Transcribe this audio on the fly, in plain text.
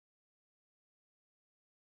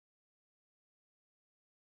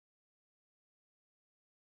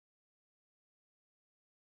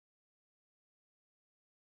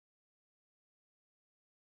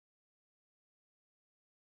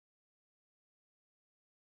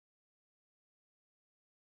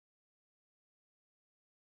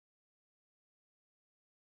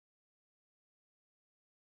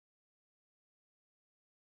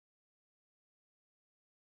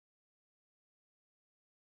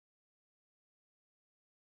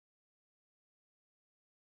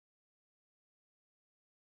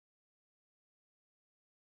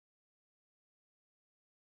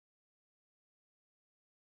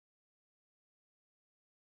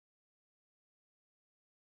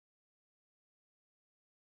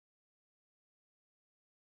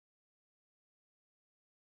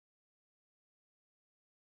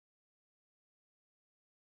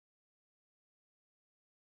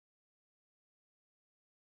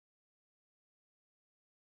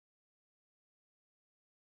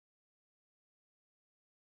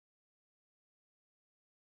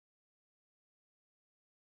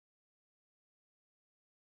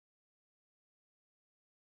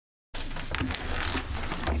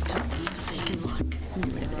So they can look and do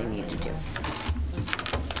whatever they need to do.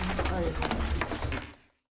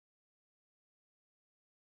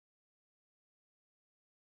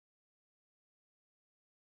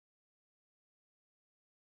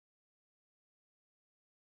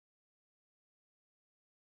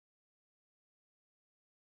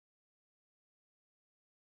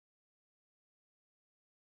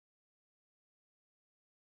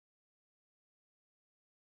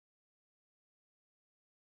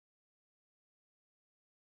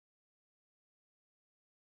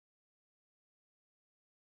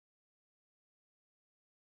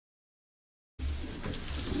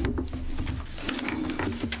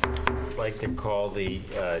 I'd like to call the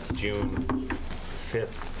June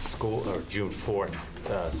 5th school, or June 4th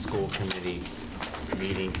school committee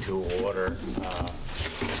meeting to order.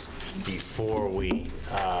 Before we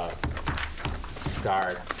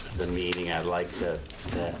start the meeting, I'd like to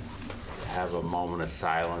have a moment of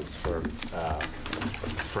silence for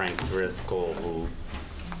Frank Driscoll, who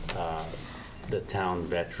the town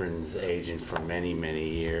veterans agent for many, many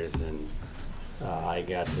years, and I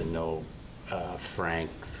got to know Frank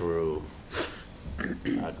through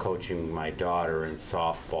coaching my daughter in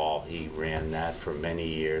softball. He ran that for many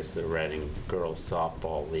years, the Reading girls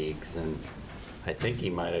softball leagues, and I think he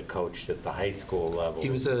might have coached at the high school level. He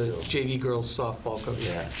was a JV girls softball coach.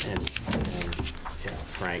 Yeah, and yeah,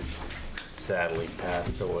 Frank sadly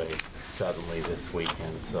passed away suddenly this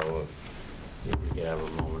weekend, so if we could have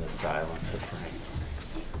a moment of silence for Frank.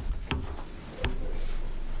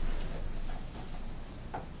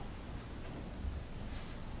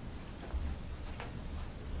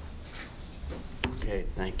 Okay,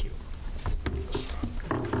 thank you.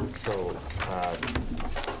 So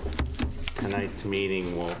tonight's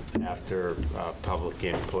meeting will, after public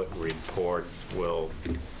input reports, we'll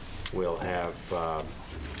have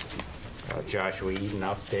Joshua Eaton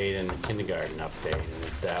update and the kindergarten update, and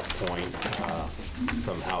at that point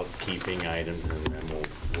some housekeeping items, and then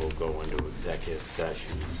we'll go into executive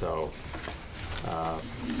session. So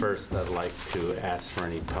first, I'd like to ask for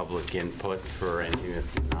any public input for anything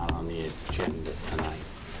that's not on the agenda tonight.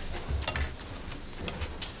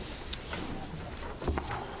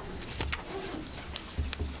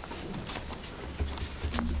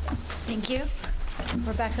 Thank you.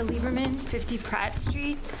 Rebecca Lieberman, 50 Pratt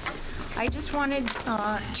Street. I just wanted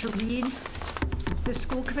to read the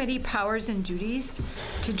school committee powers and duties,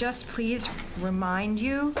 to just please remind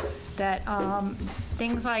you that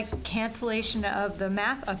things like cancellation of the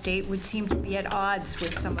math update would seem to be at odds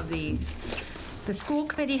with some of these. The school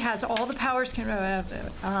committee has all the powers.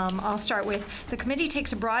 I'll start with, the committee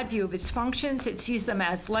takes a broad view of its functions. It sees them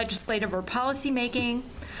as legislative or policy making,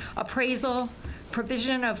 appraisal,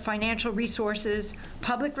 provision of financial resources,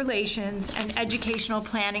 public relations, and educational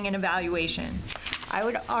planning and evaluation. I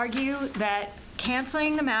would argue that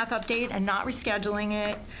canceling the math update and not rescheduling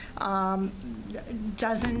it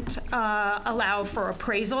doesn't allow for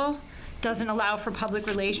appraisal, doesn't allow for public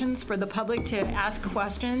relations, for the public to ask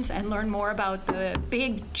questions and learn more about the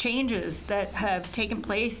big changes that have taken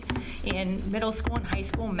place in middle school and high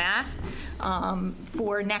school math.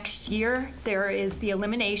 For next year, there is the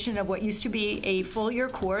elimination of what used to be a full year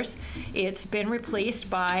course. It's been replaced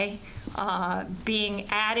by being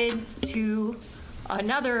added to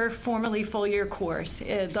another formerly full year course.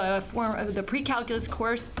 The pre-calculus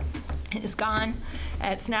course is gone.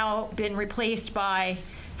 It's now been replaced by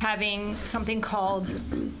having something called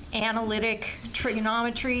analytic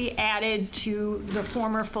trigonometry added to the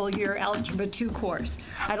former full-year Algebra 2 course.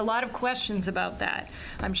 I had a lot of questions about that.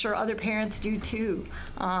 I'm sure other parents do too.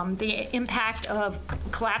 The impact of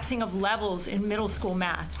collapsing of levels in middle school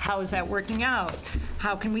math. How is that working out?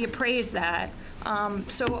 How can we appraise that?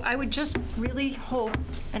 So I would just really hope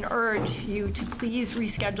and urge you to please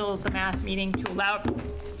reschedule the math meeting to allow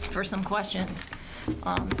for some questions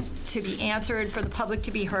to be answered, for the public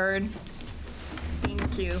to be heard.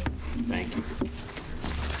 Thank you. Thank you.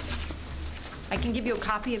 I can give you a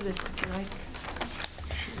copy of this if you like.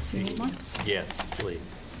 Do you need one? Yes,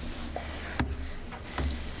 please.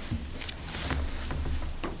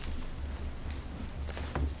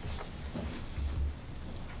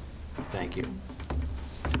 Thank you.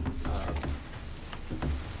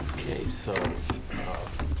 Okay, so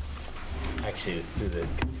actually let's do the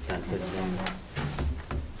consent agenda.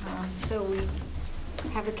 So we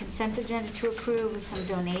have a consent agenda to approve with some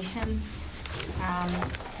donations.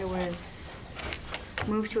 There was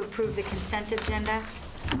move to approve the consent agenda.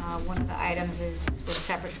 One of the items was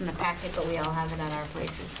separate from the packet, but we all have it at our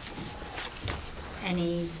places.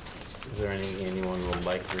 Is there anything anyone would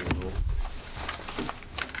like to remove?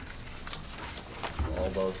 All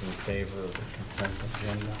those in favor of the consent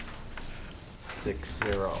agenda?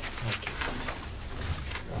 6-0.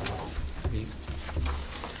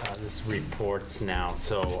 This reports now,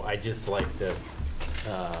 so I just like to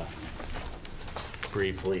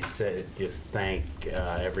briefly just thank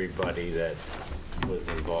everybody that was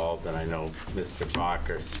involved, and I know Mr.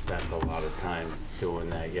 Bacher spent a lot of time doing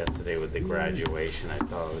that yesterday with the graduation. I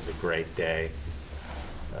thought it was a great day,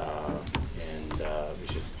 and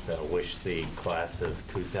just wish the class of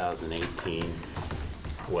 2018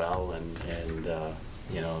 well, and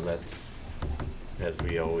you know, that's, as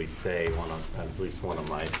we always say, at least one of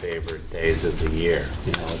my favorite days of the year.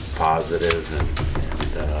 You know, it's positive and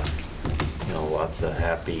you know, lots of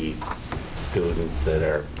happy students that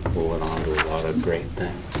are moving on to a lot of great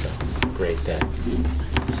things. So it's a great day.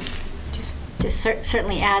 Just to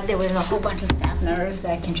certainly add, there was a whole bunch of staff members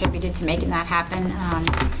that contributed to making that happen.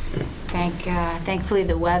 Thankfully,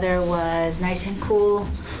 the weather was nice and cool,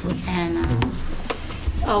 and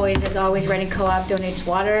always, as always, Reading Co-op donates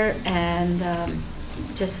water, and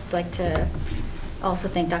just like to also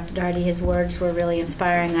thank Dr. Daugherty. His words were really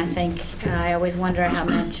inspiring. I think I always wonder how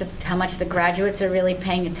much the graduates are really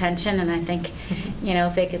paying attention, and I think, you know,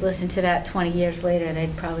 if they could listen to that 20 years later,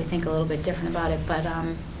 they'd probably think a little bit different about it. But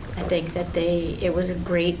I think that it was a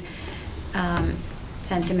great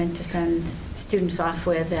sentiment to send students off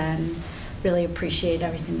with, and really appreciate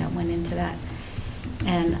everything that went into that.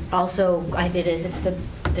 And also,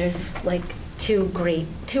 there's like two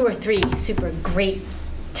or three super great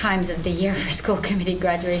times of the year for school committee.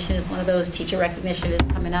 Graduation is one of those. Teacher recognition is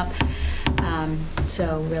coming up.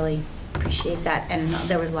 So really appreciate that. And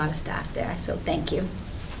there was a lot of staff there, so thank you.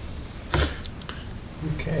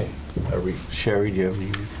 Okay. Sherry, do you have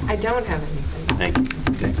anything? I don't have anything. Thank you.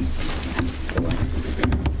 Okay.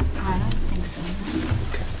 I don't think so.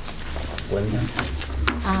 Okay. Linda?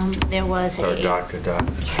 There was Or Dr.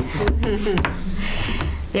 Dawson?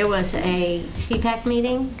 There was a CPAC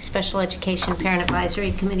meeting, Special Education Parent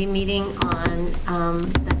Advisory Committee meeting on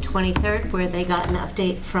the 23rd, where they got an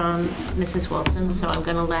update from Mrs. Wilson. So I'm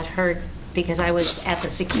going to let her, because I was at the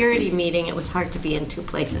security meeting, it was hard to be in two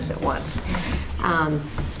places at once.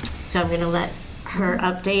 So I'm going to let her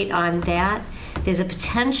update on that. There's a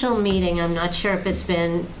potential meeting, I'm not sure if it's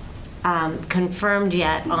been confirmed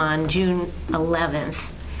yet, on June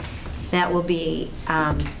 11th. That will be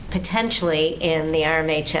potentially in the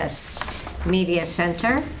RMHS Media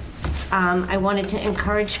Center. I wanted to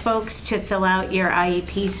encourage folks to fill out your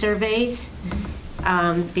IEP surveys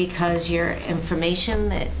because your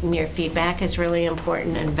information and your feedback is really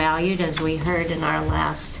important and valued, as we heard in our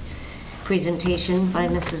last presentation by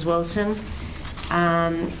Mrs. Wilson.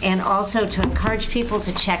 And also to encourage people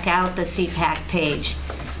to check out the CPAC page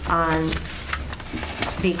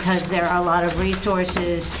because there are a lot of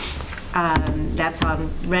resources. That's on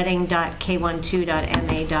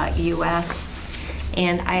reading.k12.ma.us.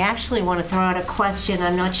 And I actually want to throw out a question.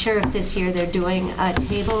 I'm not sure if this year they're doing a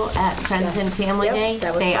table at Friends and Family Day.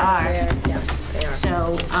 They are. Yes, they are.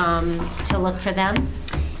 So to look for them.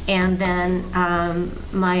 And then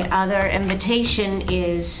my other invitation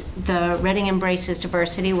is the Reading Embraces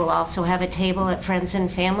Diversity will also have a table at Friends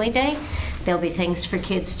and Family Day. There'll be things for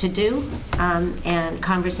kids to do and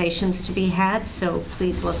conversations to be had, so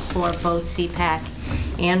please look for both CPAC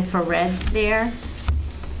and for RED there.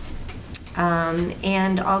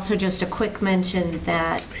 And also just a quick mention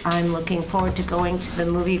that I'm looking forward to going to the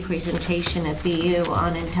movie presentation at BU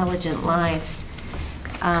on Intelligent Lives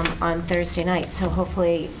on Thursday night, so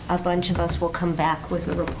hopefully a bunch of us will come back with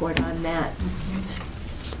a report on that.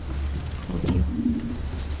 Thank you.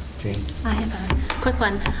 Jane? I have a quick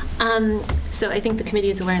one. So I think the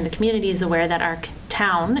committee is aware and the community is aware that our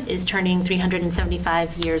town is turning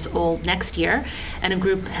 375 years old next year, and a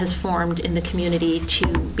group has formed in the community to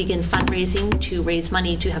begin fundraising to raise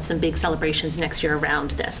money to have some big celebrations next year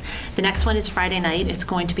around this. The next one is Friday night. It's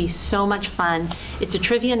going to be so much fun. It's a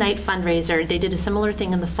trivia night fundraiser. They did a similar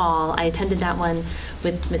thing in the fall. I attended that one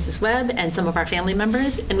with Mrs. Webb and some of our family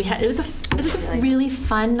members, and it was a really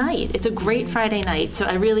fun night. It's a great Friday night, so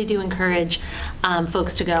I really do encourage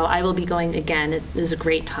folks to go. I will be going again. It is a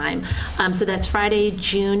great time. So that's Friday,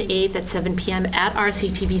 June 8th at 7 p.m. at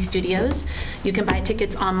RCTV Studios. You can buy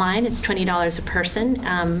tickets online. It's $20 a person.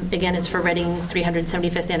 Again, it's for Reading's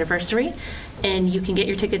 375th anniversary. And you can get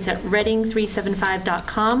your tickets at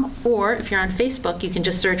reading375.com, or if you're on Facebook, you can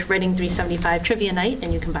just search Reading 375 Trivia Night,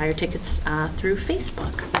 and you can buy your tickets through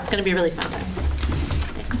Facebook. It's going to be a really fun time.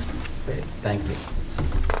 Thanks. Great, thank you.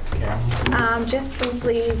 Carol? Just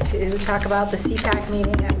briefly to talk about the CPAC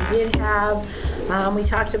meeting that we did have. We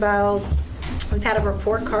talked about We've had a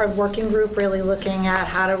report card working group really looking at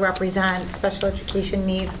how to represent special education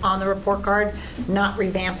needs on the report card, not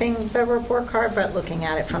revamping the report card, but looking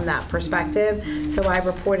at it from that perspective. So I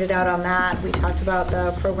reported out on that. We talked about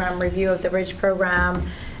the program review of the Bridge program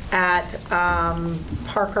at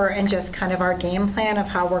Parker and just kind of our game plan of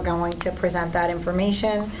how we're going to present that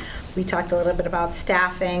information. We talked a little bit about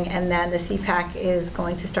staffing, and then the CPAC is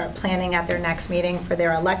going to start planning at their next meeting for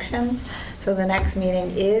their elections. So the next meeting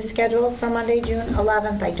is scheduled for Monday, June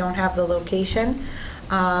 11th. I don't have the location.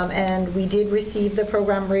 And we did receive the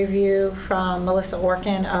program review from Melissa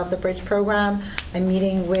Orkin of the Bridge program. I'm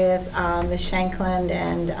meeting with Ms. Shankland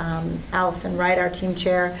and Allison Wright, our team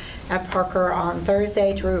chair at Parker, on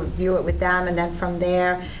Thursday to review it with them. And then from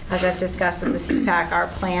there, as I've discussed with the CPAC, our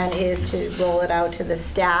plan is to roll it out to the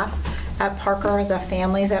staff at Parker, the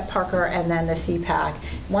families at Parker, and then the CPAC.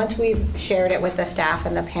 Once we've shared it with the staff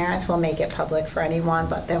and the parents, we'll make it public for anyone,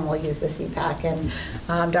 but then we'll use the CPAC.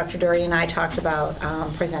 And Dr. Doherty and I talked about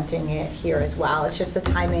presenting it here as well. It's just the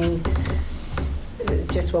timing,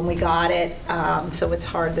 it's just when we got it, so it's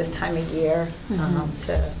hard this time of year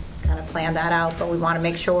to kind of plan that out, but we want to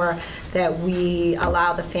make sure that we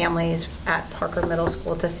allow the families at Parker Middle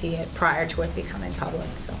School to see it prior to it becoming public.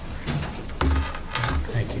 So.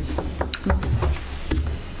 Thank you.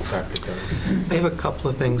 Dr. Doherty. I have a couple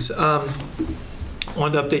of things. I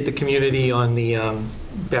wanted to update the community on the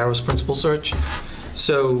Barrows principal search.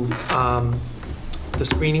 So the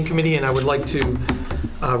screening committee, and I would like to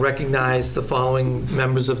recognize the following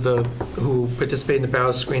members of who participate in the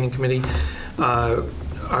Barrows screening committee.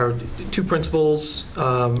 Our two principals,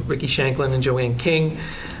 Ricky Shanklin and Joanne King.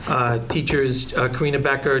 Teachers Karina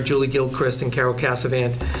Becker, Julie Gilchrist, and Carol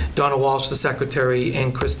Cassavant, Donna Walsh, the secretary,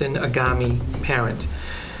 and Kristen Agami, parent.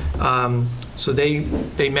 So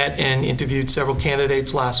they met and interviewed several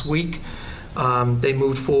candidates last week. They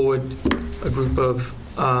moved forward a group of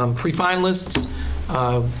pre-finalists.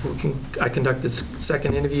 I conducted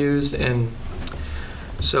second interviews, and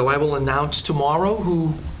so I will announce tomorrow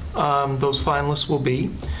who those finalists will be.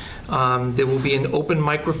 There will be an open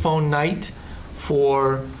microphone night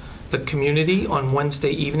for the community on Wednesday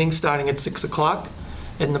evening starting at 6 o'clock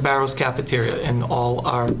in the Barrows cafeteria, and all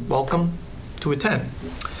are welcome to attend.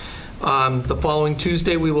 The following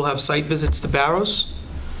Tuesday we will have site visits to Barrows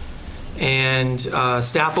and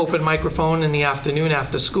staff open microphone in the afternoon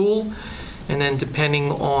after school, and then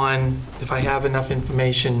depending on if I have enough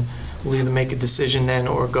information, we'll either make a decision then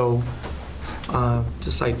or go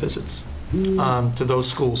to site visits to those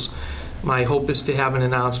schools. My hope is to have an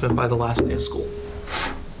announcement by the last day of school.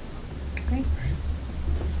 Great.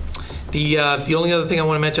 The only other thing I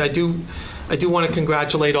want to mention, I do want to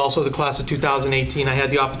congratulate also the class of 2018. I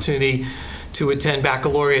had the opportunity to attend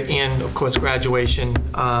baccalaureate and, of course, graduation.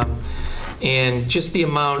 And just the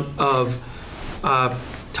amount of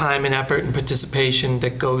time and effort and participation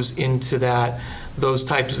that goes into those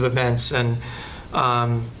types of events. And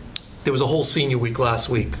there was a whole senior week last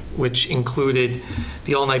week, which included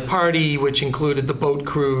the all-night party, which included the boat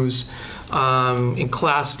cruise, in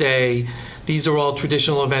class day. These are all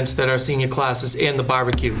traditional events that our senior classes, and the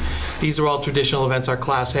barbecue. These are all traditional events our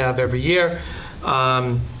class have every year.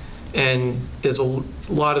 And there's a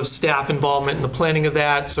lot of staff involvement in the planning of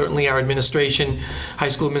that. Certainly our administration, high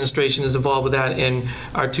school administration is involved with that, and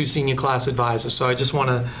our two senior class advisors. So I just want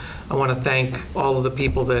to thank all of the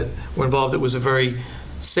people that were involved. It was a very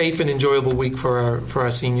safe and enjoyable week for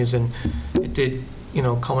our seniors, and it did,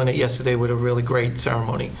 culminate yesterday with a really great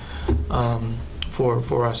ceremony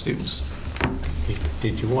for our students.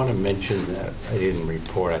 Did you want to mention that I didn't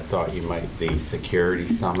report? I thought you might, the security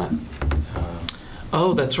summit.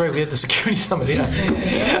 Oh, that's right. We had the security summit. Yeah.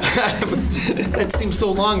 That seems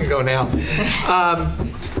so long ago now.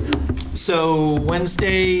 So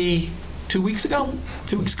Wednesday, 2 weeks ago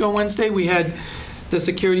Wednesday, we had the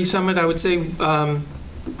security summit. I would say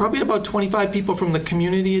probably about 25 people from the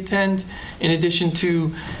community attend, in addition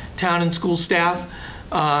to town and school staff.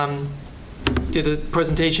 Did a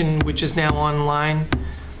presentation which is now online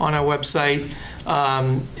on our website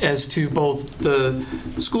as to both the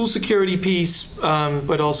school security piece,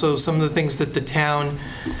 but also some of the things that the town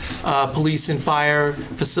police and fire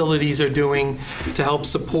facilities are doing to help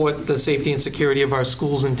support the safety and security of our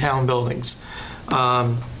schools and town buildings.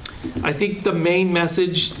 I think the main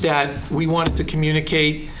message that we wanted to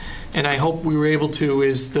communicate, and I hope we were able to,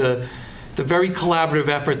 is the very collaborative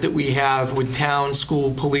effort that we have with town,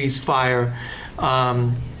 school, police, fire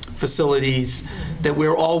facilities, that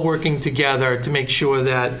we're all working together to make sure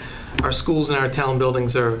that our schools and our town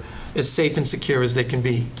buildings are as safe and secure as they can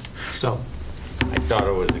be. So I thought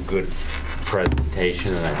it was a good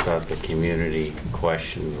presentation, and I thought the community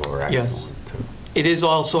questions were excellent. Yes. Too. It is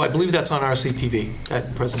also, I believe that's on RCTV,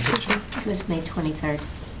 that presentation. It was May 23rd,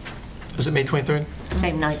 Was it May 23rd?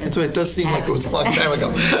 same night as That's what it does seem like it was a long time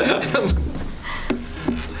ago.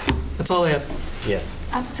 That's all I have. Yes.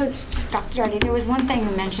 So, Dr. Doherty, there was one thing you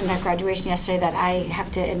mentioned at graduation yesterday that I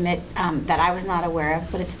have to admit that I was not aware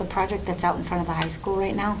of, but it's the project that's out in front of the high school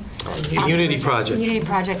right now. Unity Project. Unity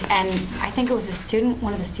Project, and I think it was a student,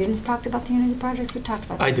 one of the students talked about the Unity Project. Who talked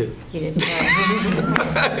about that? I did. You did.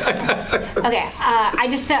 Okay, I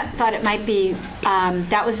just thought it might be,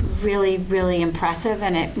 that was really, really impressive,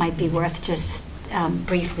 and it might be worth just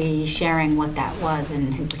briefly sharing what that was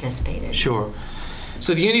and who participated. Sure.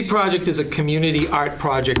 So the Unity Project is a community art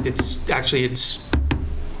project. It's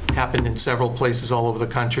happened in several places all over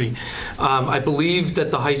the country. I believe that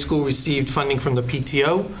the high school received funding from the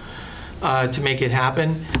PTO to make it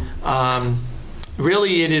happen.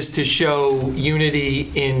 Really, it is to show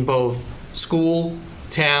unity in both school,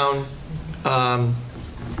 town,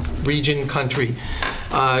 region, country.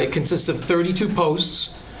 It consists of 32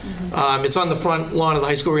 posts. It's on the front lawn of the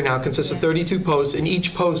high school right now. It consists of 32 posts, and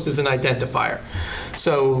each post is an identifier.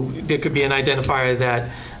 So there could be an identifier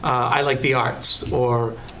that I like the arts,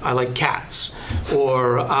 or I like cats,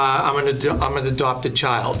 or I'm an adopted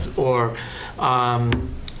child, or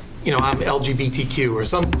you know, I'm LGBTQ, or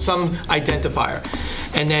some identifier.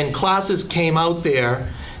 And then classes came out there,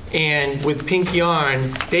 and with pink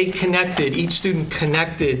yarn, they connected. Each student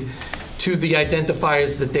connected to the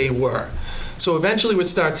identifiers that they were. So eventually what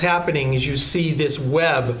starts happening is you see this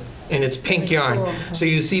web, and it's pink yarn. So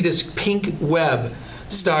you see this pink web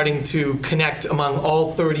starting to connect among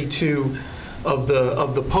all 32 of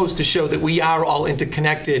the posts to show that we are all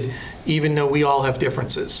interconnected, even though we all have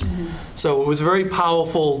differences. So it was a very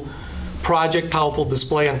powerful project, powerful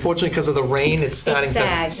display. Unfortunately, because of the rain, it's starting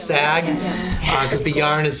to sag because the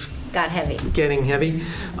yarn is getting heavy.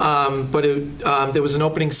 But there was an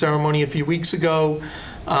opening ceremony a few weeks ago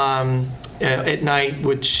at night,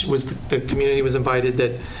 which was the community was invited.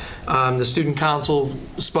 That the student council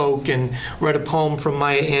spoke and read a poem from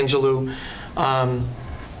Maya Angelou,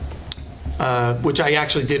 which I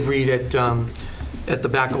actually did read at the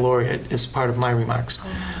baccalaureate as part of my remarks.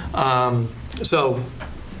 So,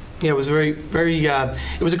 yeah, it was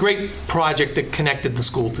it was a great project that connected the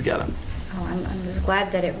school together. Oh, I was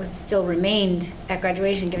glad that it was still remained at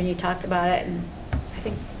graduation, given you talked about it, and I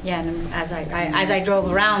think, yeah, and as I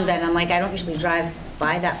drove around then, I'm like, I don't usually drive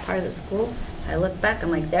by that part of the school. I look back,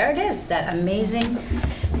 I'm like, there it is, that amazing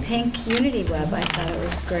pink Unity web. I thought it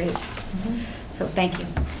was great. So thank you.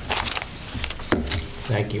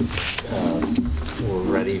 Thank you. We're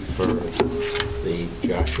ready for the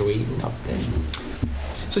Joshua Eaton update.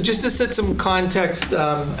 So just to set some context,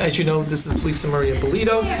 as you know, this is Lisa Maria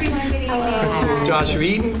Bolito, principal of Joshua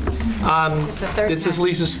Eaton. This is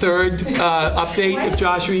Lisa's third update of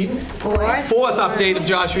Joshua Eaton. Fourth update of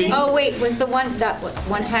Joshua Eaton. Oh wait, was the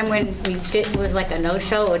one time when we did was like a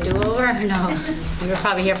no-show or do-over? No, you were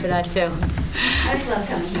probably here for that too. I just love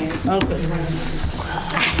coming here.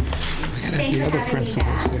 Thanks for having me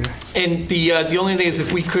back. And the only thing is,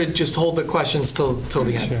 if we could just hold the questions till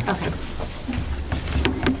the end. Okay.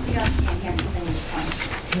 You also can't hear me because I need to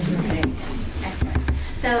point. Excellent.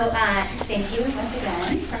 So thank you once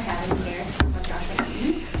again for having me here to talk about Joshua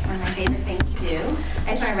Eaton. It's one of my favorite things to do. I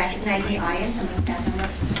just want to recognize the audience and the staff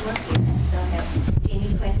members who are here. So I have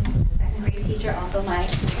Jamie Quinn, who's a second grade teacher, also my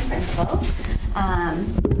assistant principal.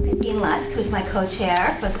 Christine Lusk, who's my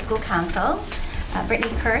co-chair for the school council.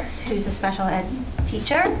 Brittany Kurtz, who's a special ed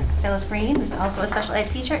teacher. Phyllis Green, who's also a special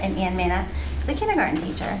ed teacher. And Ann Mana, who's a kindergarten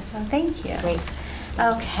teacher. So thank you. Great.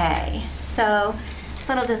 Okay, so this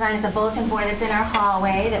little design is a bulletin board that's in our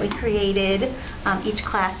hallway that we created, each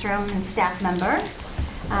classroom and staff member.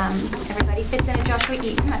 Everybody fits in at Joshua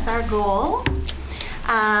Eaton, that's our goal.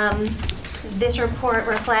 This report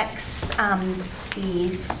reflects the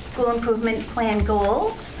school improvement plan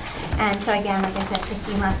goals. And so again, like I said,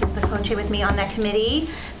 Christine Lusk is the co-chair with me on that committee.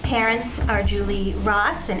 Parents are Julie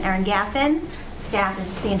Ross and Erin Gaffin. Staff is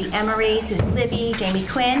Sandy Emery, Susan Libby, Jamie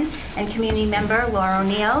Quinn, and community member Laura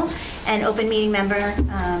O'Neill, and open meeting member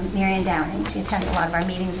Marian Downing. She attends a lot of our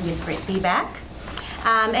meetings and gives great feedback.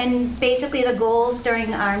 And basically the goals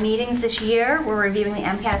during our meetings this year, we're reviewing the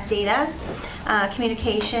MCAS data. Our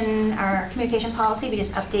communication policy we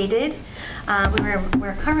just updated.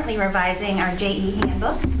 We're currently revising our JE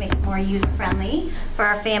handbook to make it more user-friendly for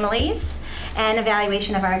our families, and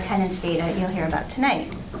evaluation of our attendance data you'll hear about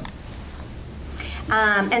tonight.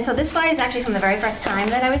 And so this slide is actually from the very first time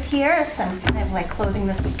that I was here. So I'm kind of like closing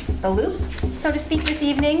the loop, so to speak, this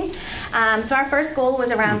evening. So our first goal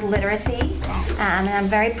was around literacy. And I'm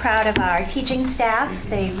very proud of our teaching staff.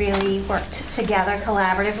 They really worked together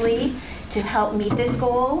collaboratively to help meet this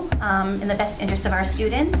goal in the best interest of our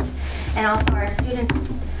students. And also our students,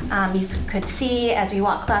 you could see as we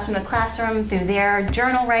walk classroom to classroom through their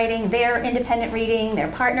journal writing, their independent reading, their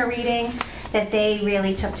partner reading, that they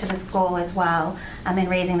really took to this goal as well in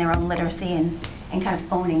raising their own literacy and kind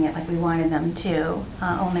of owning it like we wanted them to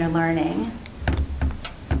own their learning.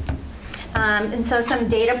 And so some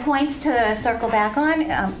data points to circle back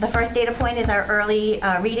on. The first data point is our early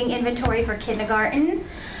reading inventory for kindergarten.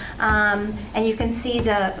 And you can see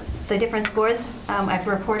the different scores I've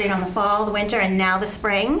reported on the fall, the winter, and now the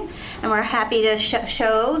spring. And we're happy to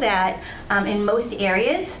show that in most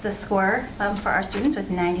areas, the score for our students was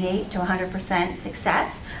 98 to 100%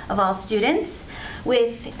 success of all students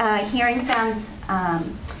with hearing sounds,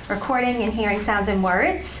 recording and hearing sounds and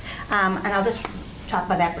words. And I'll just talk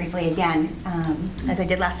about that briefly again, as I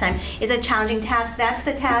did last time. Is a challenging task. That's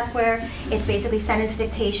the task where it's basically sentence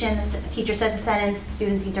dictation. The teacher says the sentence,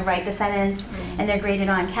 students need to write the sentence, and they're graded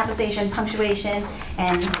on capitalization, punctuation,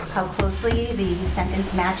 and how closely the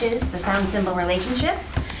sentence matches the sound-symbol relationship.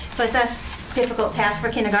 So it's a difficult task for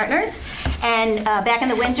kindergartners. And back in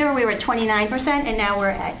the winter, we were at 29%, and now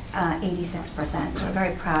we're at 86%. So we're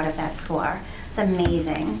very proud of that score. It's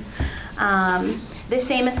amazing. This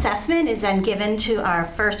same assessment is then given to our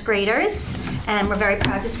first graders, and we're very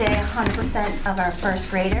proud to say 100% of our first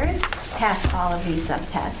graders passed all of these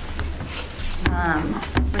subtests,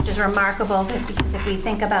 which is remarkable because if we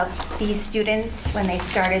think about these students when they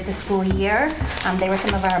started the school year, they were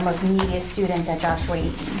some of our most neediest students at Joshua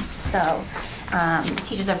Eaton. So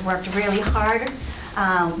teachers have worked really hard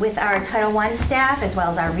with our Title I staff as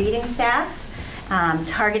well as our reading staff,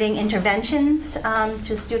 targeting interventions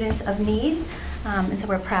to students of need. And so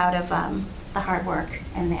we're proud of the hard work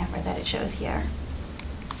and the effort that it shows here.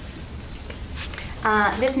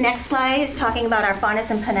 This next slide is talking about our Faunus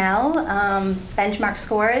and Pinnell benchmark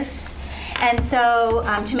scores. And so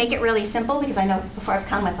to make it really simple, because I know before I've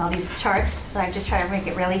come with all these charts, so I just try to make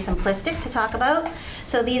it really simplistic to talk about.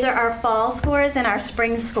 So these are our fall scores and our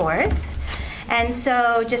spring scores. And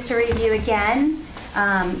so just to review again,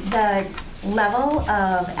 the level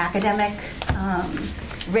of academic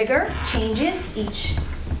rigor changes each,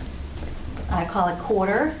 I call it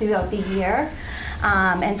quarter, throughout the year.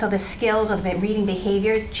 And so the skills or the reading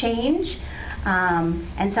behaviors change.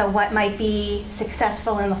 And so what might be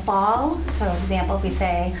successful in the fall, for example, if we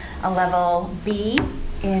say a level B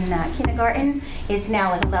in kindergarten, it's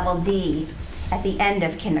now like a level D at the end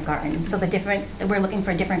of kindergarten. So we're looking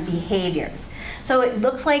for different behaviors. So it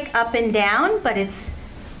looks like up and down, but it's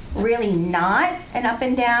really not an up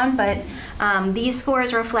and down, but these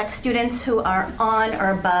scores reflect students who are on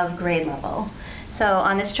or above grade level. So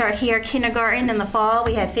on this chart here, kindergarten in the fall,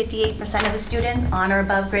 we had 58% of the students on or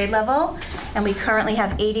above grade level, and we currently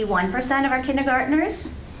have 81% of our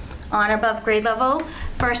kindergartners on or above grade level.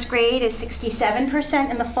 First grade is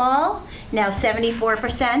 67% in the fall, now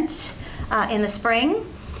 74% in the spring.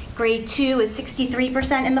 Grade 2 is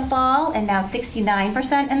 63% in the fall, and now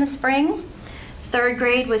 69% in the spring. Third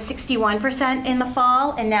grade was 61% in the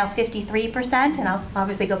fall, and now 53%, and I'll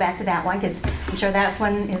obviously go back to that one because I'm sure that's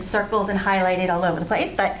one is circled and highlighted all over the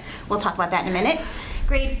place, but we'll talk about that in a minute.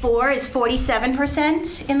 Grade 4 is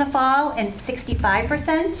 47% in the fall and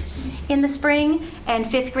 65% in the spring, and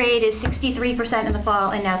fifth grade is 63% in the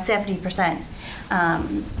fall and now 70%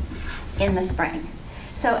 in the spring.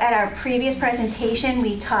 So at our previous presentation,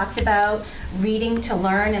 we talked about reading to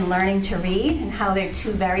learn and learning to read and how they're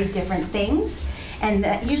two very different things. And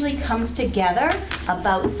that usually comes together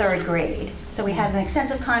about third grade. So we had an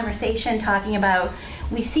extensive conversation talking about,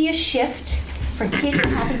 we see a shift for kids that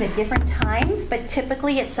happens at different times, but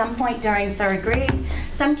typically at some point during third grade,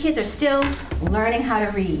 some kids are still learning how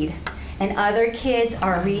to read, and other kids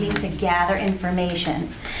are reading to gather information.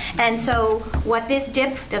 And so what this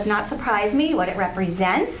dip does not surprise me, what it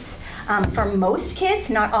represents, for most kids,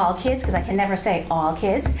 not all kids, because I can never say all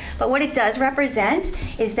kids, but what it does represent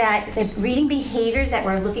is that the reading behaviors that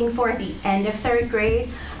we're looking for at the end of third grade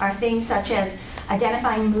are things such as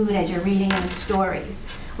identifying mood as you're reading in a story,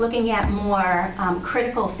 looking at more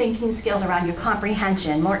critical thinking skills around your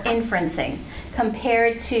comprehension, more inferencing,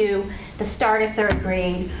 compared to the start of third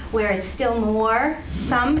grade, where it's still more,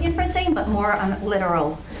 some inferencing, but more on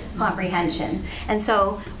literal comprehension. And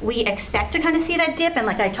so we expect to kind of see that dip, and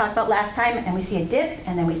like I talked about last time, and we see a dip,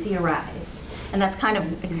 and then we see a rise. And that's kind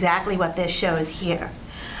of exactly what this shows here.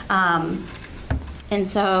 And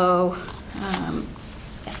so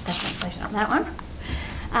congratulations on that one.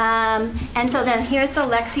 And so then here's the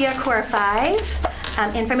Lexia Core 5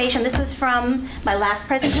 information. This was from my last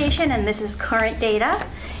presentation, and this is current data.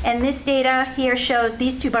 And this data here shows,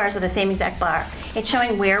 these two bars are the same exact bar. It's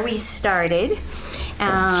showing where we started.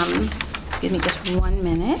 Excuse me, just 1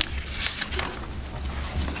 minute.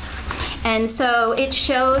 And so it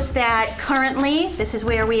shows that currently, this is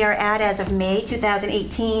where we are at as of May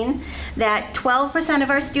 2018, that 12%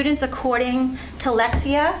 of our students, according to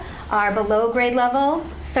Lexia, are below grade level,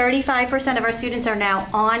 35% of our students are now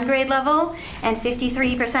on grade level, and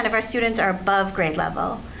 53% of our students are above grade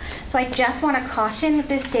level. So I just want to caution with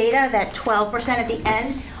this data that 12% at the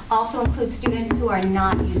end also includes students who are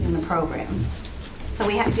not using the program. So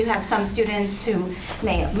we do have some students who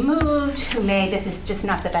may have moved, this is just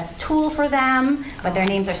not the best tool for them, but their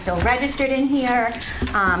names are still registered in here.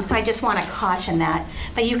 So I just want to caution that.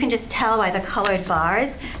 But you can just tell by the colored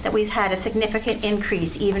bars that we've had a significant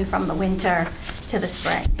increase even from the winter to the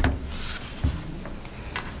spring.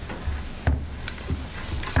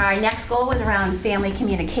 Our next goal was around family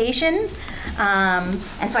communication.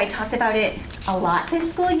 And so I talked about it a lot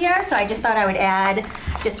this school year, so I just thought I would add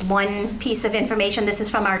just one piece of information. This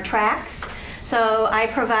is from our tracks. So I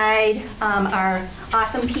provide our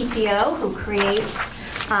awesome PTO who creates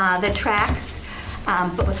the tracks,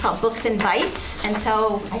 what's called Books and Bites. And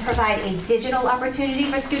so I provide a digital opportunity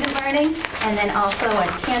for student learning and then also a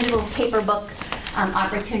tangible paper book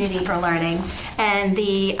opportunity for learning. And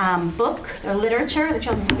the book, the literature, the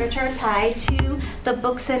children's literature tied to the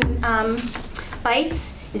Books and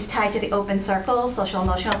Bites is tied to the Open Circle social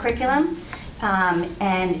emotional curriculum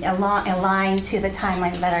and aligned to the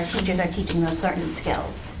timeline that our teachers are teaching those certain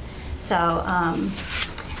skills. So,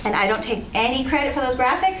 and I don't take any credit for those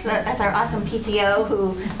graphics. That's our awesome PTO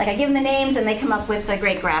who, like, I give them the names and they come up with the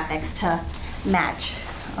great graphics to match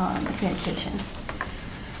the communication.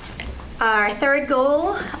 Our third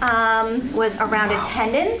goal was around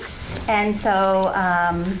attendance, and so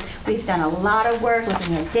we've done a lot of work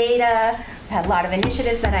looking at data. We've had a lot of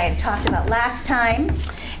initiatives that I had talked about last time.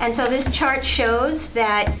 And so this chart shows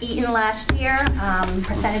that Eaton last year,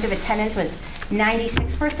 percentage of attendance was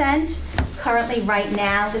 96%. Currently, right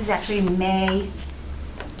now, this is actually May,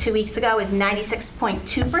 2 weeks ago, is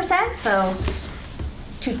 96.2%, so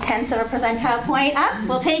 0.2 of a percentile point up.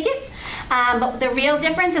 We'll take it. But the real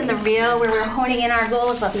difference and where we're honing in our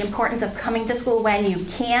goals about the importance of coming to school when you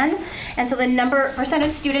can. And so the percent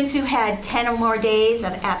of students who had 10 or more days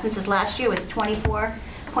of absences last year was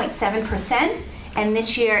 24.7%, and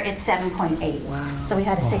this year it's 7.8. Wow. So we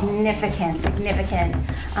had a significant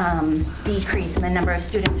decrease in the number of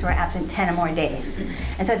students who are absent 10 or more days.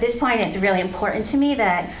 And so at this point, it's really important to me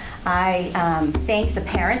that I thank the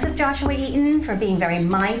parents of Joshua Eaton for being very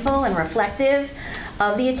mindful and reflective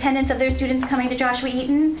of the attendance of their students coming to Joshua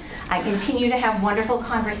Eaton. I continue to have wonderful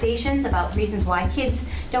conversations about reasons why kids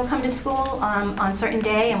don't come to school on certain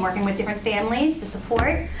day and working with different families to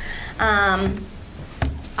support.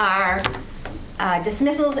 Our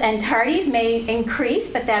dismissals and tardies may increase,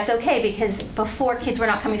 but that's okay because before kids were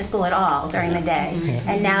not coming to school at all during the day.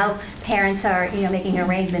 And now parents are making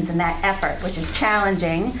arrangements in that effort, which is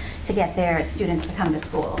challenging to get their students to come to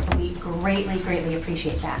school. So we greatly, greatly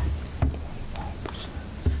appreciate that.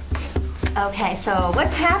 Okay, so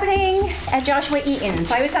what's happening at Joshua Eaton?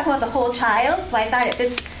 So I always talk about the whole child, so I thought at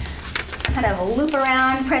this kind of a loop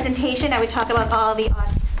around presentation, I would talk about all the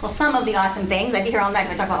some of the awesome things. I'd be here all night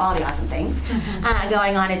to talk about all the awesome things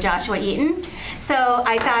going on at Joshua Eaton. So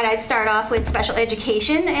I thought I'd start off with special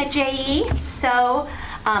education at JE. So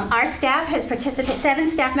our staff has participated, 7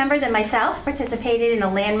 staff members and myself participated in a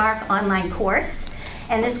landmark online course.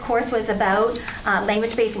 And this course was about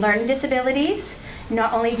language-based learning disabilities.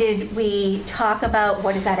 Not only did we talk about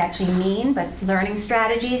what does that actually mean, but learning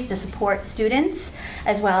strategies to support students,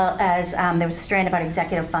 as well as there was a strand about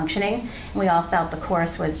executive functioning. And we all felt the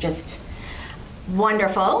course was just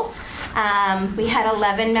wonderful. We had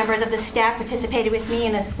 11 members of the staff participated with me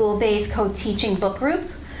in a school-based co-teaching book group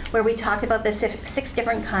where we talked about the 6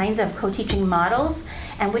 different kinds of co-teaching models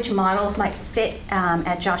and which models might fit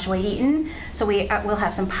at Joshua Eaton. So we'll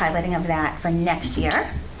have some piloting of that for next year.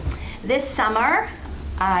 This summer,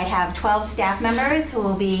 I have 12 staff members who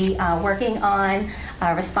will be working on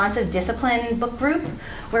a responsive discipline book group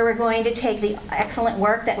where we're going to take the excellent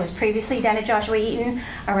work that was previously done at Joshua Eaton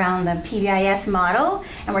around the PBIS model,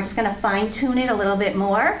 and we're just going to fine-tune it a little bit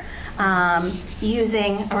more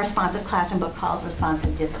using a responsive classroom book called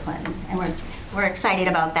Responsive Discipline, and we're excited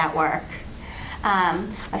about that work.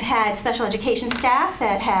 I've had special education staff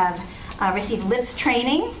that have received LIPS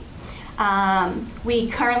training. We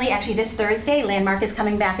currently, actually this Thursday, Landmark is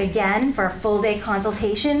coming back again for a full-day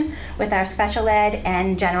consultation with our special ed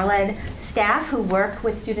and general ed staff who work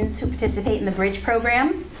with students who participate in the Bridge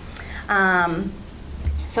program.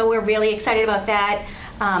 So we're really excited about that.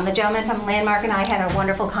 The gentleman from Landmark and I had a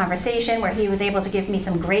wonderful conversation where he was able to give me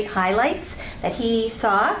some great highlights that he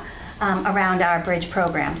saw around our Bridge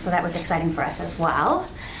program. So that was exciting for us as well.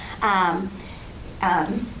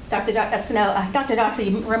 Dr.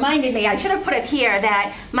 Doxey reminded me, I should have put it here,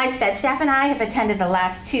 that my SPED staff and I have attended the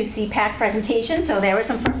last 2 CPAC presentations, so there was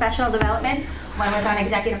some professional development. One was on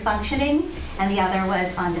executive functioning, and the other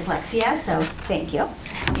was on dyslexia, so thank you.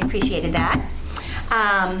 We appreciated that.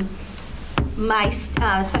 My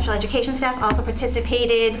special education staff also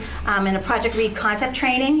participated in a Project Read concept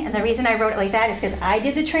training, and the reason I wrote it like that is because I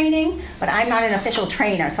did the training, but I'm not an official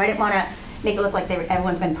trainer, so I didn't want to make it look like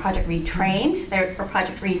everyone's been Project Read trained. They're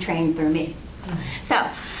Project Read trained through me. So,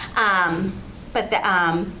 but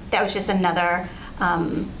that was just another,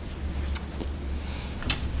 I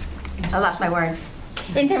lost my words,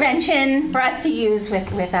 intervention for us to use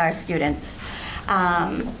with our students.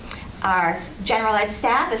 Our general ed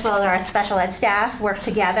staff as well as our special ed staff work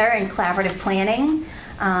together in collaborative planning,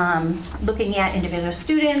 looking at individual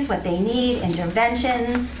students, what they need,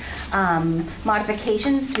 interventions,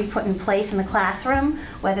 modifications to be put in place in the classroom,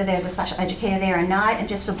 whether there's a special educator there or not, and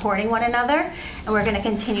just supporting one another. And we're going to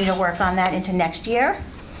continue to work on that into next year.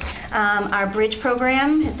 Our Bridge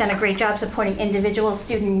program has done a great job supporting individual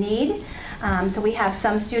student need. So we have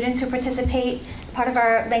some students who participate as part of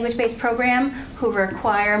our language-based program who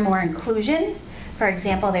require more inclusion. For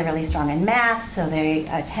example, they're really strong in math, so they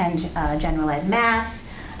attend general ed math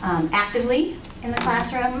actively in the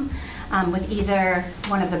classroom with either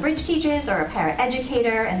one of the Bridge teachers or a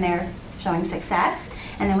paraeducator, and they're showing success.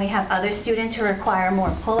 And then we have other students who require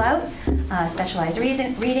more pull-out, specialized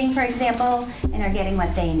reading, for example, and are getting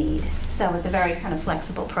what they need. So it's a very kind of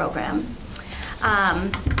flexible program.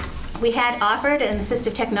 We had offered an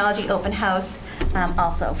assistive technology open house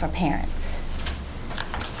also for parents.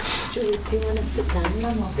 Julie, do you want to sit down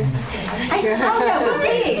while we're Oh, no,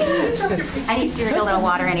 please. I need to drink a little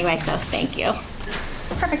water anyway, so thank you.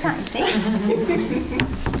 Perfect time, see?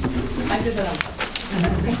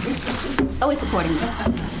 Always supporting me.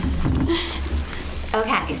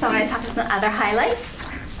 Okay, so I'm going to talk about some other highlights.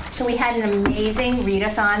 So we had an amazing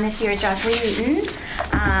readathon this year at Joshua Eaton.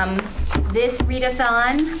 This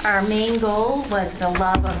readathon, our main goal was the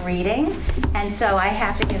love of reading. And so I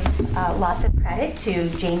have to give lots of credit to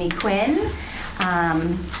Jamie Quinn,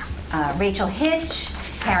 Rachel Hitch,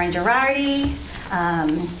 Karen Girardi,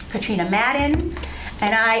 Katrina Madden,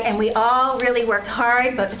 and we all really worked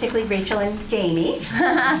hard, but particularly Rachel and Jamie.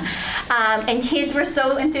 And kids were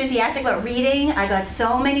so enthusiastic about reading. I got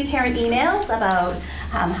so many parent emails about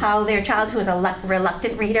how their child who was a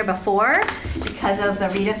reluctant reader before, because of the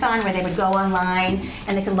readathon, where they would go online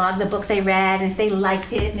and they could log the book they read, and if they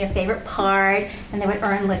liked it and their favorite part, and they would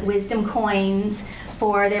earn like wisdom coins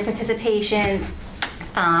for their participation.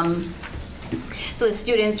 So the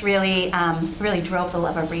students really, really drove the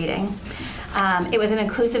love of reading. It was an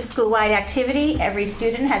inclusive school-wide activity. Every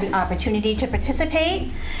student had the opportunity to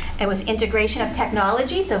participate. It was integration of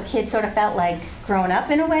technology, so kids sort of felt like grown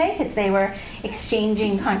up in a way, because they were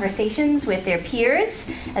exchanging conversations with their peers,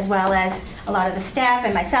 as well as a lot of the staff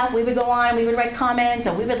and myself. We would go on, we would write comments,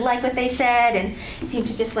 or we would like what they said, and it seemed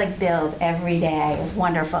to just like build every day. It was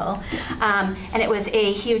wonderful. And it was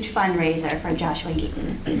a huge fundraiser for Joshua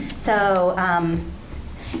Eaton. So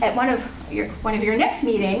at one of your next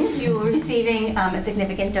meetings, you will be receiving a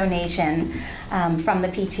significant donation from the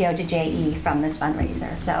PTO to JE from this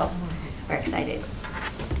fundraiser. So we're excited.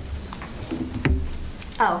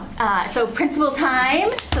 So principal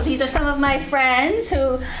time. So these are some of my friends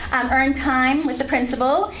who earned time with the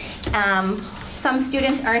principal. Some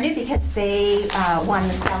students earned it because they won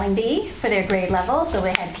the spelling bee for their grade level. So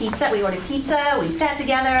they had pizza. We ordered pizza. We sat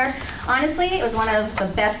together. Honestly, it was one of the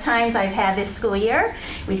best times I've had this school year.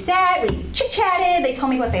 We sat, we chit-chatted. They told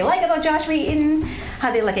me what they like about Joshua Eaton,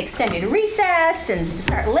 how they like extended recess and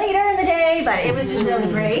start later in the day. But it was just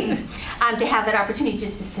really great to have that opportunity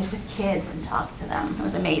just to sit with kids and talk to them. It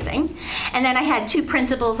was amazing. And then I had 2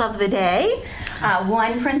 principals of the day.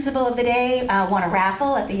 One principal of the day won a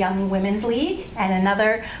raffle at the Young Women's League, and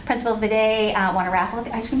another principal of the day won a raffle at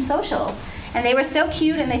the Ice Cream Social. And they were so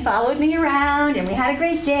cute, and they followed me around, and we had a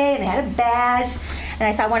great day, and they had a badge. And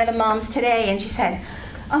I saw one of the moms today, and she said,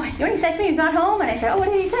 "Oh, you know what he said to me when you got home?" And I said, "Oh, what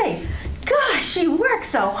did he say?" "Gosh, she works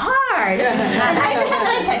so hard." And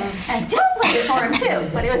I said, and I downplayed it for him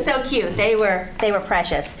too, but it was so cute. They were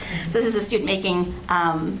precious. So this is a student making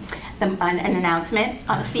an announcement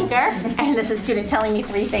speaker, and this is a student telling me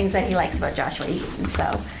 3 things that he likes about Joshua Eaton,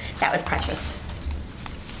 so that was precious.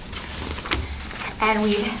 And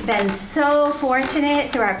we've been so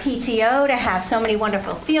fortunate through our PTO to have so many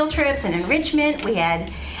wonderful field trips and enrichment. We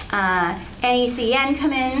had NECN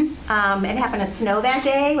come in. It happened to snow that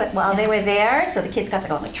day while they were there, so the kids got to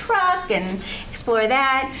go in the truck and explore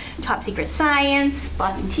that. Top Secret Science,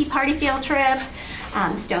 Boston Tea Party field trip,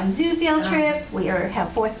 Stone Zoo field trip. We have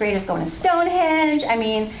 4th graders going to Stonehenge. I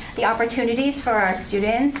mean, the opportunities for our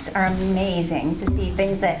students are amazing to see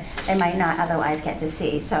things that they might not otherwise get to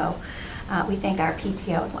see. So we thank our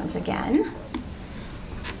PTO once again.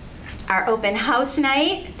 Our open house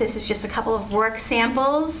night, this is just a couple of work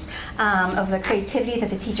samples of the creativity that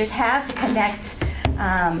the teachers have to connect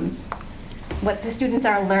what the students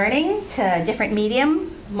are learning to different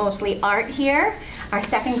medium, mostly art here. Our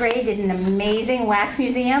 2nd grade did an amazing wax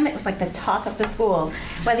museum. It was like the talk of the school.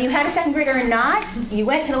 Whether you had a 2nd grader or not, you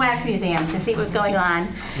went to the wax museum to see what was going on.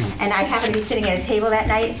 And I happened to be sitting at a table that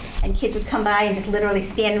night, and kids would come by and just literally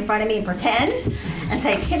stand in front of me and pretend and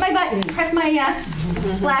say, hit my button, press my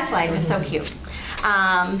flashlight. It was so cute.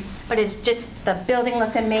 But it's just, the building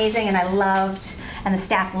looked amazing, and I loved, and the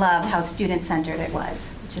staff loved how student-centered it was,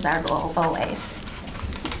 which is our goal always.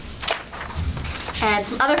 And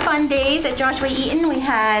some other fun days at Joshua Eaton. We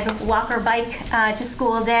had Walker Bike to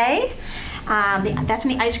School Day. That's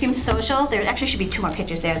from the Ice Cream Social. There actually should be 2 more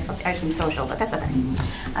pictures there of the Ice Cream Social, but that's okay.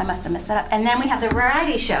 I must have messed that up. And then we have the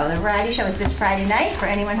Variety Show. The Variety Show is this Friday night for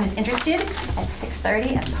anyone who's interested at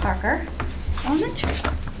 6:30 at Parker Elementary.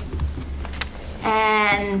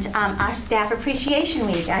 And our Staff Appreciation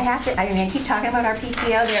Week. I keep talking about our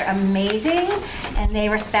PTO. They're amazing, and they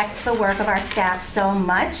respect the work of our staff so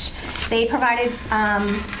much. They provided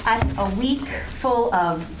us a week full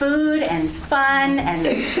of food and fun, and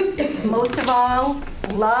most of all,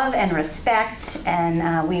 love and respect,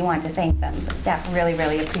 and we want to thank them. The staff really,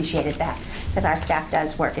 really appreciated that, because our staff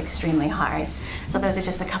does work extremely hard. So those are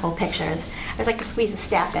just a couple pictures. I always like to squeeze the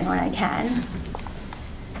staff in when I can.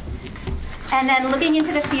 And then looking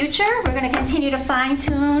into the future, we're going to continue to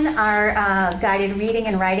fine-tune our guided reading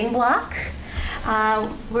and writing block.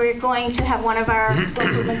 We're going to have one of our school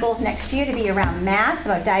improvement goals next year to be around math,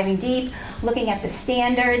 about diving deep, looking at the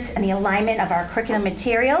standards and the alignment of our curriculum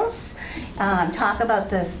materials, talk about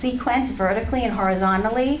the sequence vertically and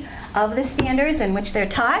horizontally of the standards in which they're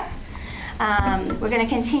taught. We're going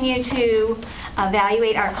to continue to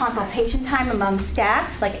evaluate our consultation time among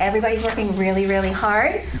staff. Like, everybody's working really, really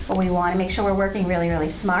hard, but we want to make sure we're working really, really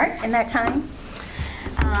smart in that time.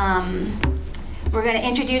 We're going to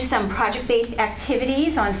introduce some project-based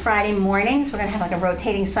activities on Friday mornings. We're going to have like a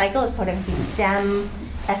rotating cycle. It's sort of the STEM,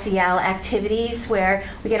 SEL activities where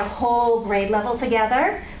we get a whole grade level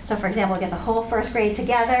together. So for example, we get the whole 1st grade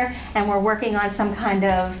together, and we're working on some kind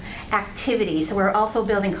of activity. So we're also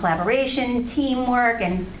building collaboration, teamwork,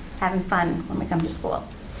 and having fun when we come to school.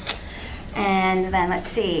 And then let's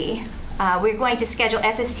see. We're going to schedule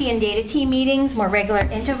SST and data team meetings, more regular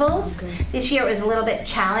intervals. Okay. This year it was a little bit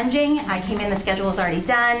challenging. I came in, the schedule was already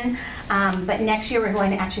done. But next year we're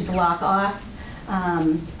going to actually block off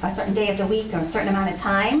a certain day of the week or a certain amount of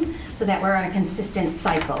time so that we're on a consistent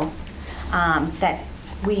cycle that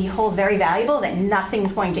we hold very valuable, that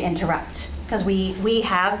nothing's going to interrupt. Because we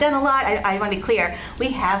have done a lot, I want to be clear,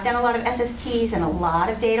 we have done a lot of SSTs and a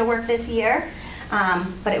lot of data work this year,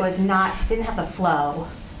 but it was didn't have the flow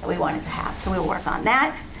that we wanted to have. So we'll work on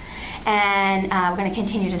that. And we're going to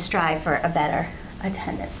continue to strive for a better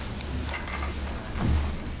attendance.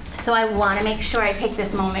 So I want to make sure I take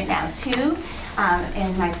this moment now too.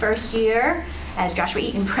 In my 1st year as Joshua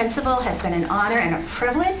Eaton principal has been an honor and a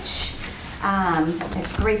privilege.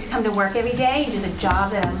 It's great to come to work every day and do the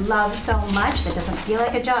job that I love so much that doesn't feel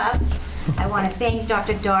like a job. I want to thank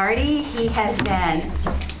Dr. Doherty. He has been,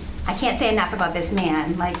 I can't say enough about this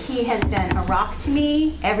man. Like, he has been a rock to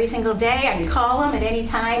me every single day. I can call him at any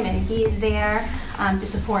time, and he is there to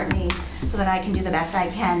support me so that I can do the best I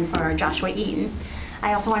can for Joshua Eaton.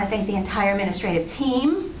 I also want to thank the entire administrative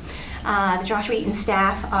team, the Joshua Eaton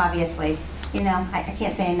staff, obviously. You know, I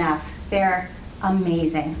can't say enough. They're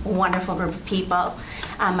amazing, wonderful group of people.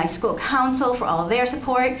 My school council for all of their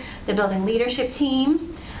support, the building leadership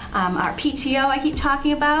team, our PTO I keep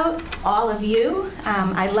talking about, all of you.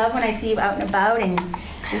 I love when I see you out and about and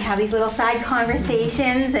we have these little side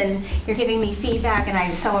conversations and you're giving me feedback, and I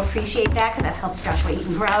so appreciate that because that helps Joshua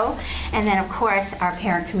Eaton grow. And then of course our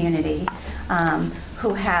parent community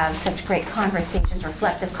who have such great conversations,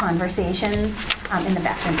 reflective conversations in the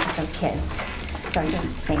best interest of kids. So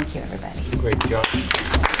just thank you, everybody. Great job.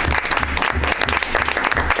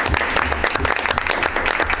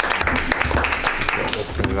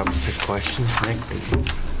 questions, Nick?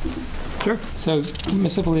 Sure. So,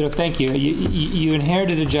 Ms. Ippolito, thank you. You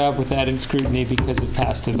inherited a job with added scrutiny because of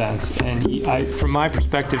past events, and from my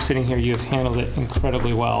perspective, sitting here, you have handled it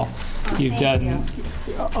incredibly well. You've done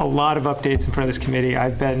a lot of updates in front of this committee.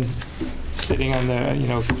 I've been sitting on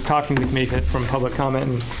the, talking to the committee from public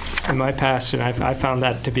comment in my past, and I found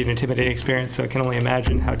that to be an intimidating experience, so I can only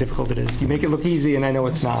imagine how difficult it is. You make it look easy, and I know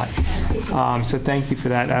it's not. So thank you for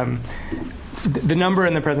that. The number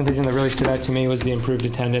in the presentation that really stood out to me was the improved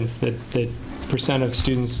attendance, the percent of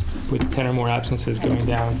students with 10 or more absences going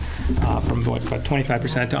down from about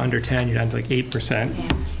 25% to under 10, you're down to like 8%.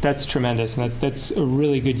 Yeah. That's tremendous, and that's a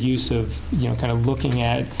really good use of, kind of looking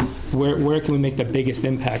at where can we make the biggest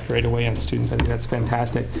impact right away on students. I think that's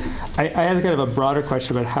fantastic. I had kind of a broader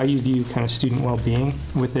question about how you view kind of student well-being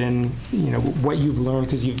within, what you've learned,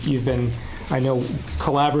 because you've been, I know,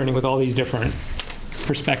 collaborating with all these different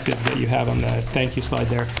perspectives that you have on the thank you slide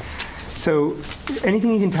there. So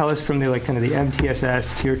anything you can tell us from the kind of the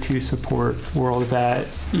MTSS Tier 2 support world that,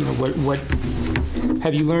 what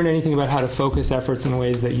have you learned anything about how to focus efforts in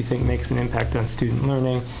ways that you think makes an impact on student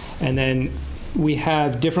learning? And then we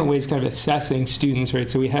have different ways kind of assessing students, right?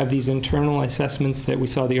 So we have these internal assessments that we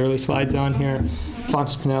saw the early slides on here.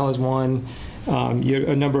 Fontes Pinnell is one.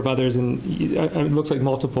 A number of others, and it looks like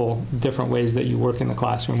multiple different ways that you work in the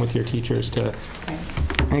classroom with your teachers to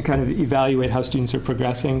kind of evaluate how students are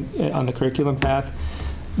progressing on the curriculum path.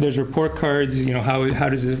 There's report cards. How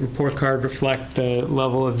does a report card reflect the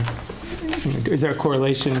level of? Is there a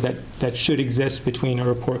correlation that should exist between a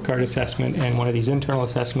report card assessment and one of these internal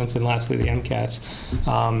assessments? And lastly, the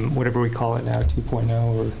MCAS, whatever we call it now, 2.0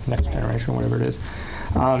 or next generation, whatever it is.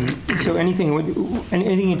 So anything you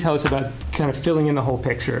can tell us about kind of filling in the whole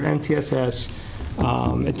picture, MTSS,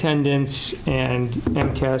 attendance, and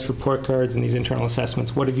MCAS report cards and these internal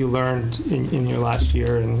assessments. What have you learned in your last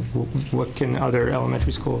year, and what can other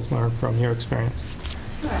elementary schools learn from your experience?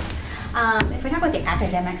 Sure. If we talk about the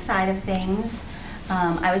academic side of things,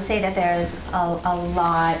 I would say that there's a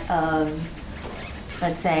lot of,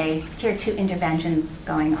 let's say, Tier 2 interventions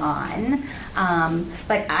going on.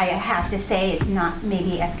 But I have to say it's not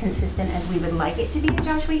maybe as consistent as we would like it to be at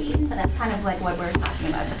Joshua Eaton, but that's kind of like what we're talking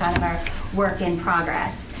about. It's kind of our work in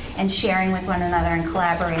progress and sharing with one another and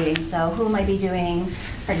collaborating. So who might be doing,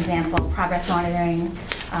 for example, progress monitoring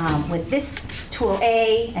with this tool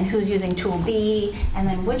A, and who's using tool B, and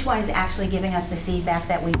then which one is actually giving us the feedback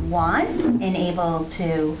that we want and able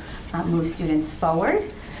to move students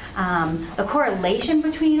forward. The correlation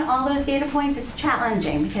between all those data points, it's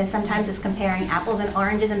challenging because sometimes it's comparing apples and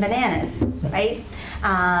oranges and bananas, right?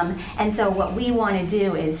 And so what we want to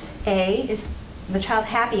do is, A, is the child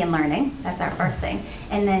happy in learning? That's our first thing.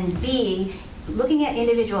 And then B, looking at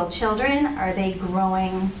individual children, are they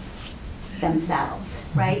growing themselves,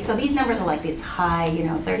 right? So these numbers are like this high,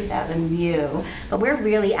 30,000 view, but we're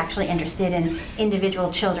really actually interested in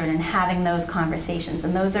individual children and having those conversations.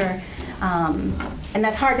 And those are, and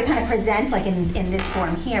that's hard to kind of present like in this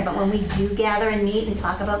forum here, but when we do gather and meet and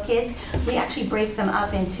talk about kids, we actually break them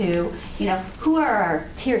up into, who are our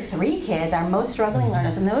Tier 3 kids, our most struggling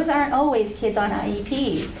learners, and those aren't always kids on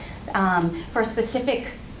IEPs. For a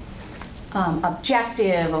specific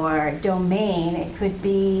objective or domain, it could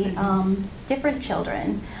be different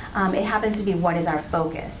children. It happens to be what is our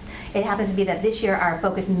focus. It happens to be that this year our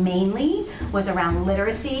focus mainly was around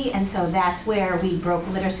literacy, and so that's where we broke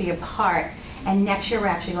literacy apart. And next year we're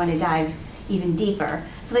actually going to dive even deeper.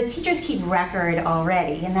 So the teachers keep record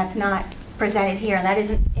already, and that's not presented here, and that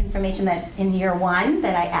isn't information that in year one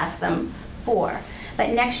that I asked them for.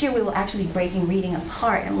 But next year we will actually be breaking reading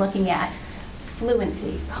apart and looking at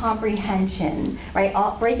fluency, comprehension, right?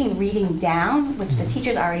 Breaking reading down, which the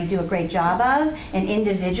teachers already do a great job of, and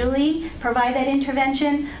individually provide that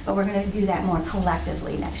intervention, but we're going to do that more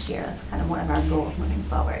collectively next year. That's kind of one of our goals moving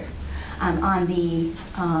forward. On the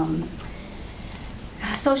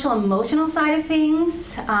social emotional side of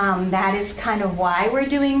things, that is kind of why we're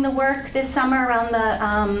doing the work this summer around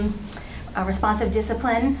the responsive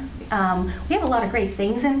discipline. We have a lot of great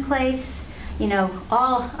things in place,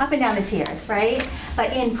 all up and down the tiers, right?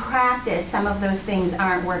 But in practice, some of those things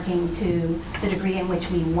aren't working to the degree in which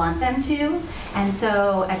we want them to. And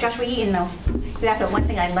so at Joshua Eaton, that's one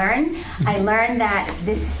thing I learned. I learned that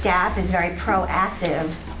this staff is very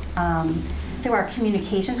proactive through our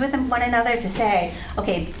communications with one another to say,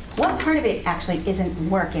 okay, what part of it actually isn't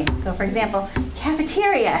working? So for example,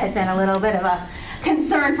 cafeteria has been a little bit of a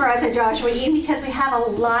concern for us at Joshua Eaton because we have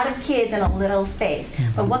a lot of kids in a little space.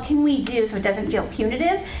 But what can we do so it doesn't feel punitive?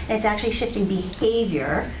 And it's actually shifting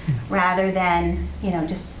behavior rather than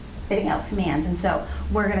just spitting out commands. And so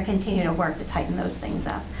we're going to continue to work to tighten those things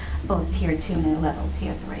up. both tier 2 and a level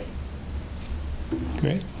tier 3.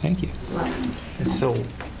 Great, thank you. And so,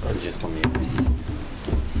 just let me ask you.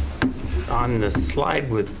 On the slide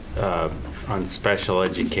with, on special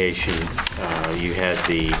education, you had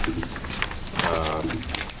the,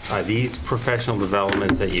 are these professional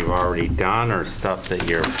developments that you've already done or stuff that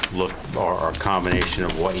you're or a combination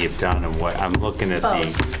of what you've done and what, I'm looking at the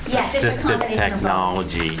Yes, it's a assistive combination of both.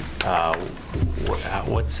 technology.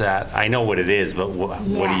 What's that? I know what it is, but what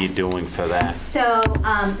are you Yes. doing for that? So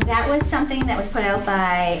that was something that was put out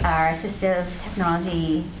by our assistive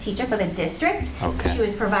technology teacher for the district. Okay. She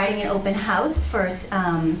was providing an open house for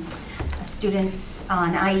students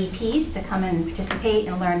on IEPs to come and participate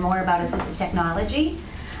and learn more about assistive technology.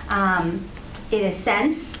 In a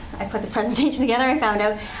sense, I put this presentation together, I found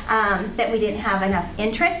out that we didn't have enough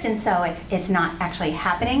interest, and so it's not actually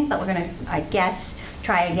happening, but we're going to, I guess,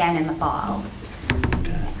 try again in the fall.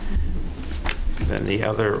 Then the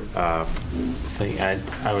other thing,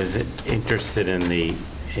 I was interested in the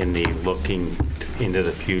looking into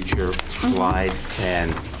the future slide,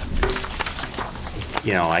 and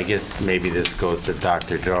you know, I guess maybe this goes to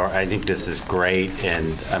Dr. Dor. I think this is great,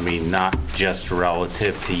 and I mean, not just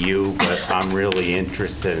relative to you, but I'm really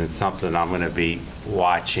interested in something I'm going to be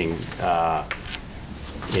watching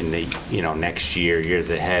in the, you know, next year, years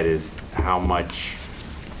ahead, is how much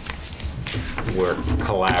we're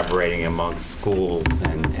collaborating amongst schools,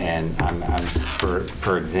 and I'm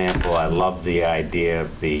for example, I love the idea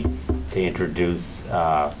of to introduce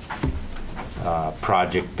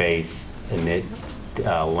project-based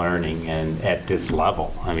learning, and at this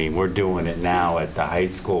level. I mean, we're doing it now at the high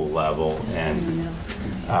school level, and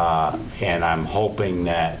I'm hoping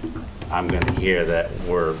that I'm going to hear that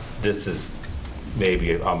this is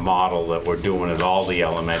maybe a model that we're doing at all the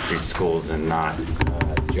elementary schools and not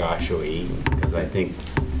Joshua Eaton, because I think,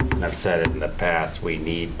 and I've said it in the past, we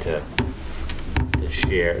need to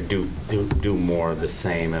share, do more of the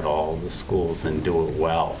same at all the schools and do it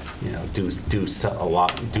well. You know, do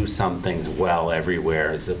some things well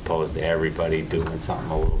everywhere, as opposed to everybody doing something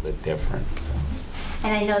a little bit different. So.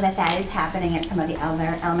 And I know that is happening at some of the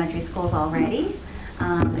other elementary schools already.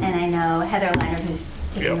 And I know Heather Leonard, who's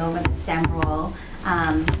taking over the STEM role,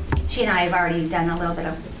 she and I have already done a little bit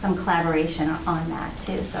of some collaboration on that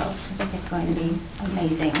too. So I think it's going to be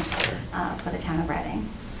amazing for the town of Reading.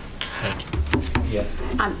 Thank you. Yes.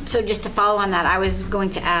 So just to follow on that, I was going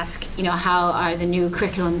to ask, you know, how are the new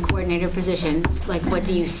curriculum coordinator positions, like what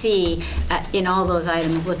do you see in all those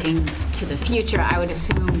items looking to the future? I would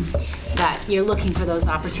assume that you're looking for those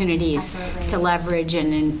opportunities Absolutely. to leverage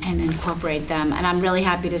and incorporate them. And I'm really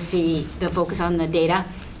happy to see the focus on the data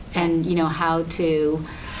and, you know, how to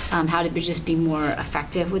just be more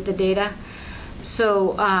effective with the data.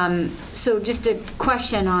 So, so just a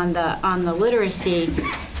question on the literacy.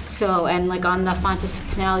 So, and like on the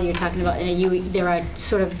Fontespanel, you're talking about, there are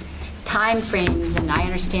sort of time frames, and I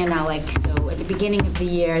understand now, like, so at the beginning of the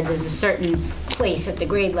year, there's a certain place at the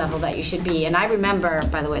grade level that you should be. And I remember,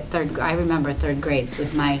 by the way, I remember third grade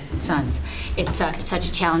with my sons. It's such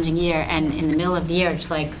a challenging year, and in the middle of the year,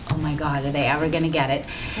 it's like, oh my God, are they ever going to get it?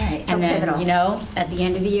 Right, so and then, pivotal. you know, at the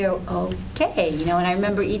end of the year, okay, you know, and I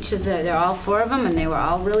remember they're all four of them, and they were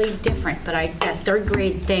all really different. But that third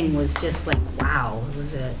grade thing was just like, wow, it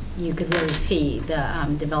was you could really see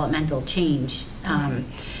the developmental change.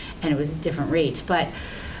 And it was different rates, but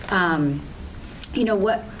you know,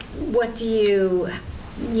 what do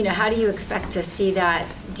you know, how do you expect to see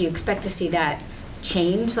that? Do you expect to see that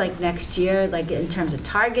change like next year, like in terms of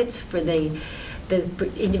targets for the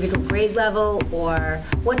individual grade level, or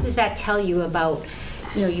what does that tell you about?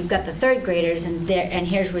 You know, you've got the third graders, and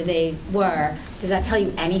here's where they were. Does that tell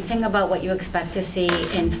you anything about what you expect to see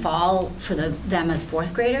in fall for them as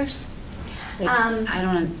fourth graders? Like, I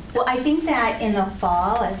don't know. Well, I think that in the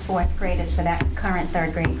fall, as fourth graders for that current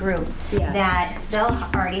third grade group, that they'll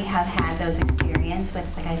already have had those experience with,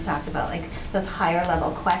 like I talked about, like those higher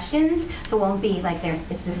level questions. So it won't be like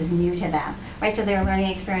this is new to them, right? So their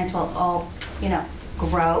learning experience will all, you know,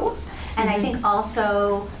 grow. And I think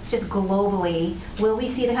also, just globally, will we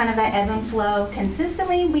see the kind of that ebb and flow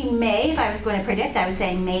consistently? We may. If I was going to predict, I would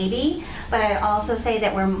say maybe. But I'd also say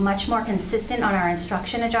that we're much more consistent on our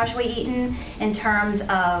instruction at Joshua Eaton in terms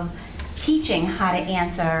of teaching how to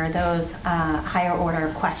answer those higher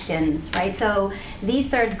order questions, right? So these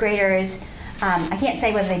third graders, I can't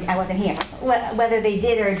say whether I wasn't here, whether they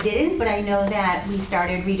did or didn't, but I know that we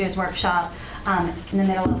started Reader's Workshop in the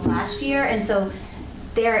middle of last year, and so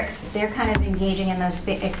they're kind of engaging in those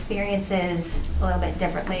experiences a little bit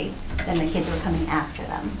differently than the kids who are coming after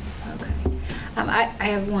them. Okay. I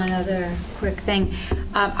have one other quick thing.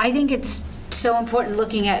 I think it's so important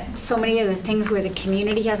looking at so many of the things where the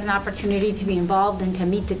community has an opportunity to be involved and to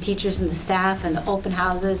meet the teachers and the staff and the open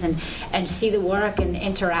houses and see the work and the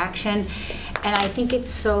interaction. And I think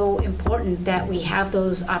it's so important that we have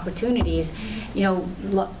those opportunities. You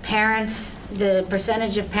know, parents, the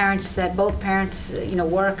percentage of parents that both parents, you know,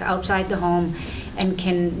 work outside the home and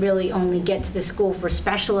can really only get to the school for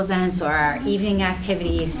special events or our evening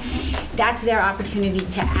activities, that's their opportunity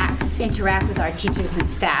to interact with our teachers and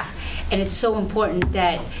staff. And it's so important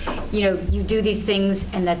that, you know, you do these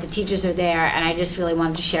things and that the teachers are there. And I just really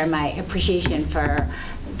wanted to share my appreciation for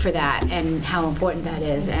that and how important that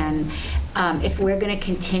is. And if we're going to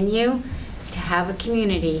continue to have a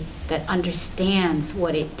community that understands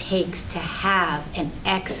what it takes to have an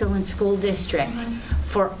excellent school district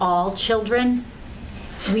for all children,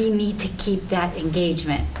 we need to keep that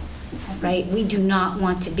engagement, right? We do not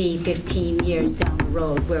want to be 15 years down the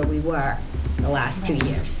road where we were the last 2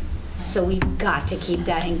 years. So we've got to keep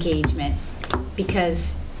that engagement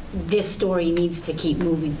because this story needs to keep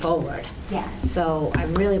moving forward. Yeah. So I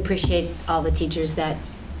really appreciate all the teachers that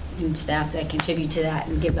and staff that contribute to that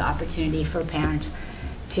and give the opportunity for parents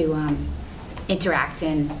to interact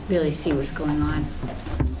and really see what's going on.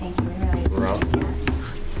 Thank you. We really appreciate that.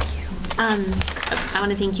 I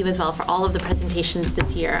want to thank you as well for all of the presentations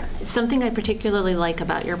this year. Something I particularly like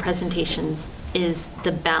about your presentations is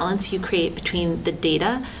the balance you create between the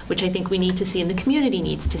data, which I think we need to see and the community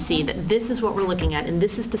needs to see, that this is what we're looking at and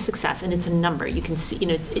this is the success and it's a number. You can see, you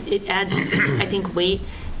know, it adds, I think, weight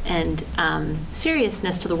and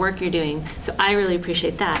seriousness to the work you're doing. So I really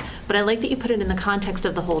appreciate that. But I like that you put it in the context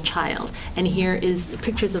of the whole child. And here is the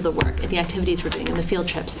pictures of the work and the activities we're doing and the field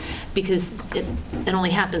trips, because it only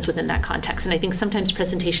happens within that context. And I think sometimes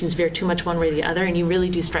presentations veer too much one way or the other, and you really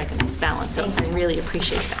do strike a nice balance. So I really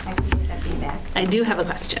appreciate that. I appreciate that feedback. I do have a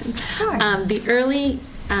question. Sure. The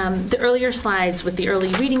earlier slides with the early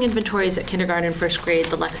reading inventories at kindergarten and first grade,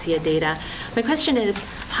 the Lexia data. My question is,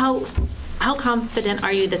 how confident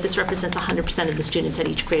are you that this represents 100% of the students at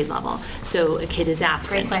each grade level? So a kid is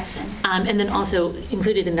absent. Great question. And then also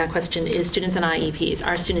included in that question is students on IEPs.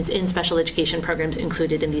 Are students in special education programs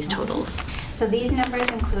included in these totals? So these numbers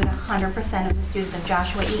include 100% of the students of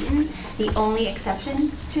Joshua Eaton. The only exception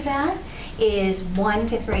to that is one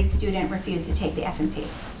 5th grade student refused to take the F&P.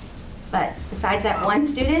 But besides that one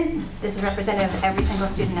student, this is representative of every single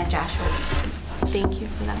student at Joshua Eaton. Thank you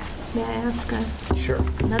for that. May I ask Sure.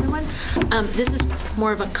 another one? This is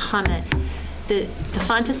more of a comment. The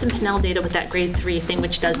Fontes and Pinnell data with that grade 3 thing,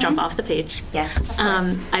 which does jump off the page. Yes, of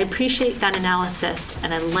course. I appreciate that analysis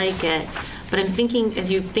and I like it. But I'm thinking,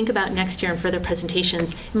 as you think about next year and further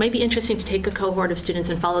presentations, it might be interesting to take a cohort of students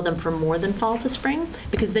and follow them from more than fall to spring,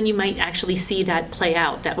 because then you might actually see that play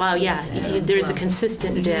out, that, wow, yeah, there's a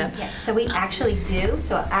consistent dip. Yeah, so we actually do.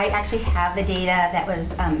 So I actually have the data that was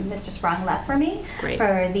Mr. Sprung left for me. Great.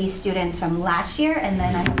 For these students from last year, and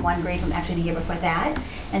then I have one grade from actually the year before that.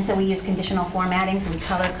 And so we use conditional formatting, so we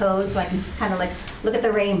color code, so I can just kind of like look at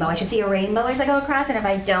the rainbow. I should see a rainbow as I go across, and if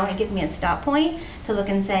I don't, it gives me a stop point to look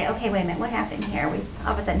and say, okay, wait a minute, what happened here? We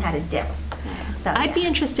all of a sudden had a dip. So I'd be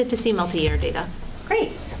interested to see multi-year data.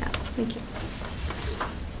 Great. Yeah, thank you.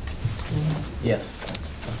 Yes.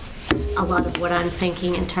 A lot of what I'm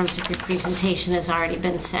thinking in terms of your presentation has already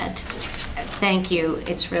been said. Thank you.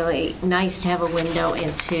 It's really nice to have a window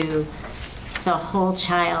into the whole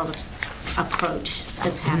child approach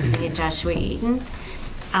that's happening at Joshua Eaton.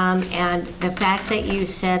 And the fact that you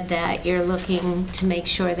said that you're looking to make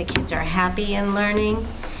sure the kids are happy in learning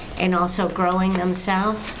and also growing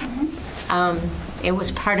themselves, it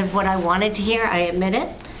was part of what I wanted to hear. I admit it,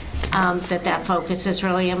 that focus is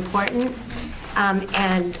really important.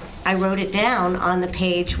 And I wrote it down on the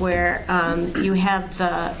page where you have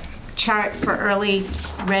the chart for early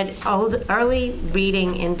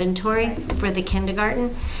reading inventory for the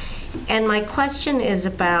kindergarten. And my question is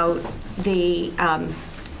about the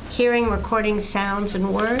hearing, recording sounds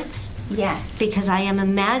and words. Yes. Because I am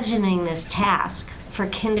imagining this task for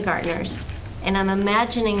kindergartners, and I'm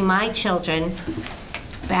imagining my children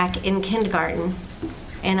back in kindergarten,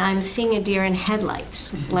 and I'm seeing a deer in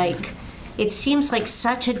headlights. Like, it seems like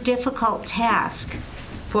such a difficult task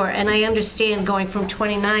for, and I understand going from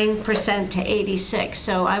 29% to 86,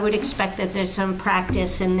 so I would expect that there's some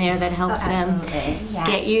practice in there that helps them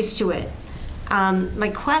get used to it.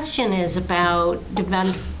 My question is about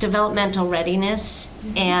developmental readiness,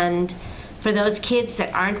 and for those kids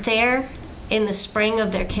that aren't there in the spring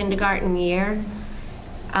of their kindergarten year,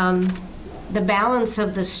 the balance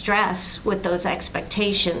of the stress with those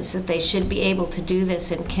expectations that they should be able to do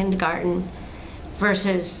this in kindergarten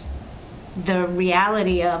versus the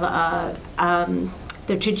reality of the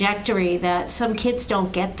the trajectory that some kids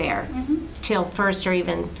don't get there till first, or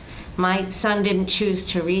even my son didn't choose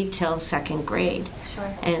to read till second grade.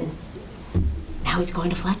 Sure. And now he's going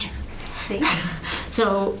to Fletcher. See?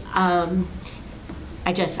 So I'm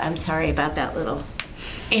sorry about that little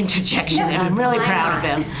interjection. No, I'm really why proud of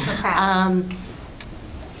not? him. We're proud.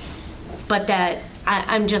 But that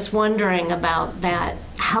I'm just wondering about that,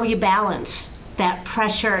 how you balance that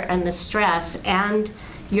pressure and the stress and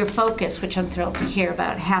your focus, which I'm thrilled to hear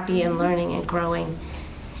about, happy and learning and growing.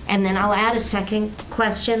 And then I'll add a second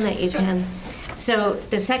question that you can. So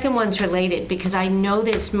the second one's related because I know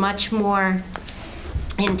there's much more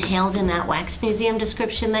entailed in that wax museum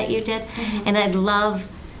description that you did. And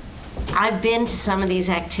I've been to some of these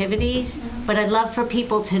activities, but I'd love for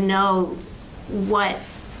people to know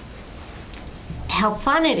how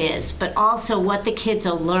fun it is, but also what the kids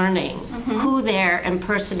are learning, who they're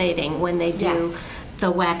impersonating when they do the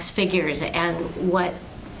wax figures, and what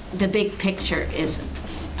the big picture is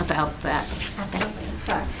about that. Absolutely,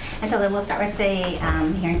 sure. And so then we'll start with the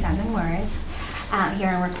hearing sounds and words,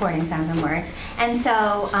 hearing recording sounds and words. And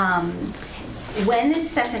so when this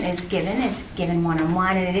assessment is given, it's given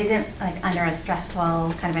one-on-one, and it isn't like under a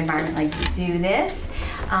stressful kind of environment like do this.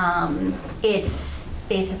 It's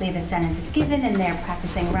basically the sentence is given and they're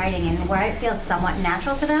practicing writing, and where it feels somewhat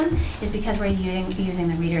natural to them is because we're using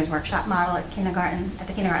the reader's workshop model at the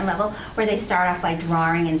kindergarten level, where they start off by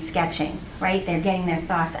drawing and sketching, right? They're getting their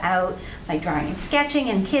thoughts out by drawing and sketching,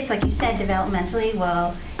 and kids, like you said, developmentally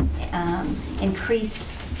will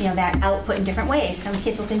increase that output in different ways. Some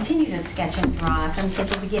kids will continue to sketch and draw. Some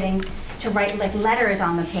kids will be getting to write like letters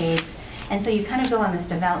on the page. And so you kind of go on this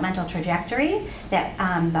developmental trajectory that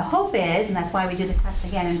the hope is, and that's why we do the test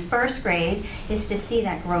again in first grade, is to see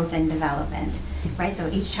that growth and development, right? So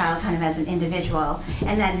each child kind of as an individual.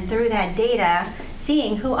 And then through that data,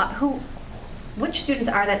 seeing which students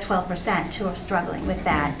are that 12% who are struggling with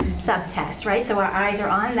that subtest, right? So our eyes are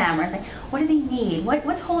on them. We're like, what do they need?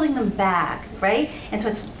 What's holding them back, right? And so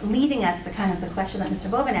it's leading us to kind of the question that Mr.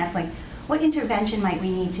 Bovin asked, like, what intervention might we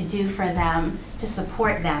need to do for them to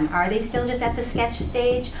support them? Are they still just at the sketch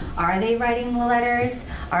stage? Are they writing letters?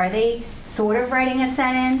 Are they sort of writing a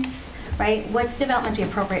sentence, right? What's developmentally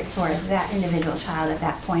appropriate for that individual child at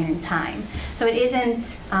that point in time? So it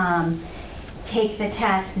isn't take the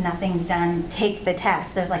test, nothing's done, take the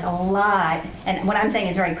test. There's like a lot, and what I'm saying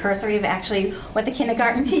is very cursory of actually what the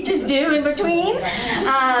kindergarten teachers do in between.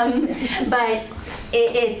 But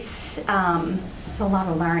it's a lot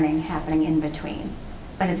of learning happening in between.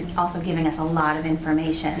 But it's also giving us a lot of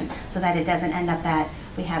information so that it doesn't end up that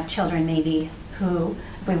we have children maybe who,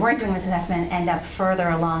 if we weren't doing this assessment, end up further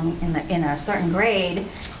along in a certain grade,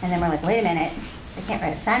 and then we're like, wait a minute, they can't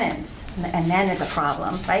write a sentence, and then it's a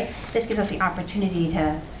problem, right? This gives us the opportunity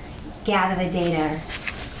to gather the data,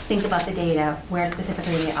 think about the data, where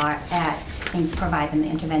specifically they are at, and provide them the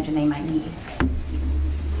intervention they might need.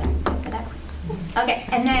 Okay,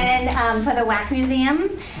 and then for the wax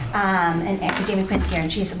museum, and actually Jamie Quinn's here,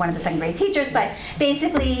 and she's one of the second grade teachers, but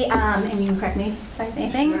basically, and you can correct me if I say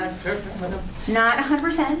anything. Not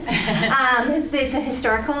 100%. It's a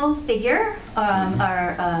historical figure, or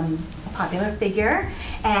a popular figure,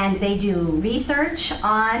 and they do research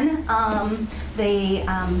on the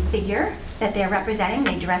figure that they're representing.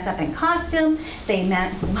 They dress up in costume. A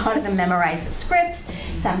lot of them memorize the scripts.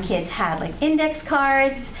 Some kids had like index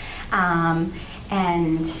cards.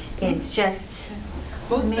 And it's just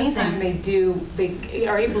most amazing. of the time they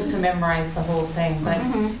are able to memorize the whole thing, but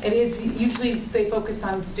it is usually they focus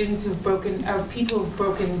on students who've broken, or people who've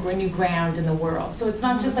broken new ground in the world. So it's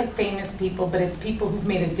not just like famous people, but it's people who've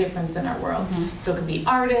made a difference in our world. So it could be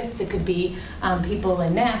artists, it could be people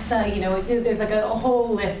in NASA, there's like a whole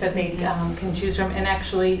list that they can choose from, and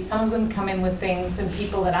actually some of them come in with things and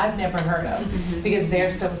people that I've never heard of because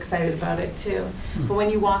they're so excited about it too. But when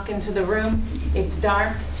you walk into the room, it's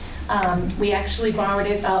dark. We actually borrowed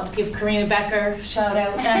it. I'll give Karina Becker a shout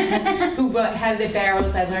out, who had it at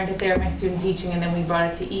Barrows. I learned it there at my student teaching, and then we brought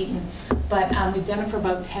it to Eton. But we've done it for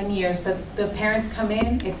about 10 years. But the parents come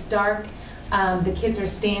in, it's dark, the kids are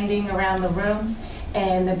standing around the room,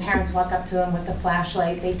 and the parents walk up to them with the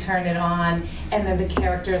flashlight, they turn it on, and then the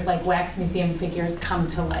characters, like wax museum figures, come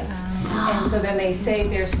to life. And so then they say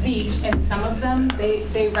their speech, and some of them,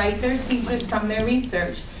 they write their speeches from their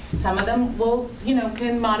research. Some of them will,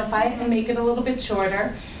 can modify it and make it a little bit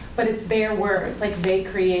shorter, but it's their words, like they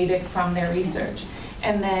create it from their research.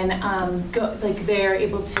 And then they're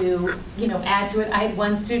able to, add to it. I had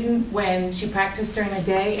one student, when she practiced during the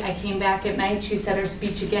day, I came back at night, she said her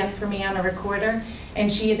speech again for me on a recorder,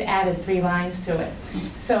 and she had added 3 lines to it.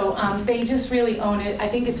 So they just really own it. I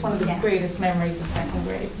think it's one of the greatest memories of 2nd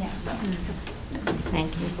grade. Yeah. So.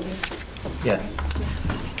 Thank you. Yes.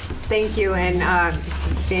 Thank you, and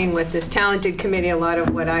being with this talented committee, a lot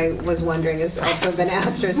of what I was wondering has also been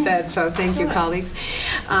asked or said, so thank you, colleagues.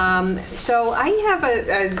 So I have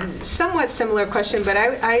a somewhat similar question, but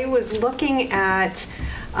I was looking at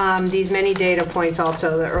these many data points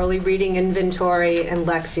also, the early reading inventory and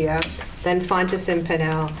Lexia, then Fontes and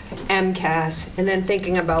Pinnell, MCAS, and then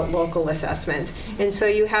thinking about local assessments. And so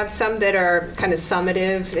you have some that are kind of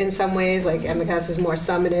summative in some ways, like MCAS is more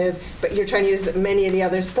summative, but you're trying to use many of the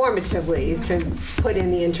others formatively to put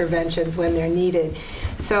in the interventions when they're needed.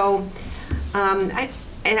 So, I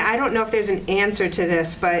don't know if there's an answer to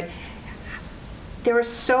this, but there are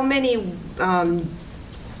so many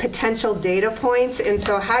potential data points, and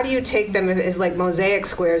so how do you take them as like mosaic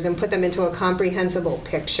squares and put them into a comprehensible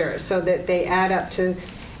picture so that they add up to,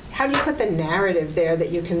 how do you put the narrative there that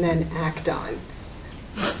you can then act on?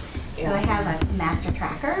 So I have a master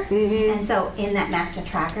tracker, and so in that master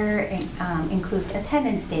tracker includes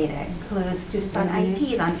attendance data, includes students on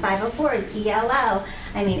IEPs, on 504s, ELL.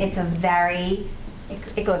 I mean, it's a very,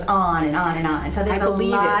 it goes on and on and on. So there's a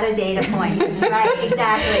lot of data points, right?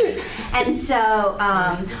 Exactly. And so,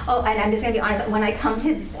 oh, and I'm just going to be honest, when I come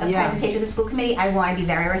to a presentation with the school committee, I want to be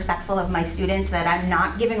very respectful of my students, that I'm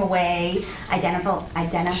not giving away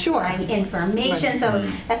identifying information. So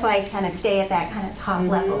that's why I kind of stay at that kind of top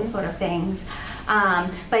level sort of things.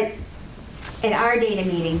 But in our data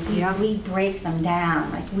meetings, we break them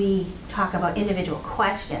down. Like, we talk about individual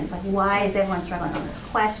questions, like why is everyone struggling on this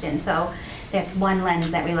question? So that's one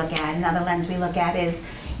lens that we look at. Another lens we look at is,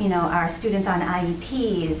 you know, our students on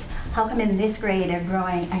IEPs. How come in this grade they're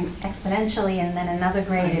growing exponentially, and then another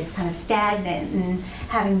grade it's kind of stagnant, and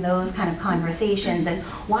having those kind of conversations. And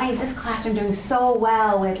why is this classroom doing so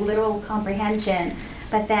well with literal comprehension,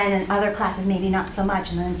 but then in other classes maybe not so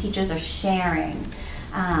much, and then teachers are sharing.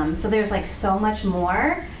 So there's like so much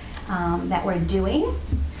more that we're doing.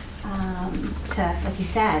 To, like you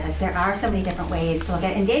said, like there are so many different ways to look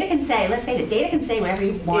at it. And data can say, let's face it, data can say whatever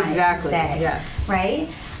you want it to say. Yes. Right?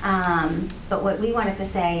 But what we want it to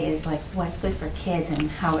say is like what's good for kids, and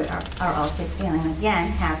how are all kids feeling,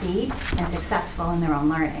 again, happy and successful in their own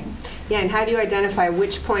learning. Yeah, and how do you identify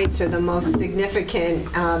which points are the most significant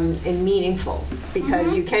and meaningful?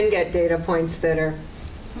 Because you can get data points that are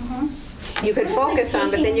you could focus on,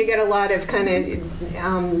 but then you get a lot of kind of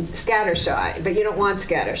scattershot. But you don't want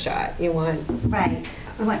scattershot. You want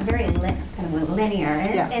we want very kind of linear,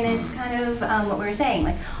 and it's kind of what we were saying.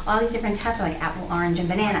 Like all these different tests are like apple, orange, and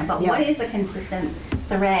banana. But what is a consistent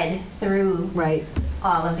thread through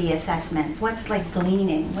all of the assessments? What's like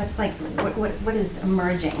gleaning? What's like what is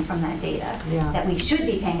emerging from that data that we should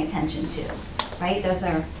be paying attention to? Right? Those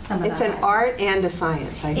are some of the. It's an art and a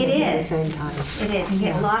science, I think, at the same time. It is. You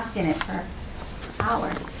get lost in it for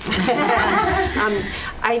hours.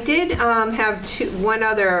 I did have one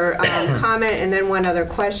other comment and then one other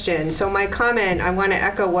question. So my comment, I want to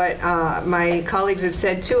echo what my colleagues have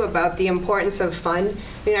said too about the importance of fun.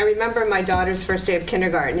 I mean, I remember my daughter's first day of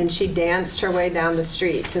kindergarten, and she danced her way down the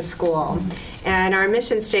street to school. And our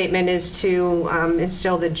mission statement is to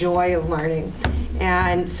instill the joy of learning.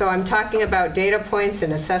 And so I'm talking about data points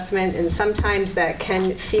and assessment, and sometimes that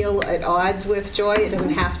can feel at odds with joy. It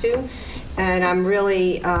doesn't have to. And I'm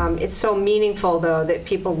really, it's so meaningful, though, that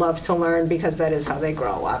people love to learn, because that is how they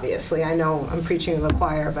grow, obviously. I know I'm preaching to the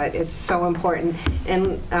choir, but it's so important.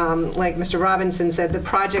 And like Mr. Robinson said, the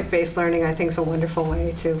project-based learning, I think, is a wonderful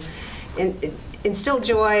way to instill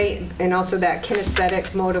joy, and also that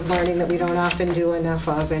kinesthetic mode of learning that we don't often do enough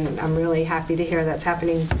of. And I'm really happy to hear that's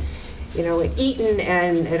happening, you know, at Eaton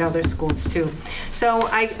and at other schools too. So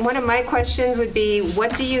one of my questions would be,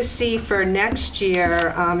 what do you see for next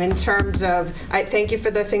year in terms of, I thank you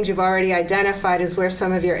for the things you've already identified as where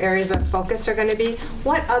some of your areas of focus are going to be.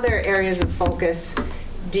 What other areas of focus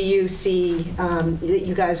do you see that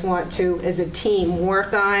you guys want to, as a team,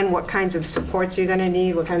 work on? What kinds of supports are you going to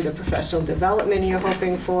need? What kinds of professional development are you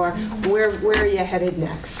hoping for? Where are you headed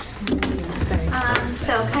next?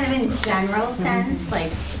 So kind of in general sense,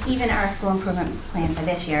 like even our school improvement plan for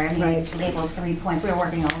this year, I mean, it's labeled 3 points. We're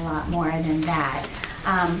working a lot more than that.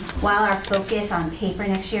 While our focus on paper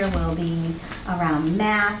next year will be around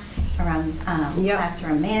math, around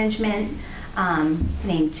classroom management, to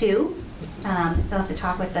name two. Still have to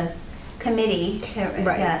talk with the committee to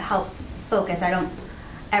help focus. I don't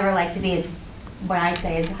ever like to be, it's what I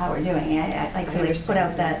say is how we're doing it. I like to put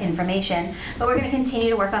out the information. But we're going to continue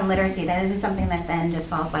to work on literacy. That isn't something that then just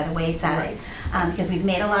falls by the wayside. Because we've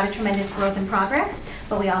made a lot of tremendous growth and progress,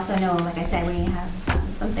 but we also know, like I said, we have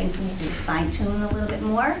some things need to be fine-tuned a little bit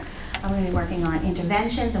more. I'm going to be working on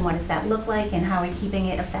interventions and what does that look like and how are we keeping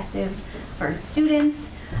it effective for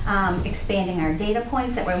students, expanding our data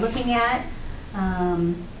points that we're looking at.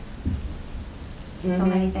 So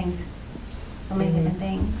many things, so many different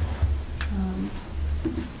things.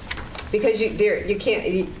 Because you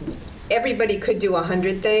can't, everybody could do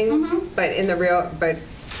 100 things, but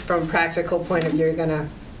from a practical point of view, you're gonna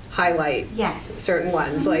highlight certain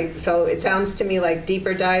ones. Like, so it sounds to me like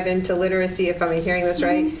deeper dive into literacy, if I'm hearing this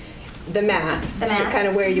right. The math, kind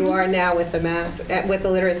of where you are now with the math, with the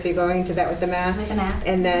literacy, going into that with the math,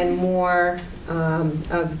 and then more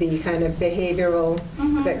of the kind of behavioral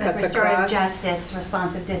that cuts across. Restorative justice,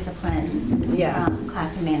 responsive discipline,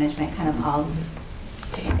 classroom management, kind of all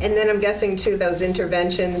together. And then I'm guessing too, those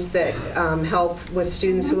interventions that help with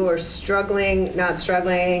students who are struggling, not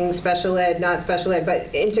struggling, special ed, not special ed,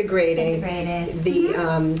 but integrated.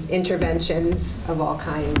 The interventions of all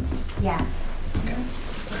kinds. Yeah.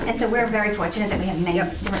 And so we're very fortunate that we have many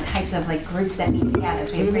different types of like groups that meet together.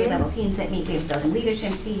 So we have grade level teams that meet. We have building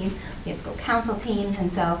leadership team. We have school council teams.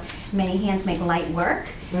 And so many hands make light work.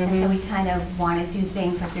 And so we kind of want to do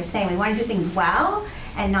things like you're saying. We want to do things well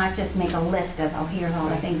and not just make a list of, oh, here's all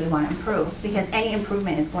the things we want to improve. Because any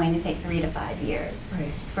improvement is going to take 3 to 5 years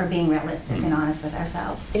for being realistic and honest with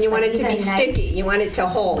ourselves. And you want it to be sticky. You want it to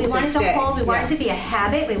hold. We want it to hold. We want it to be a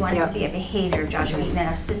habit. We want it to be a behavior, Joshua Eaton, and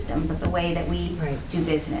our systems of the way that we do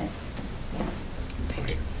business. Yeah. Thank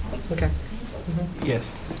you. Okay.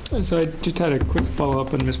 Yes. So I just had a quick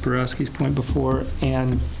follow-up on Ms. Borowski's point before,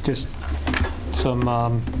 and just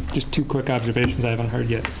some, just 2 quick observations I haven't heard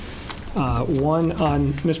yet. One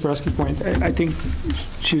on Ms. Borowski's point, I think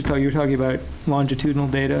you were talking about longitudinal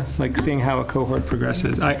data, like seeing how a cohort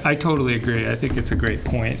progresses. I totally agree. I think it's a great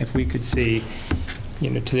point. If we could see,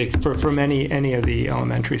 from any of the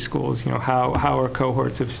elementary schools, how are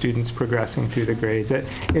cohorts of students progressing through the grades?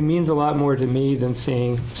 It means a lot more to me than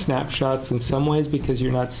seeing snapshots in some ways, because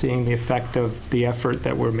you're not seeing the effect of the effort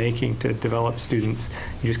that we're making to develop students.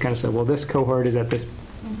 You just kind of say, well, this cohort is at this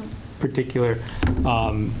particular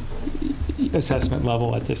assessment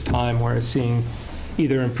level at this time, whereas seeing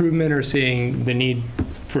either improvement or seeing the need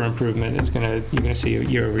for improvement is you're gonna see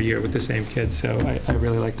year over year with the same kids. So I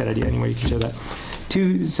really like that idea. Anyway, you can show that.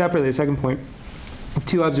 2 separately, the second point,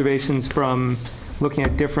 2 observations from looking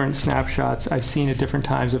at different snapshots I've seen at different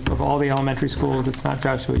times of all the elementary schools. It's not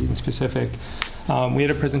Joshua Eaton specific. We had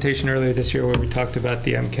a presentation earlier this year where we talked about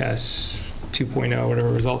the MCAS 2.0,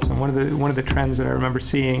 whatever results, and one of the trends that I remember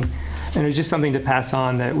seeing, and it was just something to pass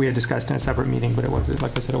on that we had discussed in a separate meeting, but it wasn't,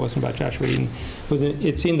 like I said, it wasn't about Joshua Eaton.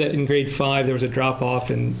 It seemed that in grade 5 there was a drop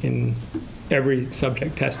off in every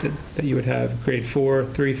subject tested, that you would have grade 4,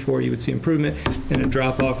 3, 4, you would see improvement, and a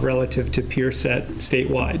drop off relative to peer set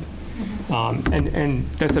statewide. And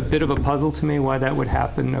that's a bit of a puzzle to me, why that would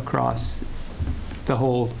happen across the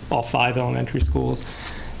all 5 elementary schools.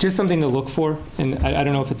 Just something to look for, and I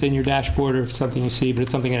don't know if it's in your dashboard or if it's something you see, but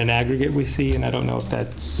it's something in an aggregate we see, and I don't know if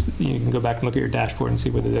that's, you can go back and look at your dashboard and see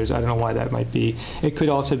whether there's, I don't know why that might be. It could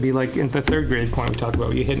also be like in the 3rd grade point we talked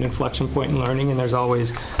about, you hit an inflection point in learning and there's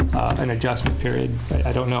always an adjustment period.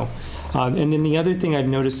 I don't know. And then the other thing I've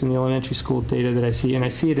noticed in the elementary school data that I see, and I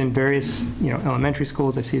see it in various elementary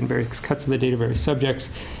schools, I see it in various cuts of the data, various subjects,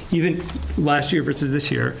 even last year versus this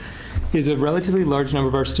year, is a relatively large number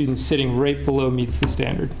of our students sitting right below meets the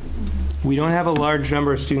standard. We don't have a large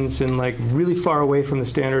number of students in like really far away from the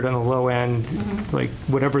standard on the low end, like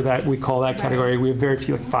whatever that we call that category. We have very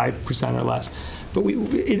few, like 5% or less. But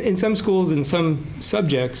in some schools, in some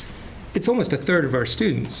subjects, it's almost a third of our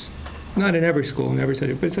students. Not in every school, in every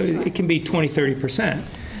subject, but so it can be 20, 30%.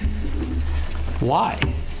 Why?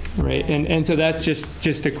 Right, and so that's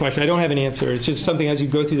just a question. I don't have an answer. It's just something as you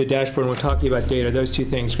go through the dashboard and we're talking about data, those 2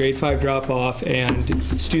 things, grade 5 drop off and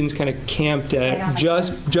students kind of camped at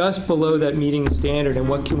just below that meeting the standard, and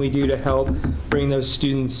what can we do to help bring those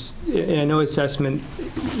students, and I know assessment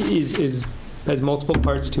has multiple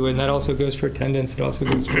parts to it, and that also goes for attendance, it also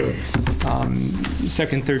goes for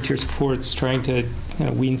 2nd, 3rd tier supports, trying to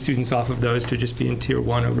wean students off of those to just be in tier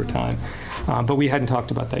 1 over time. But we hadn't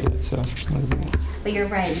talked about that yet, so. But you're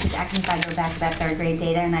right, because actually if I go back to that 3rd grade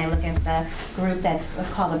data and I look at the group that's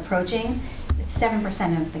called approaching, it's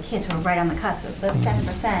 7% of the kids who are right on the cusp. If those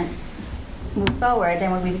 7% move forward,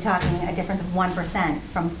 then we'd be talking a difference of 1%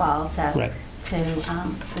 from fall to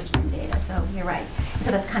the spring data. So you're right.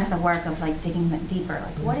 So that's kind of the work of like digging deeper,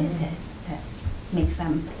 like what is it that makes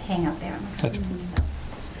them hang out there on the cusp?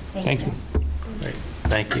 Thank you. Great.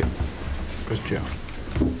 Thank you. Good job.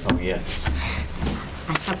 Oh, yes.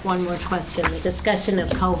 I have one more question. The discussion of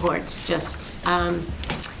cohorts, just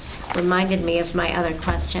reminded me of my other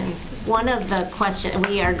question. One of the questions,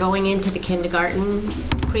 we are going into the kindergarten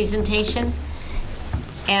presentation,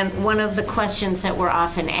 and one of the questions that we're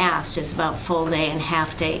often asked is about full day and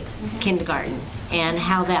half day kindergarten and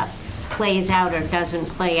how that plays out or doesn't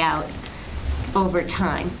play out over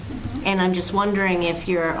time. And I'm just wondering if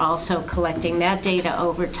you're also collecting that data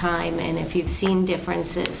over time and if you've seen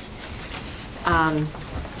differences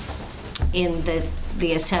in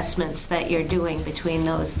the assessments that you're doing between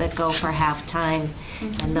those that go for half-time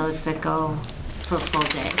and those that go for full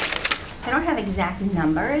day. I don't have exact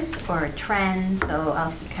numbers or trends, so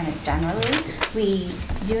I'll speak kind of generally. We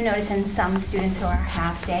do notice in some students who are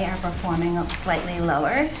half-day are performing slightly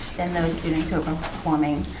lower than those students who are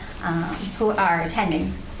performing, who are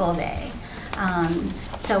attending full day.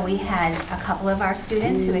 So we had a couple of our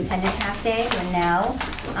students who attended half-day who are now,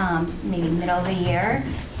 maybe middle of the year,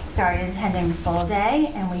 started attending full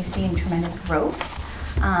day, and we've seen tremendous growth.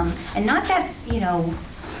 And not that,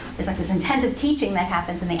 there's like this intensive teaching that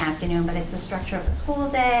happens in the afternoon, but it's the structure of the school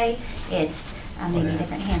day, it's maybe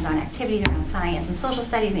different hands-on activities around science and social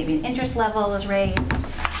studies, maybe an interest level is raised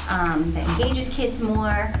that engages kids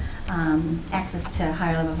more, access to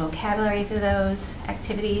higher level vocabulary through those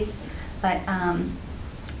activities. But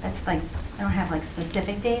that's like, I don't have like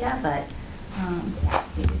specific data, but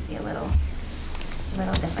yes, we do see a little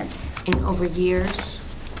difference. In over years,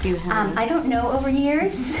 do you have? I don't know over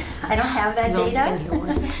years. I don't have that data.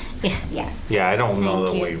 Yeah. Yes. Yeah, I don't know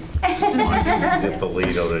that we want to use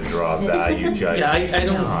Zippolito to draw value judgments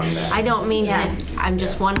on that. I don't mean to, I'm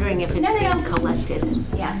just wondering if it's being collected.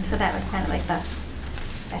 Yeah, so that was kind of like the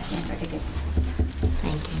best answer to give.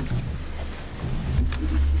 Thank you.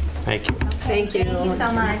 Thank you. Okay, Thank you. Thank you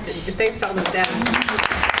so much. Thanks to all the staff.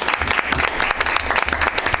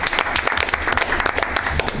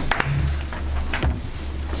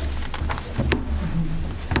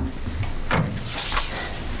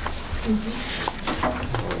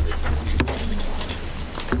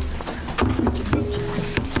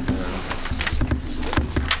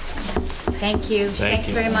 Thank you. Thanks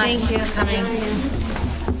very much for coming.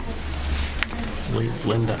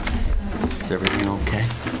 Linda, is everything okay?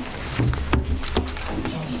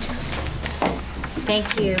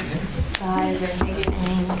 Thank you. Bye.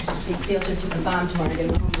 Thanks. Big field trip to the farm tomorrow to get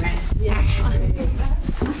a home rest. Yeah.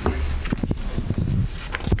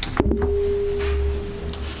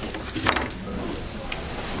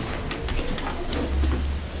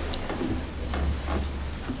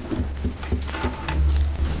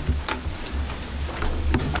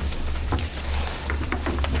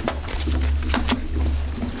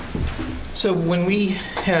 So when we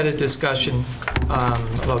had a discussion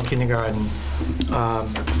about kindergarten,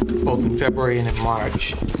 both in February and in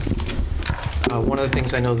March, one of the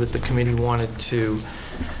things I know that the committee wanted to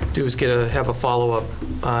do is have a follow-up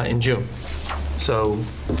in June. So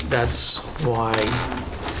that's why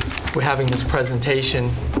we're having this presentation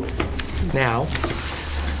now.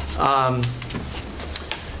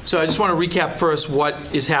 So I just want to recap first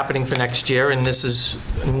what is happening for next year, and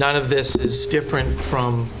none of this is different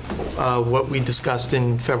from what we discussed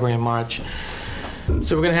in February and March.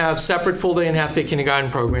 So we're going to have separate full-day and half-day kindergarten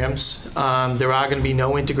programs. There are going to be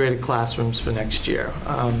no integrated classrooms for next year.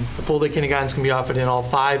 The full-day kindergartens can be offered in all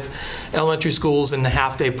 5 elementary schools, and the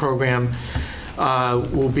half-day program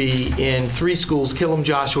will be in 3 schools: Killam,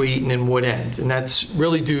 Joshua Eaton, and Wood End. And that's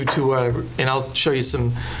really due to, and I'll show you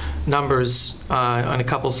some numbers on a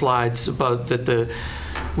couple slides about that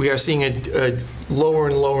we are seeing a lower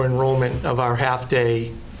and lower enrollment of our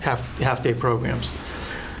half-day programs.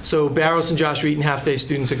 So Barrows and Joshua Eaton half-day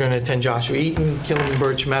students are going to attend Joshua Eaton. Killam and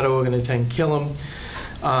Birch Meadow are going to attend Killam.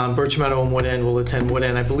 Birch Meadow and Wood End will attend Wood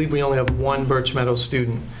End. I believe we only have 1 Birch Meadow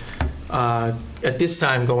student at this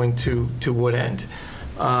time going to Wood End.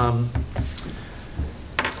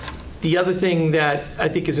 The other thing that I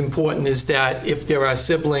think is important is that if there are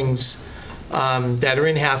siblings that are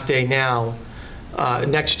in half-day now,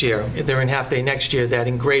 next year, if they're in half-day next year, that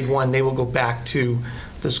in grade 1 they will go back to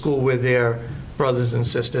the school where their brothers and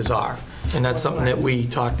sisters are. And that's something that we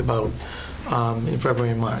talked about in February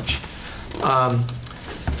and March.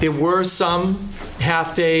 There were some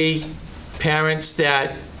half-day parents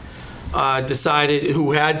that decided,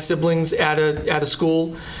 who had siblings at a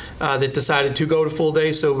school that decided to go to full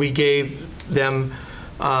day, so we gave them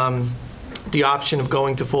the option of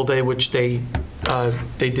going to full day, which they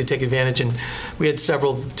did take advantage, and we had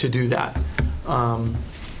several to do that.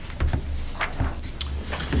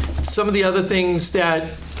 Some of the other things that,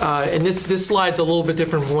 and this slide's a little bit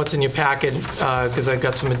different from what's in your packet because I've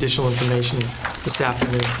got some additional information this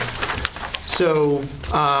afternoon. So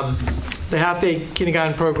The half-day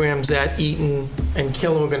kindergarten programs at Eaton and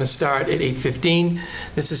Killam are going to start at 8:15.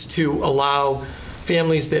 This is to allow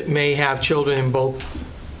families that may have children in both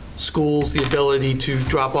schools the ability to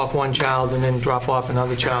drop off one child and then drop off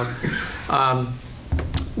another child.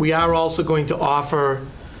 We are also going to offer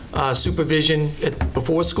supervision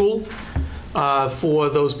before school for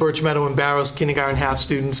those Birch Meadow and Barrows kindergarten half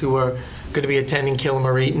students who are going to be attending Killam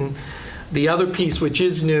or Eaton. The other piece, which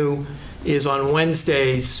is new, is on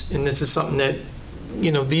Wednesdays, and this is something that,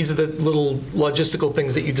 you know, these are the little logistical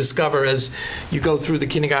things that you discover as you go through the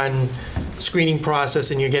kindergarten screening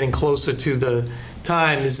process and you're getting closer to the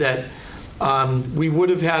time, is that we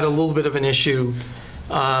would have had a little bit of an issue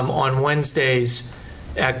on Wednesdays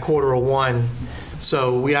at 12:45.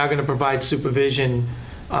 So we are going to provide supervision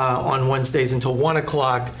on Wednesdays until 1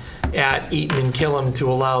 o'clock at Eaton and Killam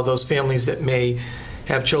to allow those families that may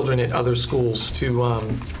have children at other schools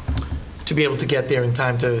to be able to get there in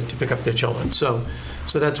time to pick up their children. So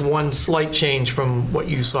that's one slight change from what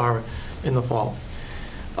you saw in the fall.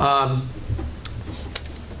 And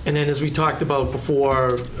then, as we talked about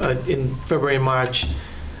before, in February and March,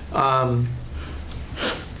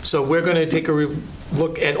 so we're going to take a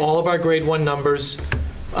look at all of our grade 1 numbers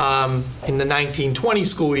in the 19-20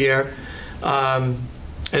 school year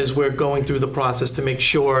as we're going through the process to make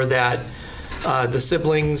sure that the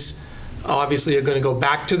siblings obviously are going to go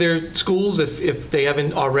back to their schools if they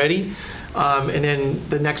haven't already. And then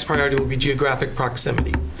the next priority will be geographic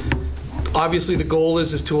proximity. Obviously, the goal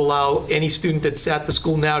is to allow any student that's at the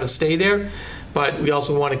school now to stay there, but we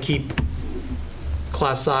also want to keep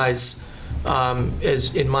class size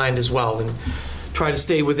as in mind as well, and try to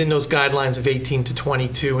stay within those guidelines of 18 to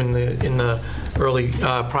 22 in the early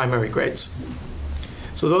primary grades.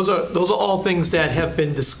 So those are all things that have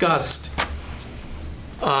been discussed.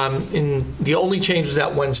 In the only change was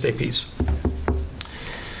that Wednesday piece.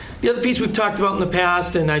 The other piece we've talked about in the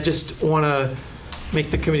past, and I just want to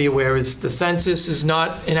make the committee aware, is the census is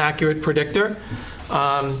not an accurate predictor.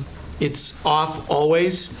 It's off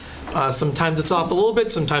always. Sometimes it's off a little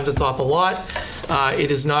bit, sometimes it's off a lot.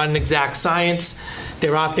 It is not an exact science.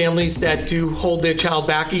 There are families that do hold their child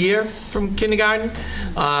back a year from kindergarten,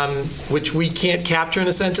 which we can't capture in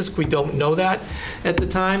a census. We don't know that at the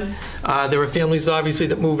time. There are families, obviously,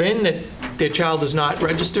 that move in that their child is not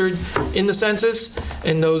registered in the census,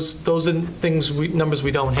 and those are things, numbers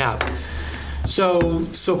we don't have. So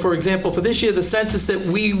for example, for this year, the census that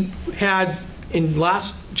we had in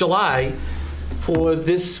last July for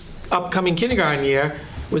this upcoming kindergarten year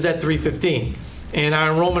was at 315. And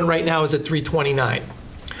our enrollment right now is at 329.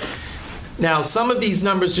 Now, some of these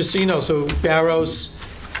numbers, just so you know, so Barrows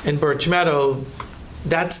and Birch Meadow,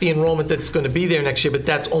 that's the enrollment that's going to be there next year, but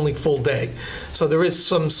that's only full day. So there is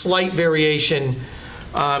some slight variation,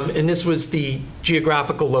 and this was the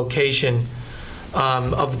geographical location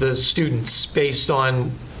of the students based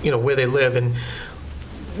on, you know, where they live and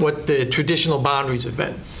what the traditional boundaries have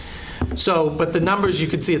been. So, but the numbers you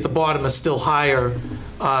can see at the bottom are still higher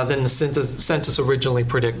than the census originally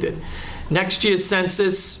predicted. Next year's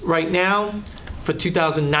census right now, for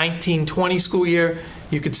 2019-20 school year,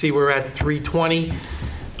 you can see we're at 320,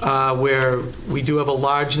 where we do have a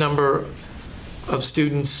large number of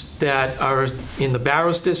students that are in the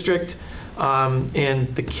Barrows district and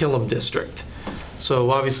the Killam district.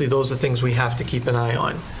 So obviously those are things we have to keep an eye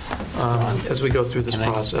on as we go through this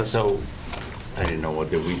process. So I didn't know what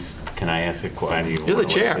did we. Can I ask a question? You're the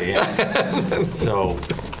chair. So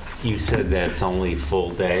you said that's only full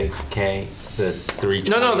day, Kay? The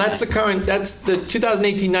 320? No, that's the current. That's the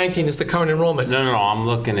 2018-19 is the current enrollment. No. I'm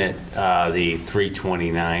looking at the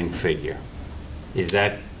 329 figure. Is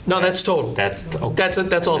that? No, that's total. That's okay.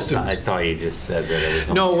 That's all students. I thought you just said that it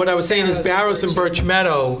was. No, what I was saying is Barrows and Birch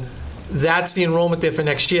Meadow. That's the enrollment there for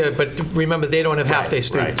next year, but remember, they don't have half-day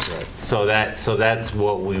students. Right. So that's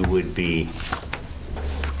what we would be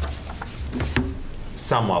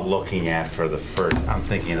somewhat looking at for the first. I'm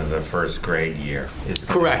thinking of the first grade year.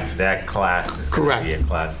 Correct. That class is going to be a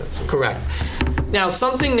class that's correct. Now,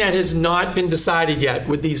 something that has not been decided yet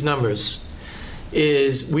with these numbers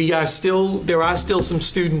is there are still some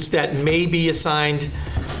students that may be assigned,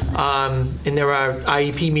 and there are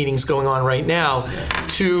IEP meetings going on right now,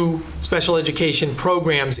 to special education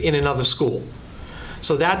programs in another school.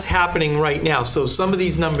 So that's happening right now. So some of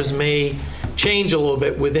these numbers may change a little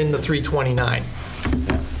bit within the 329.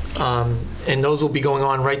 And those will be going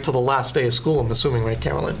on right till the last day of school, I'm assuming, right,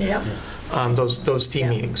 Carolyn? Yep. Those team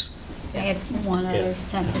meetings. I had one other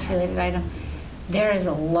census-related item. There is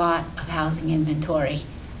a lot of housing inventory,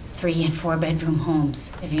 3- and 4-bedroom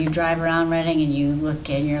homes. If you drive around Reading and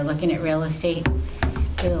you're looking at real estate,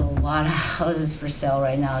 a lot of houses for sale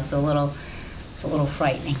right now. It's a little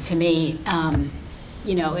frightening to me.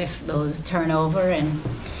 You know, if those turn over and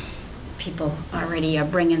people already are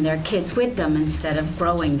bringing their kids with them instead of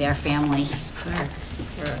growing their family for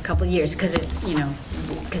a couple of years, because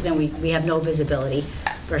then we have no visibility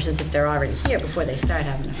versus if they're already here before they start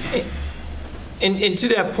having a family. And to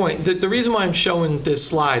that point, the reason why I'm showing this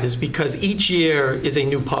slide is because each year is a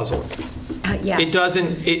new puzzle. Yeah. It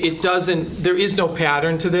doesn't, there is no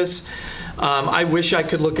pattern to this. I wish I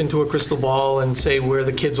could look into a crystal ball and say where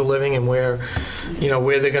the kids are living and where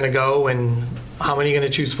they're going to go and how many are going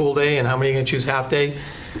to choose full day and how many are going to choose half day.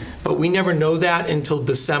 But we never know that until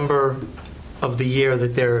December of the year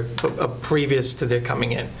that they're previous to their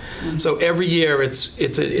coming in. So every year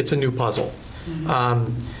it's a new puzzle.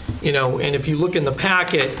 And if you look in the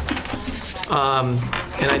packet, and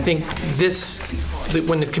I think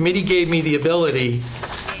when the committee gave me the ability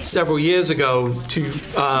several years ago to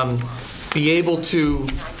be able to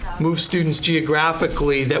move students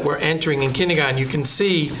geographically that were entering in kindergarten, you can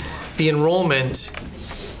see the enrollment,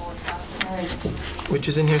 which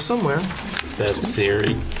is in here somewhere. Is that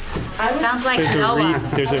Siri? Sounds like There's Noah.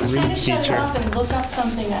 There's a read Trying to shut it feature. off and look up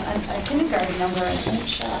something, a kindergarten number, and it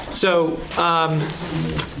shut. So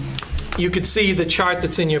you could see the chart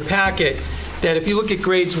that's in your packet, that if you look at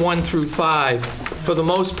grades 1 through 5, for the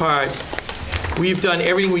most part, we've done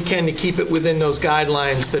everything we can to keep it within those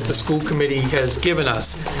guidelines that the school committee has given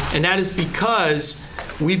us. And that is because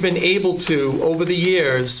we've been able to, over the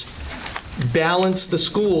years, balance the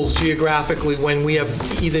schools geographically when we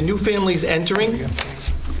have either new families entering,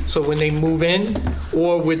 so when they move in,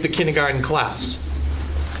 or with the kindergarten class.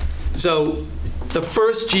 So the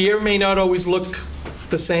first year may not always look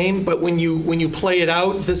the same, but when you play it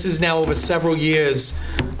out, this is now over several years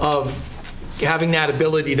of having that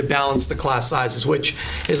ability to balance the class sizes, which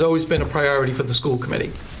has always been a priority for the school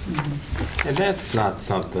committee. And that's not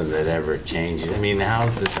something that ever changes. I mean,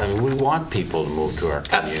 we want people to move to our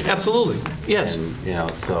community. Absolutely, yes. And,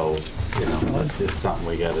 it's just something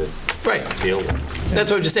we got to deal with.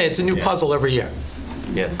 That's what I'm just saying, it's a new puzzle every year.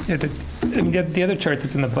 Yes. Yeah, the other chart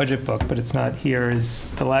that's in the budget book, but it's not here, is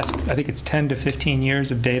the last, I think it's 10 to 15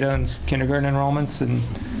 years of data on kindergarten enrollments, and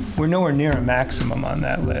we're nowhere near a maximum on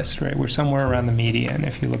that list, right? We're somewhere around the median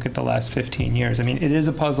if you look at the last 15 years. I mean, it is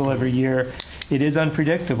a puzzle every year. It is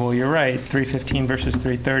unpredictable. You're right, 315 versus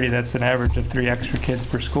 330, that's an average of 3 extra kids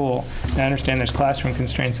per school. And I understand there's classroom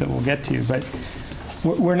constraints that we'll get to, but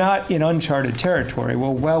we're not in uncharted territory. We're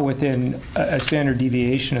well within a standard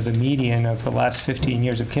deviation of the median of the last 15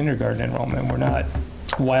 years of kindergarten enrollment. We're not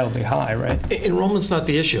wildly high, right? Enrollment's not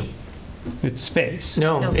the issue. It's space.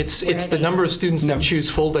 No, it's the number of students that choose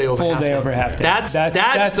full day over half day. Full day over half day.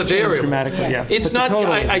 That's the variable. Dramatically, yeah. It's not,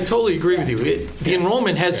 I totally agree with you. The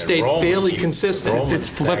enrollment has stayed fairly consistent. It's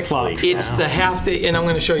flip-flop. It's the half day, and I'm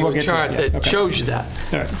going to show you a chart that shows you that.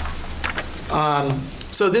 All right.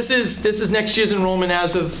 So this is next year's enrollment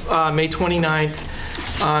as of May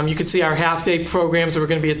 29th. You can see our half-day programs are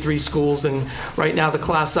going to be at 3 schools, and right now the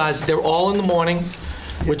class size, they're all in the morning,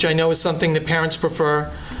 which I know is something that parents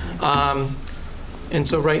prefer. And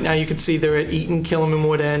so right now you can see they're at Eaton, Killam, and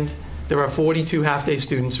Wood End. There are 42 half-day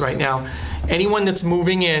students right now. Anyone that's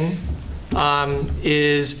moving in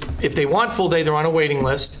is, if they want full day, they're on a waiting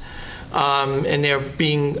list, and they're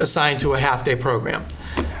being assigned to a half-day program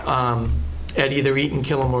at either Eaton,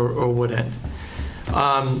 Killam, or Wood End.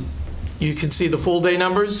 You can see the full day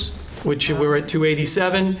numbers, which we're at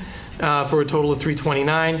 287 for a total of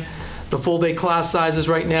 329. The full day class sizes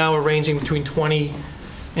right now are ranging between 20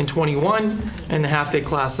 and 21, and the half day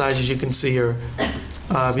class sizes you can see are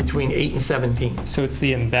between 8 and 17. So it's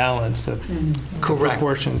the imbalance of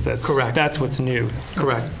proportions that's what's new.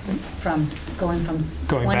 Correct. Going from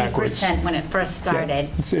 20% when it first started.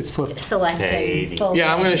 Yeah. It's flipped. Selecting full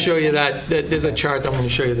Yeah, I'm day. going to show you that. There's a chart I'm going to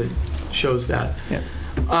show you that shows that.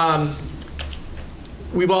 Yeah.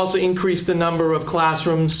 We've also increased the number of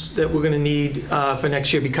classrooms that we're going to need for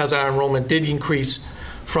next year because our enrollment did increase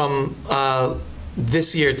from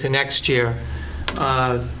this year to next year.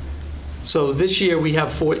 So this year we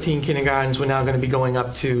have 14 kindergartens. We're now going to be going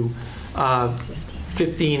up to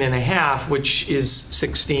 15 and a half, which is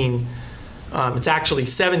 16. It's actually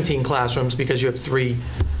 17 classrooms because you have 3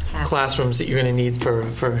 classrooms that you're going to need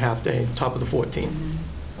for half day, top of the 14.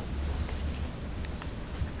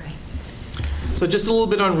 So just a little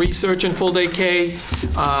bit on research in full day K,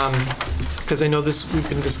 because I know we've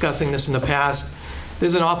been discussing this in the past.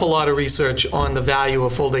 There's an awful lot of research on the value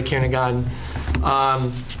of full day kindergarten.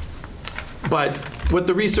 But what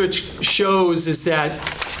the research shows is that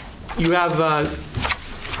you have,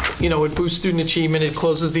 it boosts student achievement, it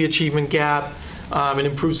closes the achievement gap. It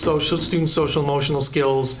improves students' social emotional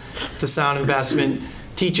skills. It's a sound investment.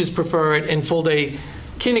 Teachers prefer it, and full-day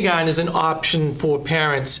kindergarten is an option for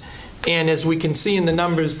parents. And as we can see in the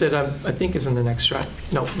numbers that I think is in the next slide.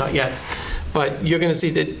 No, not yet. But you're going to see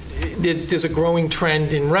that there's a growing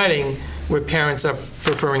trend in Reading where parents are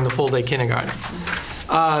preferring the full-day kindergarten.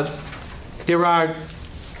 There are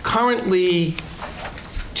currently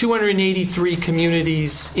 283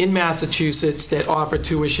 communities in Massachusetts that offer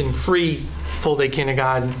tuition-free full-day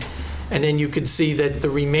kindergarten. And then you can see that the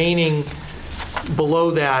remaining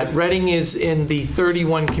below that, Reading is in the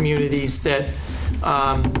 31 communities that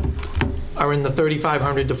are in the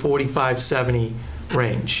 3,500 to 4,570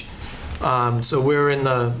 range. So we're in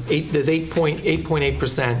the there's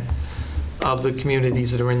 8.8% of the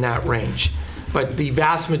communities that are in that range. But the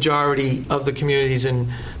vast majority of the communities in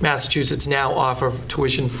Massachusetts now offer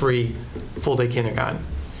tuition-free full-day kindergarten.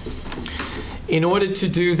 In order to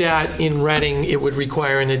do that in Reading, it would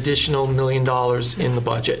require an additional $1 million in the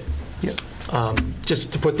budget. Yep.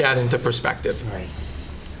 Just to put that into perspective. Right.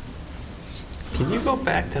 Can you go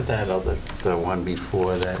back to that the one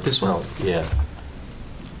before that? This one? Yeah.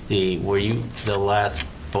 The last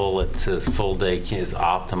bullet says full day is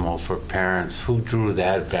optimal for parents. Who drew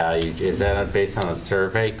that value? Is that based on a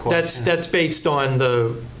survey question? That's based on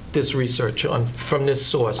this research from this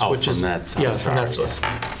source, which is that source. Yeah, from that source.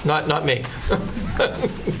 Not me.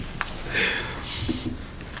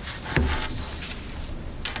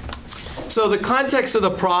 So the context of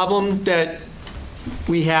the problem that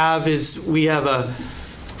we have is we've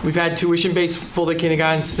had tuition-based full-day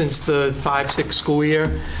kindergarten since the 5-6 school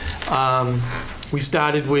year. We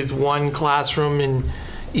started with one classroom in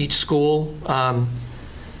each school.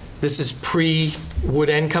 This is pre-Wood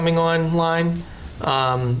End coming online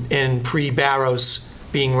and pre-Barrows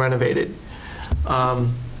being renovated.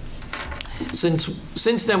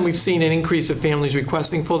 Since then, we've seen an increase of families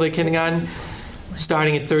requesting full-day kindergarten,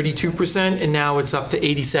 starting at 32%, and now it's up to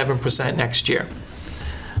 87% next year.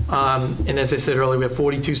 And as I said earlier, we have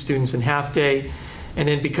 42 students in half-day, and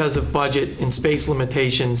then because of budget and space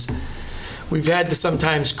limitations, we've had to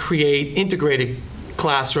sometimes create integrated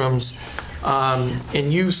classrooms.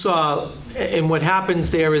 And you saw, and what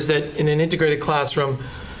happens there is that in an integrated classroom,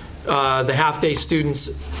 the half-day students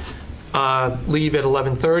leave at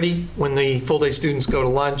 11:30 when the full-day students go to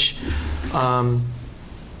lunch.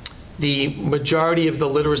 The majority of the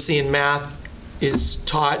literacy and math is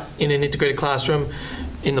taught in an integrated classroom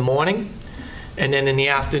in the morning. And then in the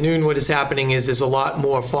afternoon, what is happening is there's a lot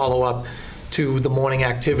more follow-up to the morning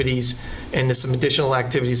activities, and there's some additional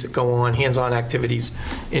activities that go on, hands-on activities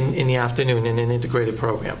in the afternoon in an integrated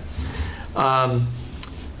program.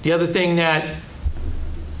 The other thing that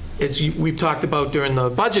we've talked about during the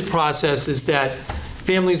budget process is that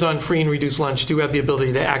families on free and reduced lunch do have the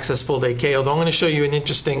ability to access full-day K. Although I'm going to show you an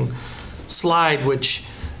interesting slide, which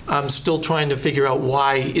I'm still trying to figure out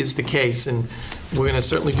why is the case, and we're going to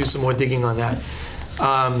certainly do some more digging on that.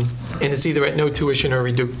 And it's either at no tuition or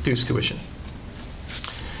reduced tuition.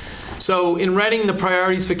 So in Reading, the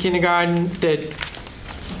priorities for kindergarten, that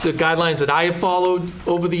the guidelines that I have followed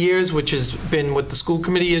over the years, which has been what the school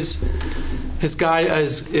committee has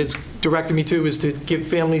directed me to, is to give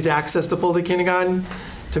families access to full-day kindergarten,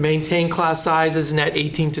 to maintain class sizes in that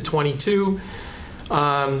 18 to 22,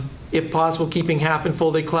 if possible, keeping half and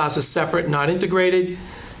full-day classes separate, not integrated,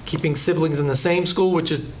 keeping siblings in the same school,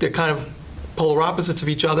 which is they're kind of polar opposites of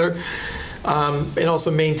each other, and also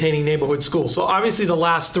maintaining neighborhood schools. So obviously the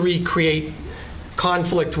last three create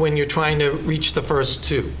conflict when you're trying to reach the first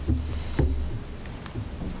two.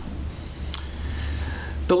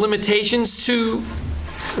 The limitations to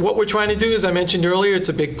what we're trying to do, as I mentioned earlier, it's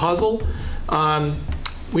a big puzzle.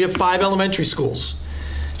 We have 5 elementary schools,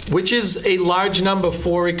 which is a large number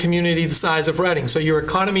for a community the size of Reading. So your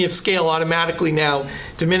economy of scale automatically now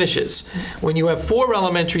diminishes. When you have 4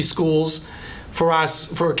 elementary schools, for us,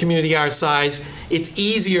 for a community our size, it's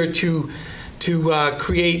easier to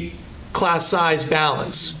create class size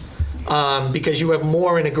balance because you have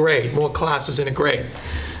more in a grade, more classes in a grade.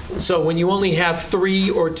 So when you only have 3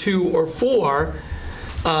 or 2 or 4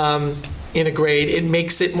 in a grade, it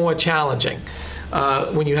makes it more challenging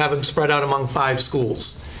when you have them spread out among 5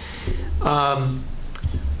 schools.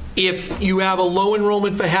 If you have a low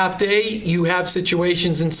enrollment for half day, you have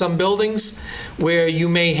situations in some buildings where you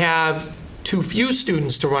may have too few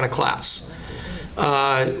students to run a class,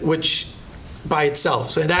 which by itself.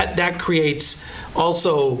 So that creates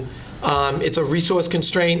also, it's a resource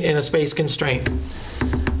constraint and a space constraint.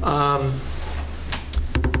 And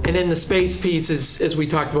then the space piece, as we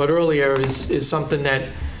talked about earlier, is something that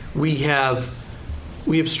we have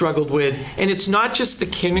struggled with. And it's not just the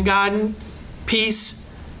kindergarten piece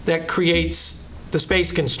that creates the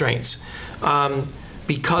space constraints.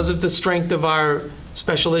 Because of the strength of our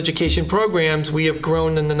special education programs, we have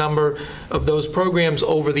grown in the number of those programs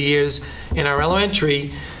over the years in our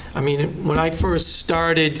elementary. I mean, when I first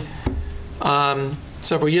started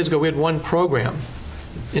several years ago, we had one program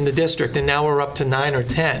in the district, and now we're up to 9 or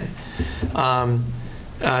 10.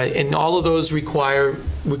 And all of those require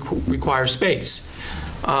space.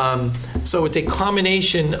 So it's a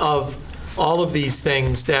combination of all of these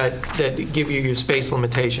things that give you your space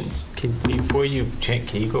limitations. Before you change,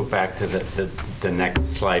 can you go back to the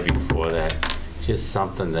next slide before that? Just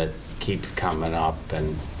something that keeps coming up,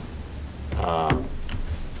 and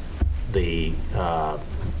the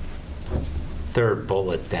third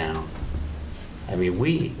bullet down. I mean,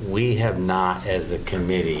 we have not, as a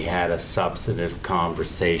committee, had a substantive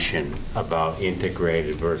conversation about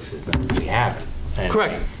integrated versus not. We haven't.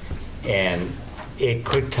 Correct. And it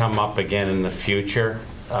could come up again in the future.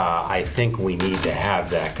 I think we need to have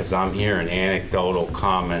that, because I'm hearing anecdotal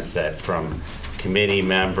comments that from committee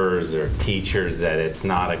members or teachers that it's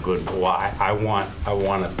not a good. Why? I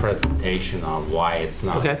want a presentation on why it's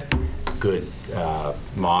not a good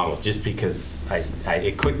model. Just because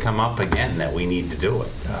it could come up again that we need to do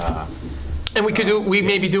it. And we could do. We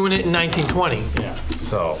may be doing it in 1920. Yeah.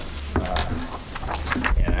 So.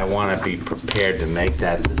 And I want to be prepared to make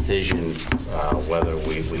that decision, whether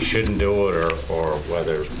we shouldn't do it or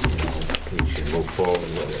whether we should move forward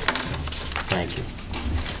with it. Thank you.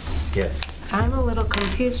 Yes. I'm a little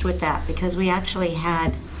confused with that, because we actually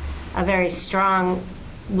had a very strong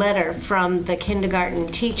letter from the kindergarten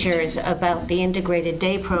teachers about the integrated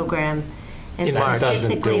day program, and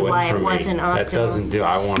specifically why it wasn't optimal. That doesn't do.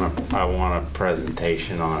 I want a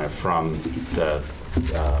presentation on it from the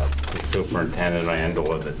superintendent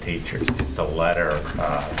and/or the teachers. Just a letter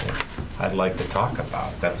I'd like to talk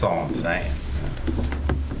about. That's all I'm saying.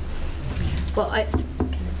 Well,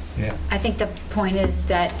 I think the point is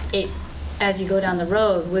that as you go down the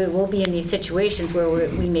road, we'll be in these situations where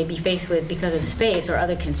we may be faced with, because of space or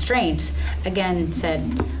other constraints, again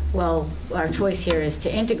said, well, our choice here is to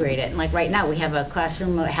integrate it. And like right now, we have a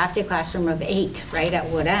half-day classroom of 8, right, at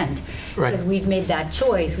Wood End. Right. Because we've made that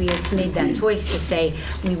choice. We have made that choice to say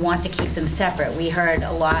we want to keep them separate. We heard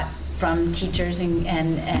a lot from teachers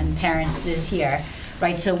and parents this year,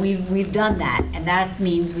 right? So we've done that, and that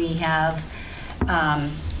means we have.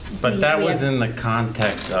 But that was in the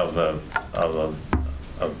context of a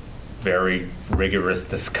very rigorous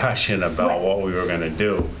discussion about what we were going to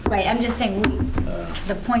do. Right. I'm just saying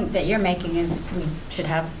the point that you're making is we should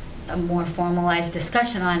have a more formalized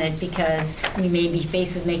discussion on it, because we may be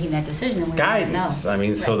faced with making that decision and we guidance. Don't know. I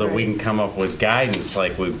mean, so that we can come up with guidance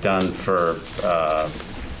like we've done for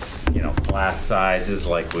class sizes,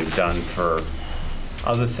 like we've done for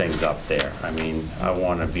other things up there. I mean, I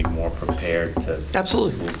want to be more prepared to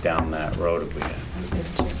move down that road if we can.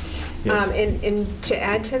 Yes. And to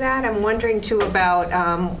add to that, I'm wondering too about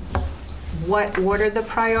what order the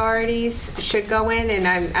priorities should go in, and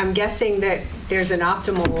I'm guessing that there's an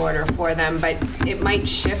optimal order for them, but it might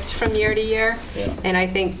shift from year to year, and I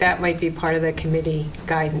think that might be part of the committee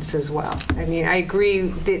guidance as well. I mean, I agree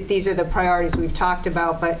that these are the priorities we've talked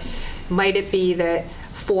about, but might it be that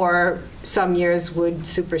 4 some years would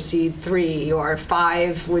supersede 3, or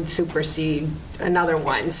 5 would supersede another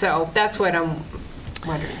one? So that's what I'm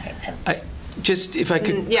wondering. Just if I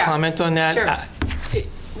could comment on that. Sure.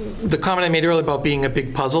 The comment I made earlier about being a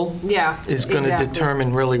big puzzle is going to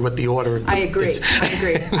determine really what the order is. I agree.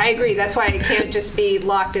 I agree. That's why it can't just be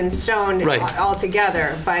locked in stone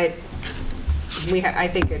altogether, but I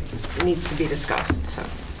think it needs to be discussed. So.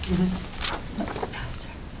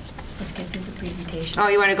 Let's get through the presentation. Oh,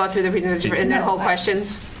 you want to go through the presentation and then hold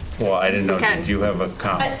questions? Well, I didn't know. Did you have a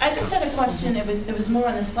comment? I just had a question. It was more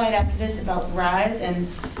on the slide after this about RISE, and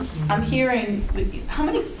I'm hearing how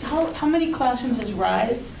many classrooms has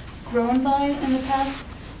RISE grown by in the past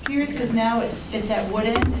few years? Because now it's at Wood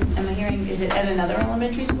End, and I'm hearing, is it at another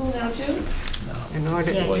elementary school now too? We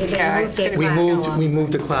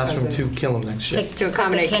moved a classroom to Killam next year to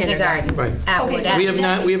accommodate kindergarten. Right. We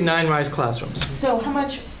have 9 RISE classrooms. So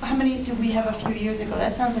how many did we have a few years ago?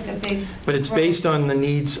 That sounds like a big. But it's based on the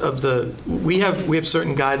needs of the. We have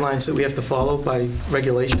certain guidelines that we have to follow by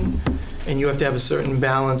regulation, and you have to have a certain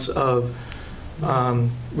balance of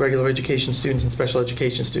regular education students and special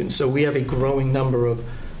education students. So we have a growing number of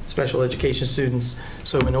special education students.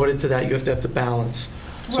 So in order to that, you have to have the balance.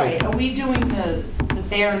 Right. Are we doing the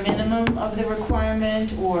bare minimum of the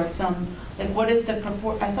requirement, or some, like, what is the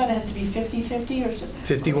purport? I thought it had to be 50-50 or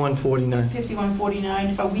something. 51-49.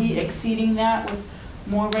 51-49. Are we exceeding that with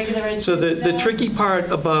more regular education? So the tricky part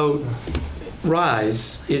about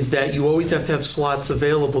RISE is that you always have to have slots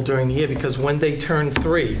available during the year, because when they turn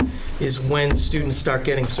 3 is when students start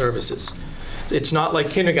getting services. It's not like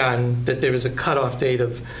kindergarten that there is a cutoff date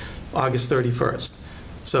of August 31st.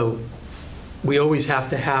 So we always have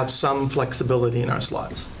to have some flexibility in our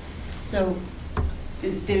slots. So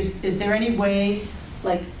is there any way,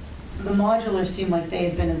 like, the modulars seem like they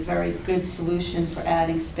have been a very good solution for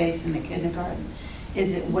adding space in the kindergarten.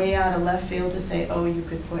 Is it way out of left field to say, oh, you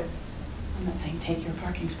could put, I'm not saying take your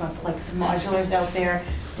parking spot, but like some modulars out there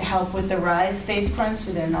to help with the RISE space crunch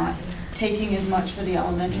so they're not taking as much for the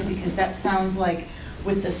elementary? Because that sounds like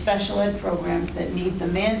with the special ed programs that need the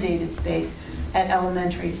mandated space at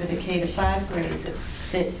elementary for the K-5 grades,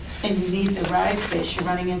 and you need the RISE space, you're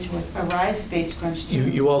running into a RISE space crunch too.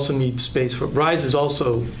 You also need space for, RISE is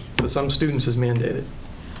also, for some students, is mandated.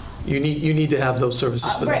 You need to have those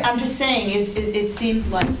services for right, them. I'm just saying, it seemed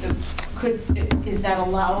like, is that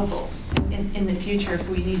allowable in the future if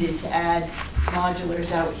we needed to add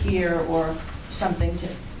modulars out here or something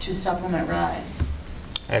to supplement RISE?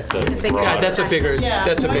 That's a bigger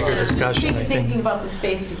discussion, I think. Thinking about the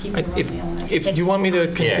space to keep it running elementary. If you want me to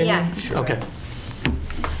continue? Yeah. Sure. Okay.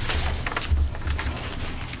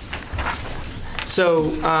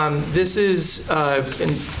 So this is,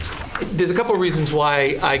 there's a couple of reasons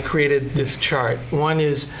why I created this chart. One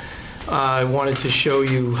is I wanted to show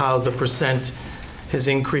you how the percent has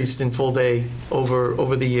increased in full day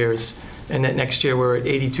over the years, and that next year we're at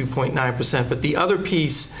 82.9%. But the other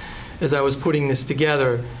piece, as I was putting this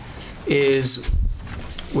together, is,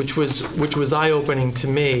 which was eye-opening to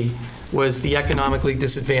me, was the economically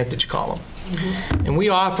disadvantaged column. Mm-hmm. And we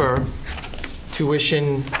offer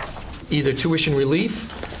tuition, either tuition relief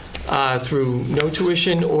through no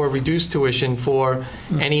tuition or reduced tuition for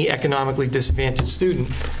any economically disadvantaged student.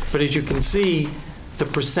 But as you can see, the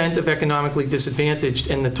percent of economically disadvantaged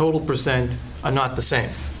and the total percent are not the same.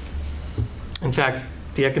 In fact,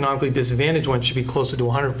 the economically disadvantaged one should be closer to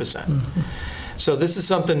 100%. Mm-hmm. So this is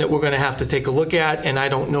something that we're going to have to take a look at, and I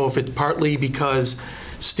don't know if it's partly because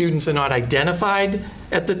students are not identified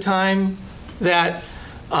at the time that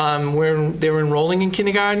they're enrolling in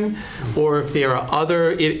kindergarten, or if there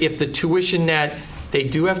are if the tuition that they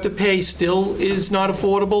do have to pay still is not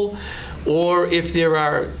affordable, or if there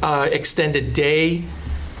are extended day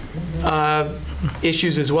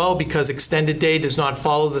issues as well, because extended day does not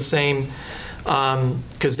follow the same,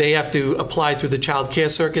 because they have to apply through the child care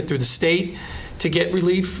circuit through the state to get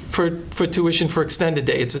relief for tuition for extended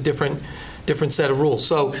day. It's a different set of rules.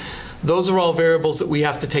 So those are all variables that we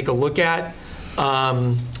have to take a look at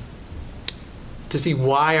to see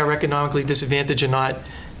why our economically disadvantaged are not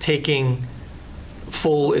taking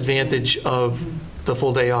full advantage of the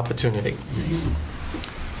full day opportunity.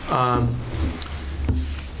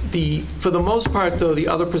 For the most part, though, the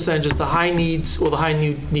other percentages, the high needs, well, the high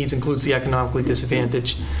needs includes the economically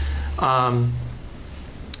disadvantaged.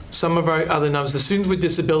 Some of our other numbers, the students with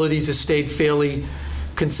disabilities has stayed fairly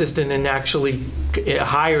consistent and actually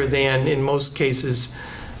higher than, in most cases,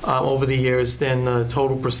 over the years than the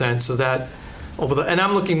total percent. So that and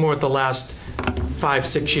I'm looking more at the last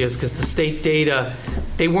 5-6 years, because the state data,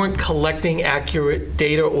 they weren't collecting accurate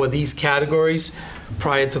data or these categories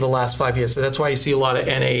prior to the last 5 years. So that's why you see a lot of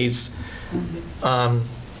NAs,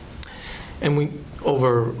 and we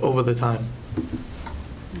over the time.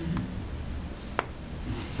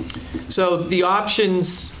 So the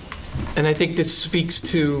options, and I think this speaks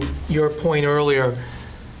to your point earlier,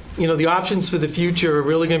 the options for the future are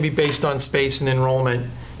really going to be based on space and enrollment,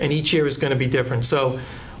 and each year is going to be different. So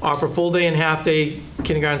offer full day and half day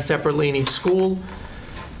kindergarten separately in each school,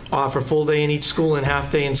 offer full day in each school and half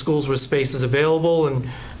day in schools where space is available and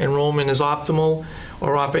enrollment is optimal,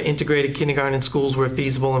 or offer integrated kindergarten in schools where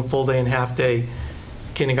feasible and full day and half day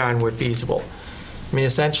kindergarten where feasible. I mean,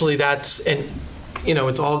 essentially that's, and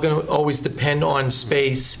it's all going to always depend on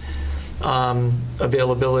space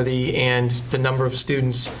availability and the number of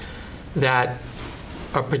students that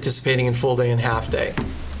are participating in full day and half day.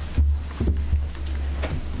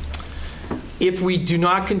 If we do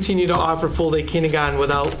not continue to offer full day kindergarten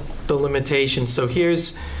without the limitations, so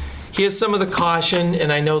here's some of the caution,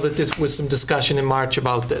 and I know that there was some discussion in March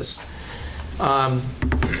about this.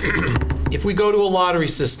 If we go to a lottery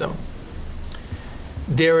system,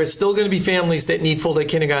 there are still going to be families that need full day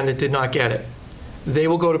kindergarten that did not get it. They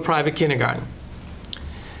will go to private kindergarten.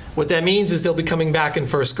 What that means is they'll be coming back in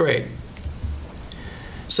first grade.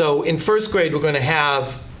 So in first grade, we're going to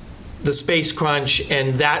have the space crunch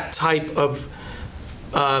and that type of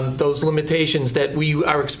those limitations that we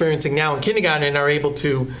are experiencing now in kindergarten and are able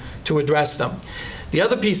to address them. The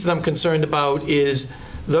other piece that I'm concerned about is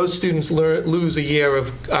those students lose a year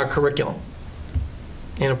of our curriculum.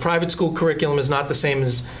 And a private school curriculum is not the same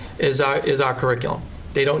as our curriculum.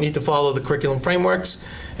 They don't need to follow the curriculum frameworks,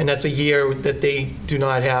 and that's a year that they do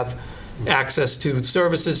not have access to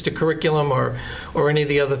services, to curriculum, or any of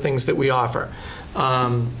the other things that we offer.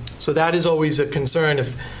 So that is always a concern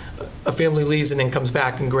if a family leaves and then comes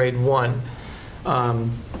back in grade 1.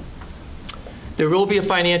 There will be a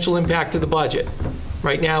financial impact to the budget.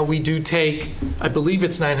 Right now, we do take, I believe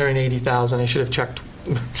it's $980,000. I should have checked,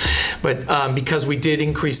 but because we did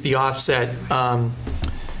increase the offset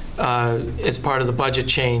as part of the budget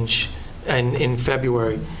change in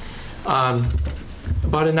February,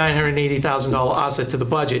 about a $980,000 offset to the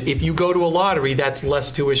budget. If you go to a lottery, that's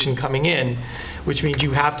less tuition coming in, which means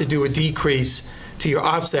you have to do a decrease to your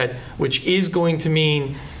offset, which is going to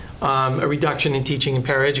mean a reduction in teaching and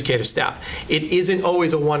paraeducator staff. It isn't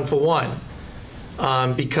always a one-for-one,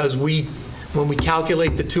 because when we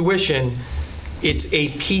calculate the tuition, it's a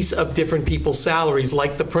piece of different people's salaries,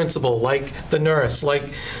 like the principal, like the nurse, like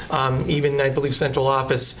even, I believe, central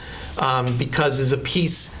office, because there's a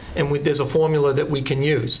piece, and there's a formula that we can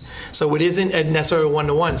use. So it isn't a necessarily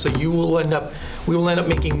one-to-one. So we will end up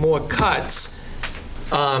making more cuts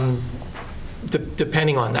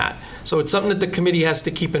depending on that. So it's something that the committee has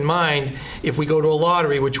to keep in mind if we go to a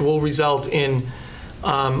lottery, which will result in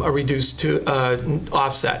a reduced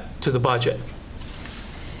offset to the budget.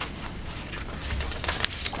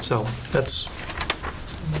 So that's.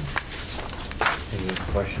 Any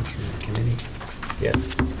questions from the committee? Yes.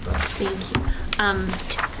 Thank you.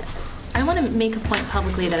 I want to make a point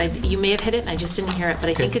publicly that you may have hit it and I just didn't hear it, but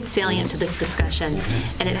I think it's salient to this discussion.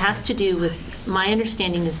 And it has to do with, my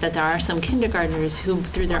understanding is that there are some kindergartners who,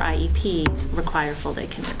 through their IEPs, require full-day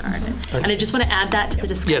kindergarten. And I just want to add that to the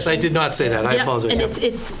discussion. Yes, I did not say that. I apologize. And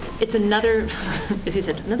it's another, as you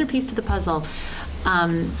said, another piece to the puzzle.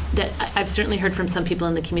 That I've certainly heard from some people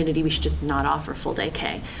in the community, we should just not offer full-day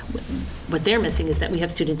K. What they're missing is that we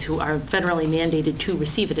have students who are federally mandated to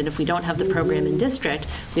receive it, and if we don't have the program in district,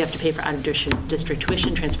 we have to pay for out-of-district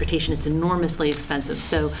tuition, transportation. It's enormously expensive.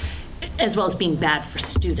 So, as well as being bad for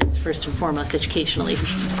students, first and foremost, educationally,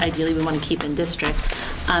 ideally we want to keep in district.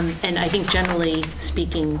 And I think generally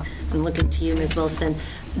speaking, I'm looking to you, Ms. Wilson,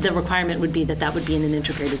 the requirement would be that that would be in an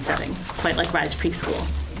integrated setting, quite like Rise Preschool.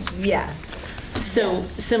 Yes. So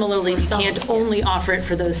similarly, we can't only offer it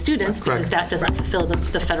for those students because that doesn't fulfill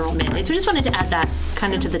the federal mandate. So I just wanted to add that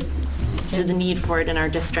kind of to the need for it in our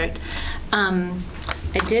district. I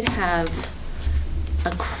did have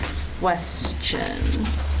a question,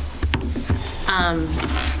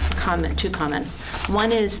 two comments.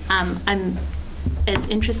 One is I'm as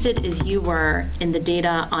interested as you were in the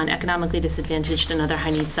data on economically disadvantaged and other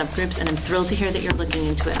high needs subgroups, and I'm thrilled to hear that you're looking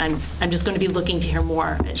into it. I'm just going to be looking to hear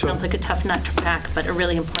more. It sounds like a tough nut to crack, but a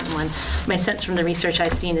really important one. My sense from the research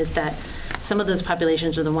I've seen is that some of those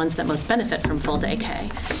populations are the ones that most benefit from full-day K.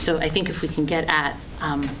 So I think if we can get at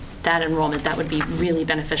that enrollment, that would be really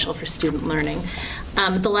beneficial for student learning.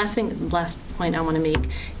 The last point I want to make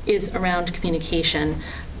is around communication.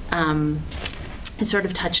 I sort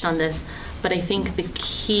of touched on this, but I think the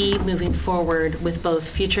key moving forward with both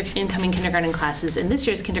future incoming kindergarten classes and this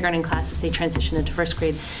year's kindergarten classes, they transition into first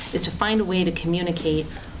grade, is to find a way to communicate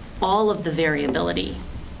all of the variability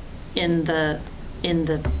in the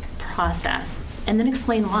process, and then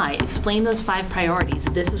explain why. Explain those 5 priorities.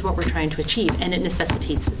 This is what we're trying to achieve, and it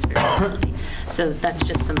necessitates this variability. So that's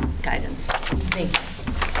just some guidance. Thank you.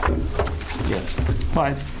 Yes.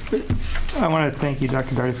 Well, I want to thank you,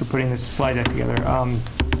 Dr. Gardy, for putting this slide deck together.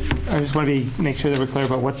 I just want to make sure that we're clear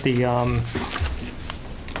about what the,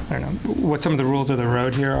 what some of the rules of the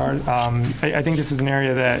road here are. I think this is an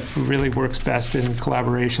area that really works best in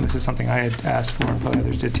collaboration. This is something I had asked for, and probably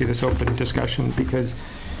others did too, this open discussion, because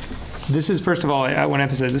this is, first of all, I want to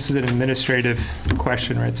emphasize, this is an administrative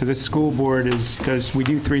question, right? So this school board we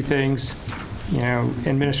do 3 things.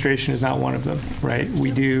 Administration is not one of them, right?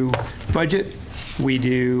 We do budget, we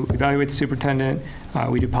do evaluate the superintendent,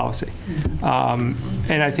 we do policy.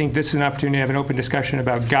 And I think this is an opportunity to have an open discussion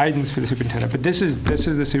about guidance for the superintendent. But this is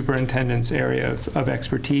the superintendent's area of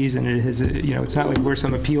expertise, and it is, it's not like we're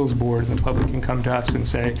some appeals board and the public can come to us and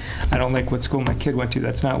say, I don't like what school my kid went to.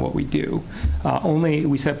 That's not what we do. Only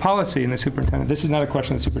we set policy, and the superintendent, this is not a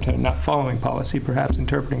question of the superintendent not following policy, perhaps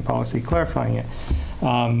interpreting policy, clarifying it. So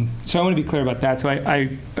I want to be clear about that. So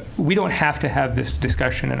we don't have to have this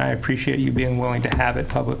discussion, and I appreciate you being willing to have it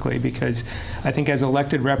publicly, because I think as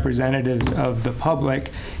elected representatives of the public,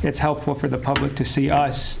 it's helpful for the public to see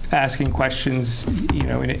us asking questions, in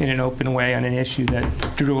an open way on an issue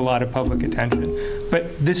that drew a lot of public attention.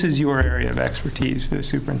 But this is your area of expertise for the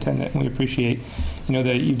superintendent, and we appreciate,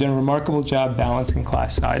 that you've done a remarkable job balancing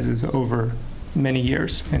class sizes over many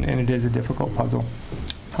years, and it is a difficult puzzle.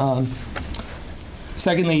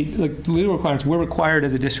 Secondly, like legal requirements, we're required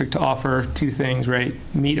as a district to offer two things, right?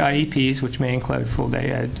 Meet IEPs, which may include full day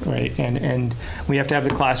ed, right? And we have to have the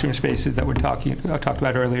classroom spaces that we're talked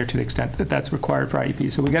about earlier to the extent that that's required for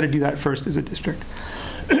IEPs. So we got to do that first as a district.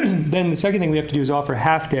 Then the second thing we have to do is offer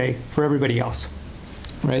half day for everybody else,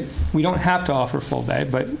 right? We don't have to offer full day,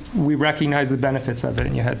 but we recognize the benefits of it.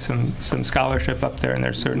 And you had some scholarship up there, and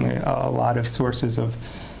there's certainly a lot of sources of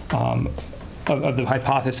the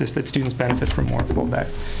hypothesis that students benefit from more full day.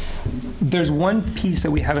 There's one piece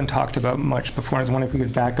that we haven't talked about much before, and I was wondering if we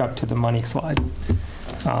could back up to the money slide,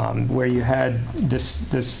 where you had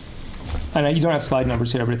this, and you don't have slide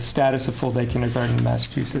numbers here, but it's status of full day kindergarten in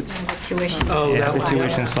Massachusetts. The tuition. Oh, yeah, that the one.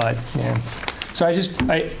 tuition slide, yeah. So I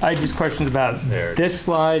just questions about this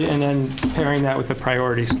slide and then pairing that with the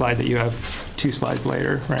priority slide that you have 2 slides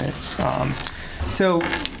later, right? So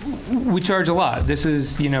we charge a lot. This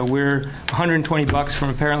is, we're $120 from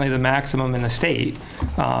apparently the maximum in the state.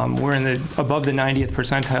 We're above the 90th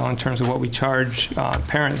percentile in terms of what we charge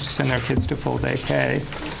parents to send their kids to full day K.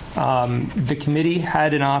 The committee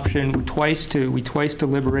had an option we twice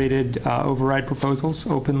deliberated override proposals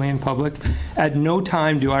openly in public. At no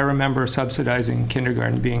time do I remember subsidizing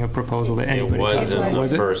kindergarten being a proposal that anybody was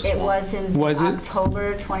It was in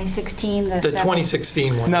October 2016. The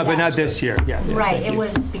 2016 one. No, but not this year. Yeah. Right, it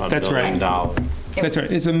was. That's right. That's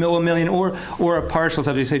right. It's a million or a partial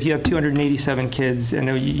subsidy. So if you have 287 kids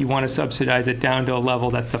and you want to subsidize it down to a level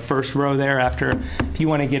that's the first row there. If you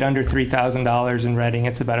want to get under $3,000 in Reading,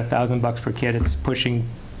 it's about $1,000 per kid. It's pushing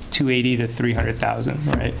 280 to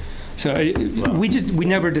 300,000, right? So we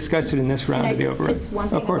never discussed it in this round of the override. Just one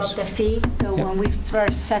thing about the fee. So when we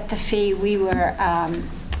first set the fee, we were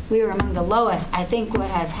among the lowest. I think what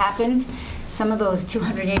has happened, some of those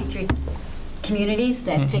 283 communities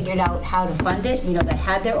that figured out how to fund it, that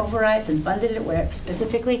had their overrides and funded it where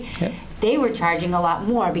specifically, they were charging a lot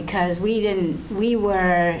more because we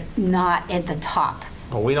were not at the top.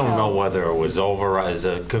 Well, we don't know whether it was overrides.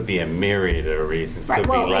 It could be a myriad of reasons. Right.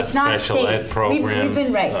 Could be less it's not special ed programs.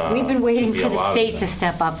 We've been waiting for the state to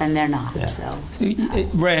step up, and they're not. Yeah. So.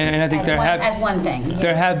 Right, and I think as one thing.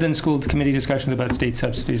 There have been school committee discussions about state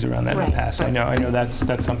subsidies around that in the past. I know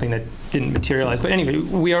that's something that didn't materialize. But anyway,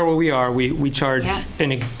 we are where we are. We charge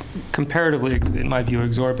a comparatively, in my view,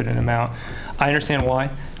 exorbitant amount. I understand why,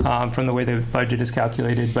 from the way the budget is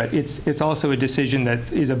calculated, but it's also a decision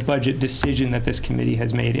that is a budget decision that this committee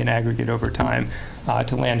has made in aggregate over time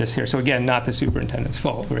to land us here. So again, not the superintendent's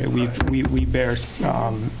fault, right? We bear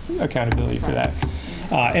accountability for that.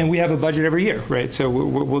 And we have a budget every year, right? So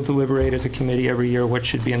we'll deliberate as a committee every year what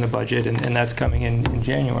should be in the budget, and that's coming in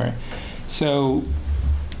January. So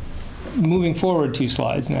moving forward 2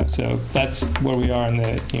 slides now. So that's where we are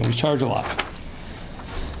we charge a lot.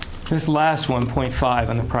 This last one, 0.5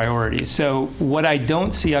 on the priorities. So what I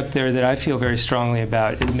don't see up there that I feel very strongly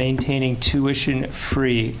about is maintaining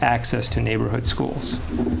tuition-free access to neighborhood schools.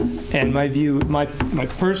 And my view, my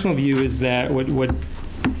personal view is that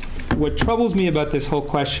what troubles me about this whole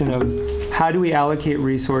question of how do we allocate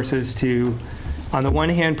resources to, on the one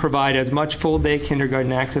hand, provide as much full-day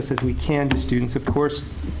kindergarten access as we can to students, of course,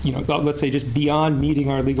 let's say just beyond meeting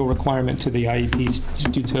our legal requirement to the IEP,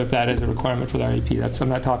 students who have that as a requirement for the IEP. I'm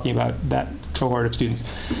not talking about that cohort of students.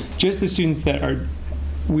 Just the students that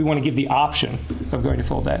we want to give the option of going to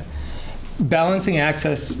full day. Balancing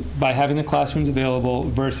access by having the classrooms available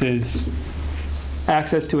versus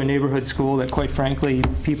access to a neighborhood school that, quite frankly,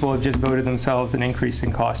 people have just voted themselves an increase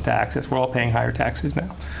in cost to access. We're all paying higher taxes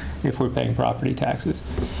now if we're paying property taxes.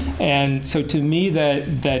 And so to me,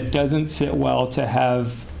 that doesn't sit well to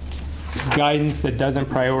have guidance that doesn't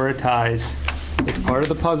prioritize. It's part of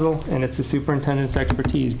the puzzle, and it's the superintendent's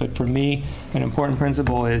expertise. But for me, an important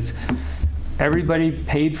principle is everybody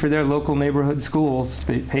paid for their local neighborhood schools.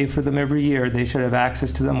 They pay for them every year. They should have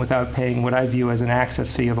access to them without paying what I view as an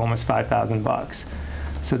access fee of almost $5,000.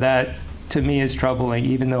 So that, to me, is troubling,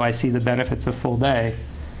 even though I see the benefits of full day.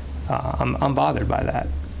 I'm bothered by that.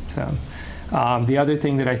 So, the other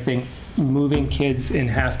thing that I think moving kids in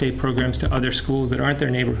half-day programs to other schools that aren't their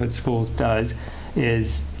neighborhood schools does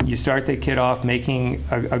is you start the kid off making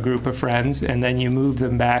a group of friends, and then you move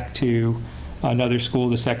them back to another school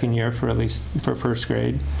the second year for at least for first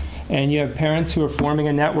grade. And you have parents who are forming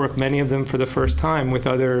a network, many of them for the first time, with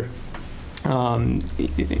other kind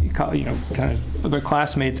of other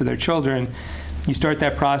classmates of their children. You start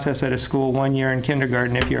that process at a school 1 year in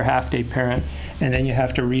kindergarten if you're a half-day parent, and then you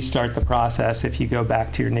have to restart the process if you go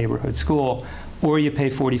back to your neighborhood school, or you pay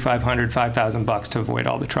 $4,500, $5,000 to avoid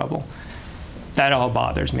all the trouble. That all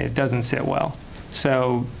bothers me. It doesn't sit well.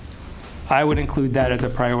 So I would include that as a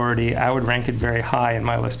priority. I would rank it very high in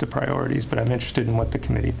my list of priorities, but I'm interested in what the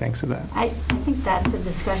committee thinks of that. I think that's a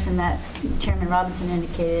discussion that Chairman Robinson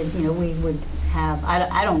indicated, we would have.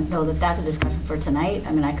 I don't know that that's a discussion for tonight.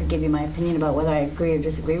 I mean, I could give you my opinion about whether I agree or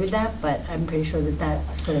disagree with that, but I'm pretty sure that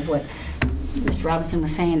that's sort of what Mr. Robinson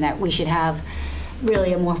was saying, that we should have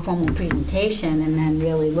really a more formal presentation and then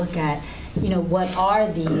really look at, what are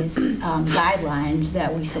these guidelines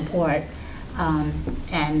that we support,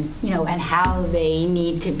 and how they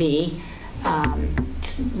need to be,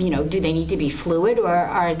 do they need to be fluid, or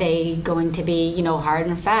are they going to be, hard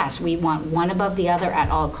and fast? We want one above the other at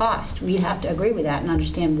all costs. We'd have to agree with that and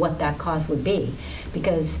understand what that cost would be.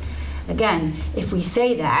 Because, again, if we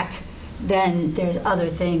say that, then there's other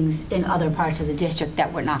things in other parts of the district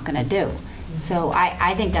that we're not going to do. So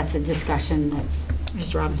I think that's a discussion that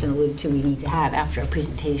Mr. Robinson alluded to we need to have after a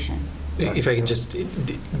presentation. If I can just,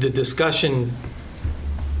 the discussion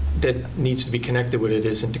that needs to be connected with it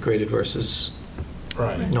is integrated versus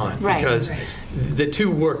not. Right. Because the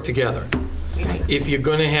two work together. Right. If you're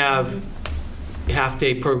going to have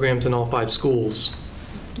half-day programs in all 5 schools,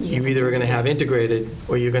 you either are going to have integrated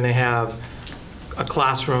or you're going to have a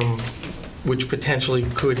classroom which potentially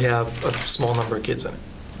could have a small number of kids in it.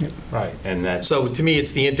 Right, and that's... So to me,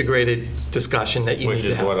 it's the integrated discussion that you need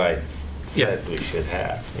to have. Which is what I said we should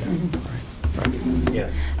have. Yeah. Mm-hmm. Right.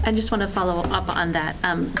 Yes. I just want to follow up on that.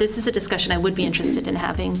 This is a discussion I would be interested in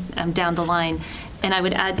having down the line. And I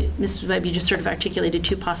would add, Mrs. Webb, you just sort of articulated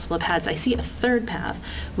 2 possible paths. I see a third path,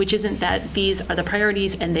 which isn't that these are the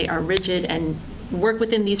priorities and they are rigid and work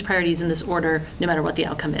within these priorities in this order, no matter what the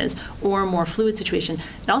outcome is, or a more fluid situation.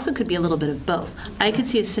 It also could be a little bit of both. I could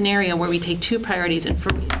see a scenario where we take 2 priorities, and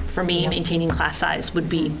for me, maintaining class size would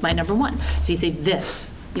be my number 1. So you say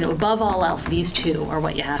this, above all else, these 2 are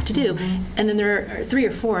what you have to do. And then there are 3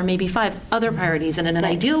 or 4, maybe 5 other priorities. And in an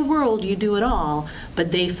ideal world, you do it all,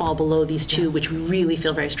 but they fall below these 2, which we really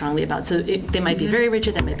feel very strongly about. So they might be very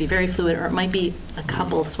rigid, they might be very fluid, or it might be a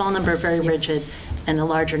couple, small number of very rigid, and a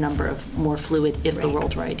larger number of more fluid if the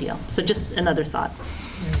world were ideal. So just another thought.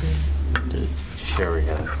 Sherry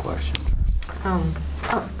had a question.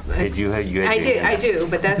 I do,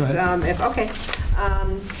 but that's, okay.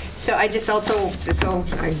 So I just also,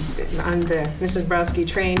 on the Mrs. Browski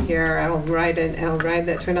train here, I'll ride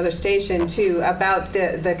that to another station too, about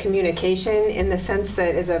the communication, in the sense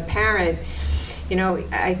that as a parent,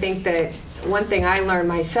 I think that one thing I learned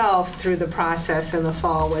myself through the process in the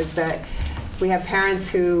fall was that we have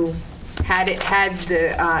parents who had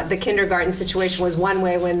the kindergarten situation was one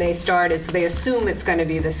way when they started, so they assume it's going to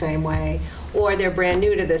be the same way, or they're brand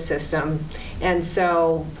new to the system. And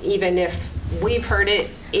so even if we've heard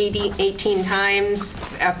it 18 times,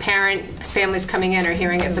 families coming in are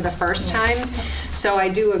hearing it for the first time. So I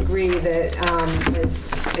do agree that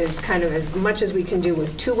is kind of as much as we can do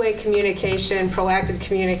with two-way communication, proactive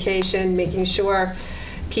communication, making sure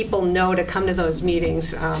people know to come to those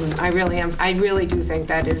meetings. I really do think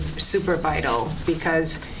that is super vital,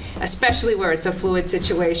 because especially where it's a fluid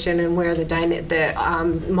situation and where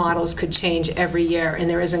the models could change every year, and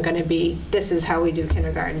there isn't going to be, this is how we do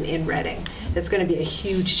kindergarten in Reading. It's going to be a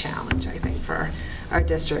huge challenge, I think, for our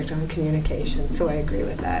district on communication. So I agree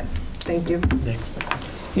with that. Thank you.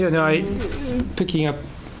 Picking up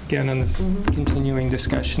again on this continuing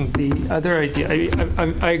discussion, the other idea,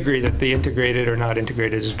 I agree that the integrated or not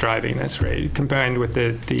integrated is driving this, right? Combined with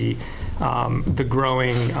the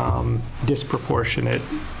growing disproportionate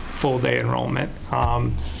full-day enrollment.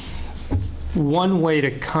 One way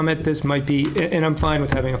to come at this might be, and I'm fine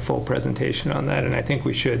with having a full presentation on that, and I think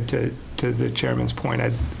we should, to the chairman's point,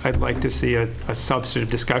 I'd like to see a substantive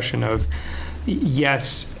discussion of,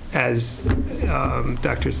 yes, as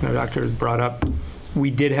Dr. Snowdoctor has brought up, we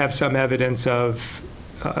did have some evidence of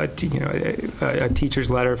a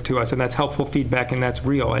teacher's letter to us, and that's helpful feedback, and that's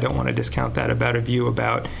real. I don't want to discount that, about a view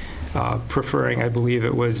about preferring, I believe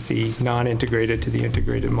it was the non-integrated to the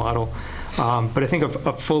integrated model. But I think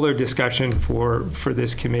a fuller discussion for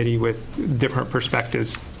this committee with different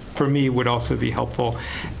perspectives, for me, would also be helpful.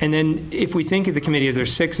 And then if we think of the committee as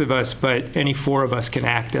there's 6 of us, but any 4 of us can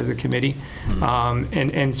act as a committee.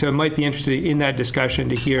 And so it might be interesting in that discussion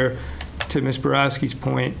to hear, to Ms. Borowski's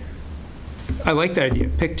point, I like that idea.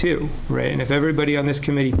 Pick 2, right? And if everybody on this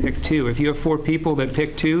committee pick 2, if you have 4 people that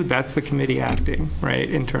pick 2, that's the committee acting, right,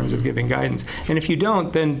 in terms of giving guidance. And if you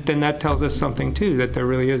don't, then that tells us something too, that there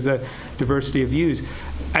really is a diversity of views.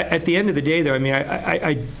 At the end of the day, though, I mean,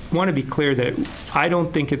 I want to be clear that I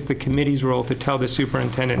don't think it's the committee's role to tell the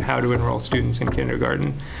superintendent how to enroll students in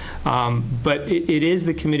kindergarten. But it is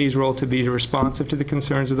the committee's role to be responsive to the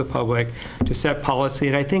concerns of the public, to set policy,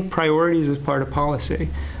 and I think priorities is part of policy.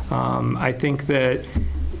 I think that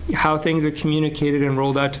how things are communicated and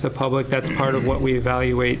rolled out to the public, that's part of what we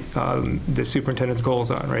evaluate the superintendent's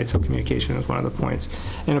goals on, right? So communication is one of the points.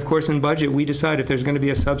 And of course, in budget, we decide if there's going to be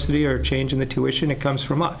a subsidy or a change in the tuition, it comes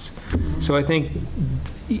from us. So I think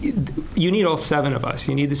you need all 7 of us.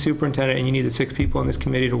 You need the superintendent and you need the 6 people in this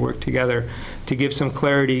committee to work together to give some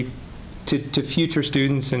clarity to future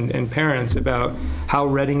students and parents about how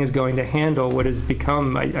Reading is going to handle what has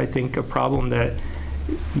become, I think, a problem that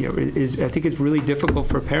I think it's really difficult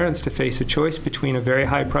for parents to face a choice between a very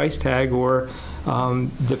high price tag or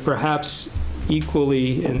the perhaps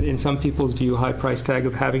equally, in some people's view, high price tag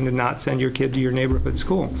of having to not send your kid to your neighborhood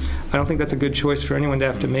school. I don't think that's a good choice for anyone to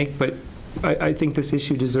have to make, but I think this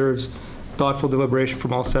issue deserves thoughtful deliberation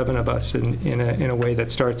from all 7 of us in a way that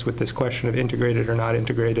starts with this question of integrated or not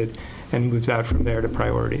integrated and moves out from there to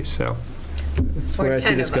priorities. So. That's where I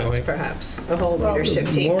see this going. Or 10 of us, perhaps, the whole leadership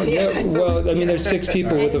team. Yeah, well, I mean, there's 6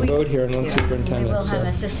 people with a vote here and 1 superintendent. We will have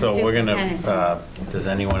assistant So we're going superintendents. to, does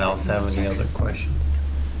anyone else have any other questions?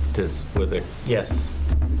 Yes.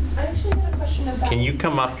 I actually had a question about... Can you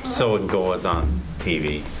come up so it goes on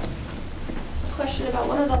TV? Question about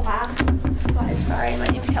one of the last slides. Sorry, my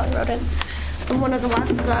name's Kelly Roden. On one of the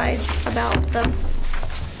last slides about the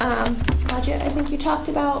budget, I think you talked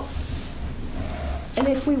about, and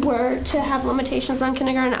if we were to have limitations on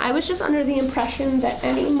kindergarten, I was just under the impression that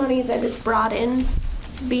any money that is brought in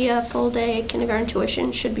via full-day kindergarten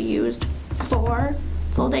tuition should be used for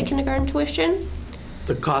full-day kindergarten tuition.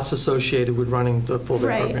 The costs associated with running the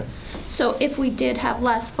full-day program. So if we did have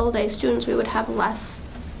less full-day students, we would have less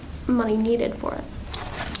money needed for it.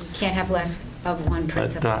 You can't have less of one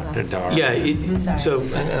principal. Dr. Doris. Yeah, so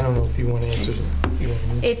I don't know if you want to answer.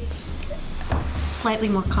 It's slightly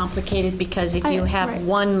more complicated because if you have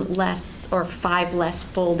 1 less or 5 less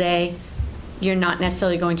full day, you're not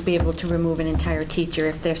necessarily going to be able to remove an entire teacher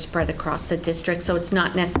if they're spread across the district. So it's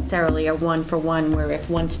not necessarily a 1-for-1 where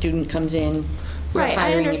if one student comes in, we're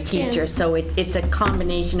hiring a teacher. So it's a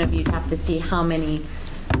combination of, you'd have to see how many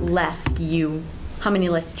less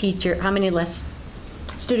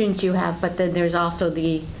students you have, but then there's also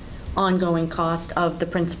the ongoing cost of the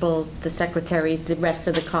principals, the secretaries, the rest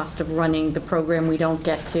of the cost of running the program. We don't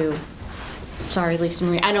get to, sorry, Lisa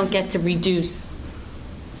Marie, I don't get to reduce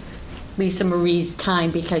Lisa Marie's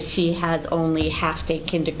time because she has only half-day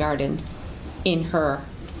kindergarten in her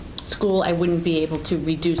school. I wouldn't be able to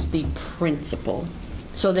reduce the principal.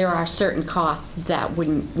 So there are certain costs that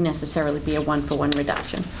wouldn't necessarily be a 1-for-1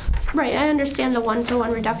 reduction. Right, I understand the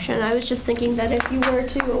 1-for-1 reduction. I was just thinking that if you were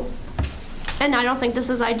to, and I don't think this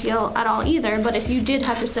is ideal at all either, but if you did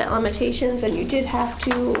have to set limitations and you did have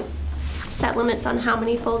to set limits on how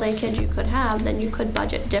many full-day kids you could have, then you could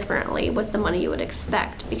budget differently with the money you would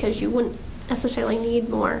expect, because you wouldn't necessarily need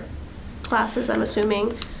more classes, I'm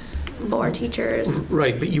assuming, more teachers.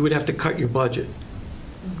 Right, but you would have to cut your budget.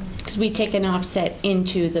 Because we take an offset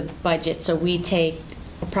into the budget, so we take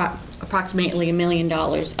approximately $1 million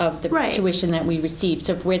of the tuition that we receive.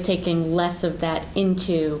 So if we're taking less of that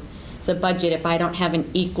into the budget, if I don't have an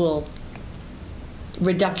equal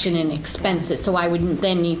reduction in expenses, so I would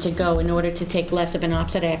then need to go, in order to take less of an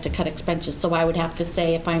offset, I have to cut expenses. So I would have to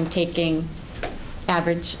say, if I'm taking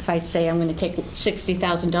average, if I say I'm going to take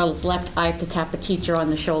 $60,000 left, I have to tap a teacher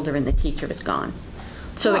on the shoulder and the teacher is gone.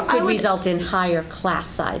 So it could result in higher class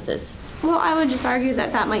sizes. Well, I would just argue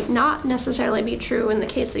that that might not necessarily be true in the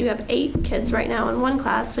case that you have 8 kids right now in one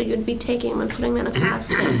class, so you'd be taking them and putting them in a class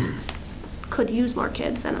that could use more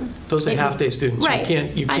kids in them. Those are half-day students. Right.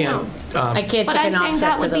 You can't. I can't but take I'm an saying offset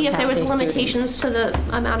that for would those be if there was half-day limitations students. to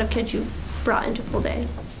the amount of kids you brought into full day.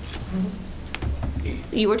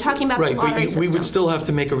 You were talking about the lottery system. We would still have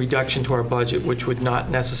to make a reduction to our budget, which would not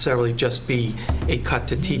necessarily just be a cut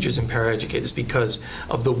to teachers and paraeducators because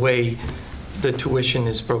of the way the tuition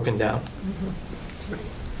is broken down.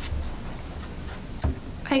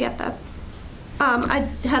 I get that. I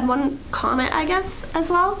had one comment, I guess, as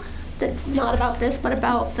well, that's not about this, but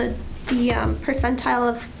about the percentile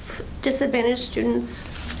of disadvantaged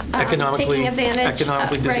students taking advantage of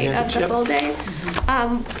the full day.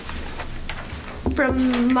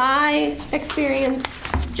 From my experience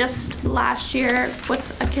just last year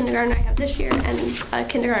with a kindergarten I have this year and a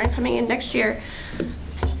kindergarten coming in next year,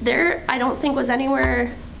 there I don't think was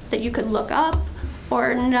anywhere that you could look up,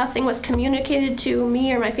 or nothing was communicated to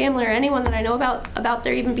me or my family or anyone that I know about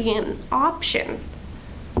there even being an option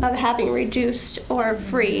of having reduced or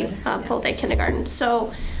free full-day kindergarten.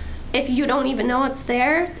 So if you don't even know it's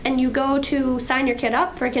there and you go to sign your kid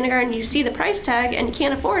up for a kindergarten, you see the price tag and you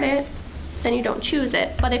can't afford it, then you don't choose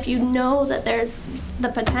it. But if you know that there's the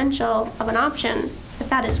potential of an option, if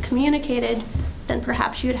that is communicated, then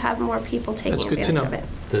perhaps you'd have more people taking That's good to advantage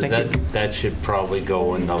know. of it. That should probably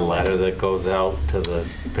go in the letter that goes out to the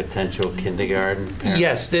potential kindergarten parents.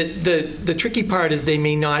 Yes, the tricky part is they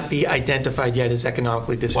may not be identified yet as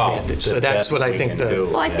economically disadvantaged. So that's what I think the.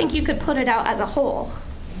 Well, I think you could put it out as a whole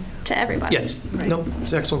to everybody. Yes, no,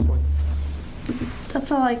 it's an excellent point.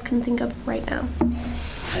 That's all I can think of right now.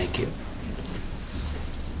 Thank you.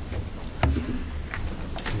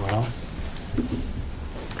 Anyone else?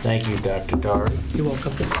 Thank you, Dr. Doherty. You're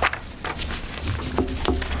welcome.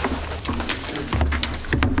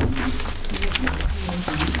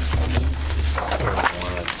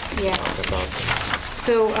 Yeah.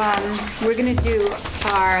 So we're going to do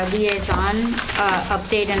our liaison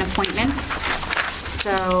update and appointments.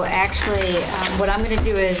 So actually, what I'm going to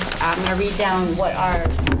do is I'm going to read down what our,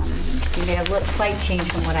 we made a slight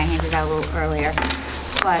change from what I handed out a little earlier.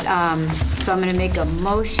 But, so I'm going to make a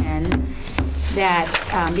motion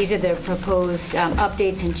that these are the proposed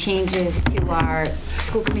updates and changes to our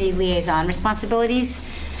school committee liaison responsibilities.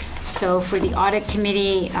 So for the audit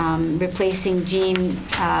committee, replacing Jean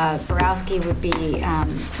Borowski would be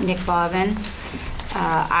Nick Boivin.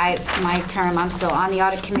 My term, I'm still on the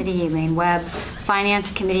audit committee, Elaine Webb. Finance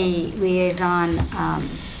committee liaison, let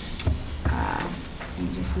me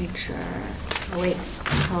just make sure. Oh wait,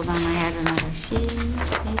 hold on, I had another sheet.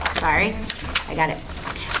 Sorry, I got it.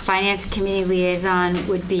 Finance committee liaison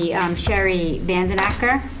would be Sherry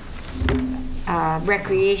Vandenacker.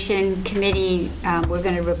 Recreation committee, we're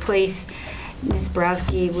going to replace Ms.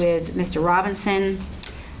 Borowski with Mr. Robinson.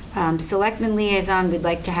 Selectmen liaison, we'd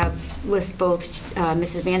like to list both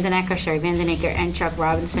Mrs. Vandenacker, Sherry Vandenacker, and Chuck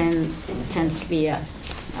Robinson. It tends to be a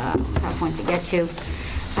tough one to get to.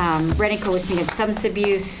 Reading Coalition Against Substance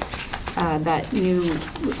Abuse, that new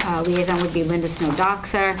liaison would be Linda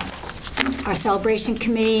Snow-Doxer. Our celebration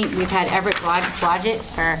committee, we've had Everett Blodgett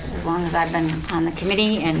for as long as I've been on the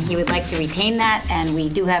committee, and he would like to retain that. And we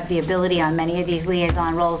do have the ability on many of these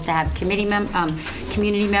liaison roles to have community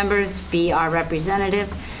members be our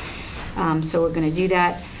representative. So we're going to do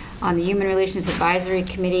that. On the Human Relations Advisory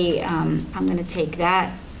Committee, I'm going to take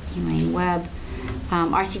that, Elaine Webb.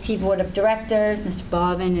 RCTV Board of Directors, Mr.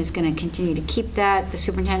 Boivin is going to continue to keep that. The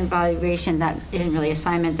Superintendent Evaluation, that isn't really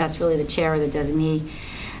assignment, that's really the chair or the designee.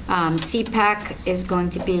 CPAC is going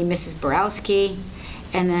to be Mrs. Borowski.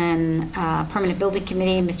 And then Permanent Building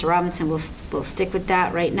Committee, Mr. Robinson will stick with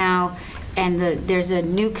that right now. And there's a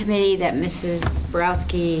new committee that Mrs.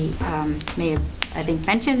 Borowski may have, I think,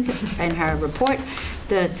 mentioned in her report,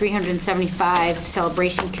 the 375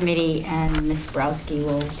 Celebration Committee, and Ms. Borowski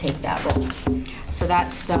will take that role. So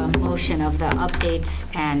that's the motion of the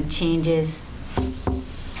updates and changes.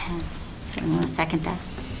 So you want to second that?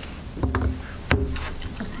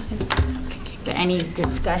 I'll second. Is there any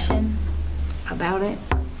discussion about it?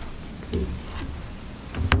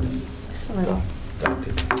 Just a little.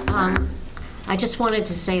 I just wanted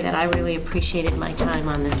to say that I really appreciated my time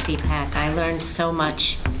on the CPAC. I learned so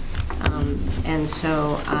much, and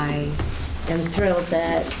so I am thrilled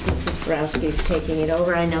that Mrs. Borowski's taking it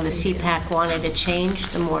over. I know the CPAC wanted to change.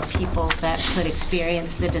 The more people that could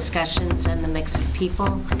experience the discussions and the mix of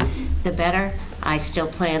people, the better. I still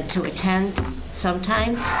plan to attend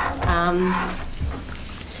sometimes.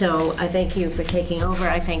 So I thank you for taking over.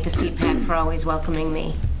 I thank the CPAC for always welcoming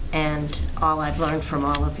me and all I've learned from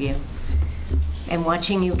all of you. And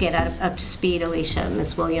watching you get up to speed, Alicia,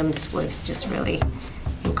 Ms. Williams, was just really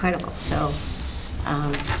incredible. So,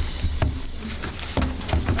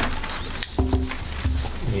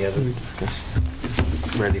 any other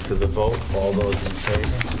discussion? Ready for the vote? All those in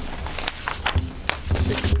favor?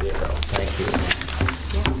 6-0. Thank you.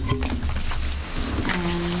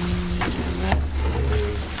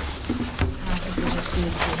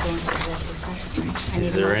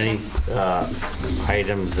 Is there any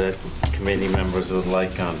items that committee members would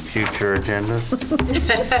like on future agendas?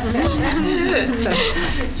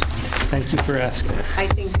 Thank you for asking. I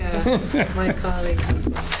think my colleague.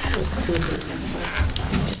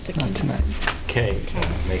 Not tonight. Okay.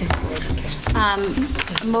 Make a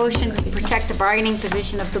motion. Motion to protect the bargaining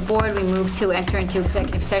position of the board. We move to enter into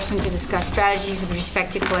executive session to discuss strategies with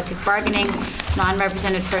respect to collective bargaining,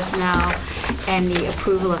 non-represented personnel, and the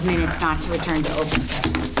approval of minutes not to return to open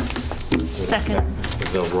session. Second.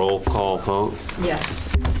 Is a roll call vote? Yes.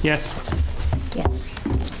 Yes. yes.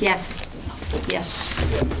 Yes. Yes.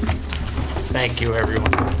 Yes. Thank you,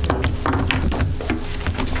 everyone.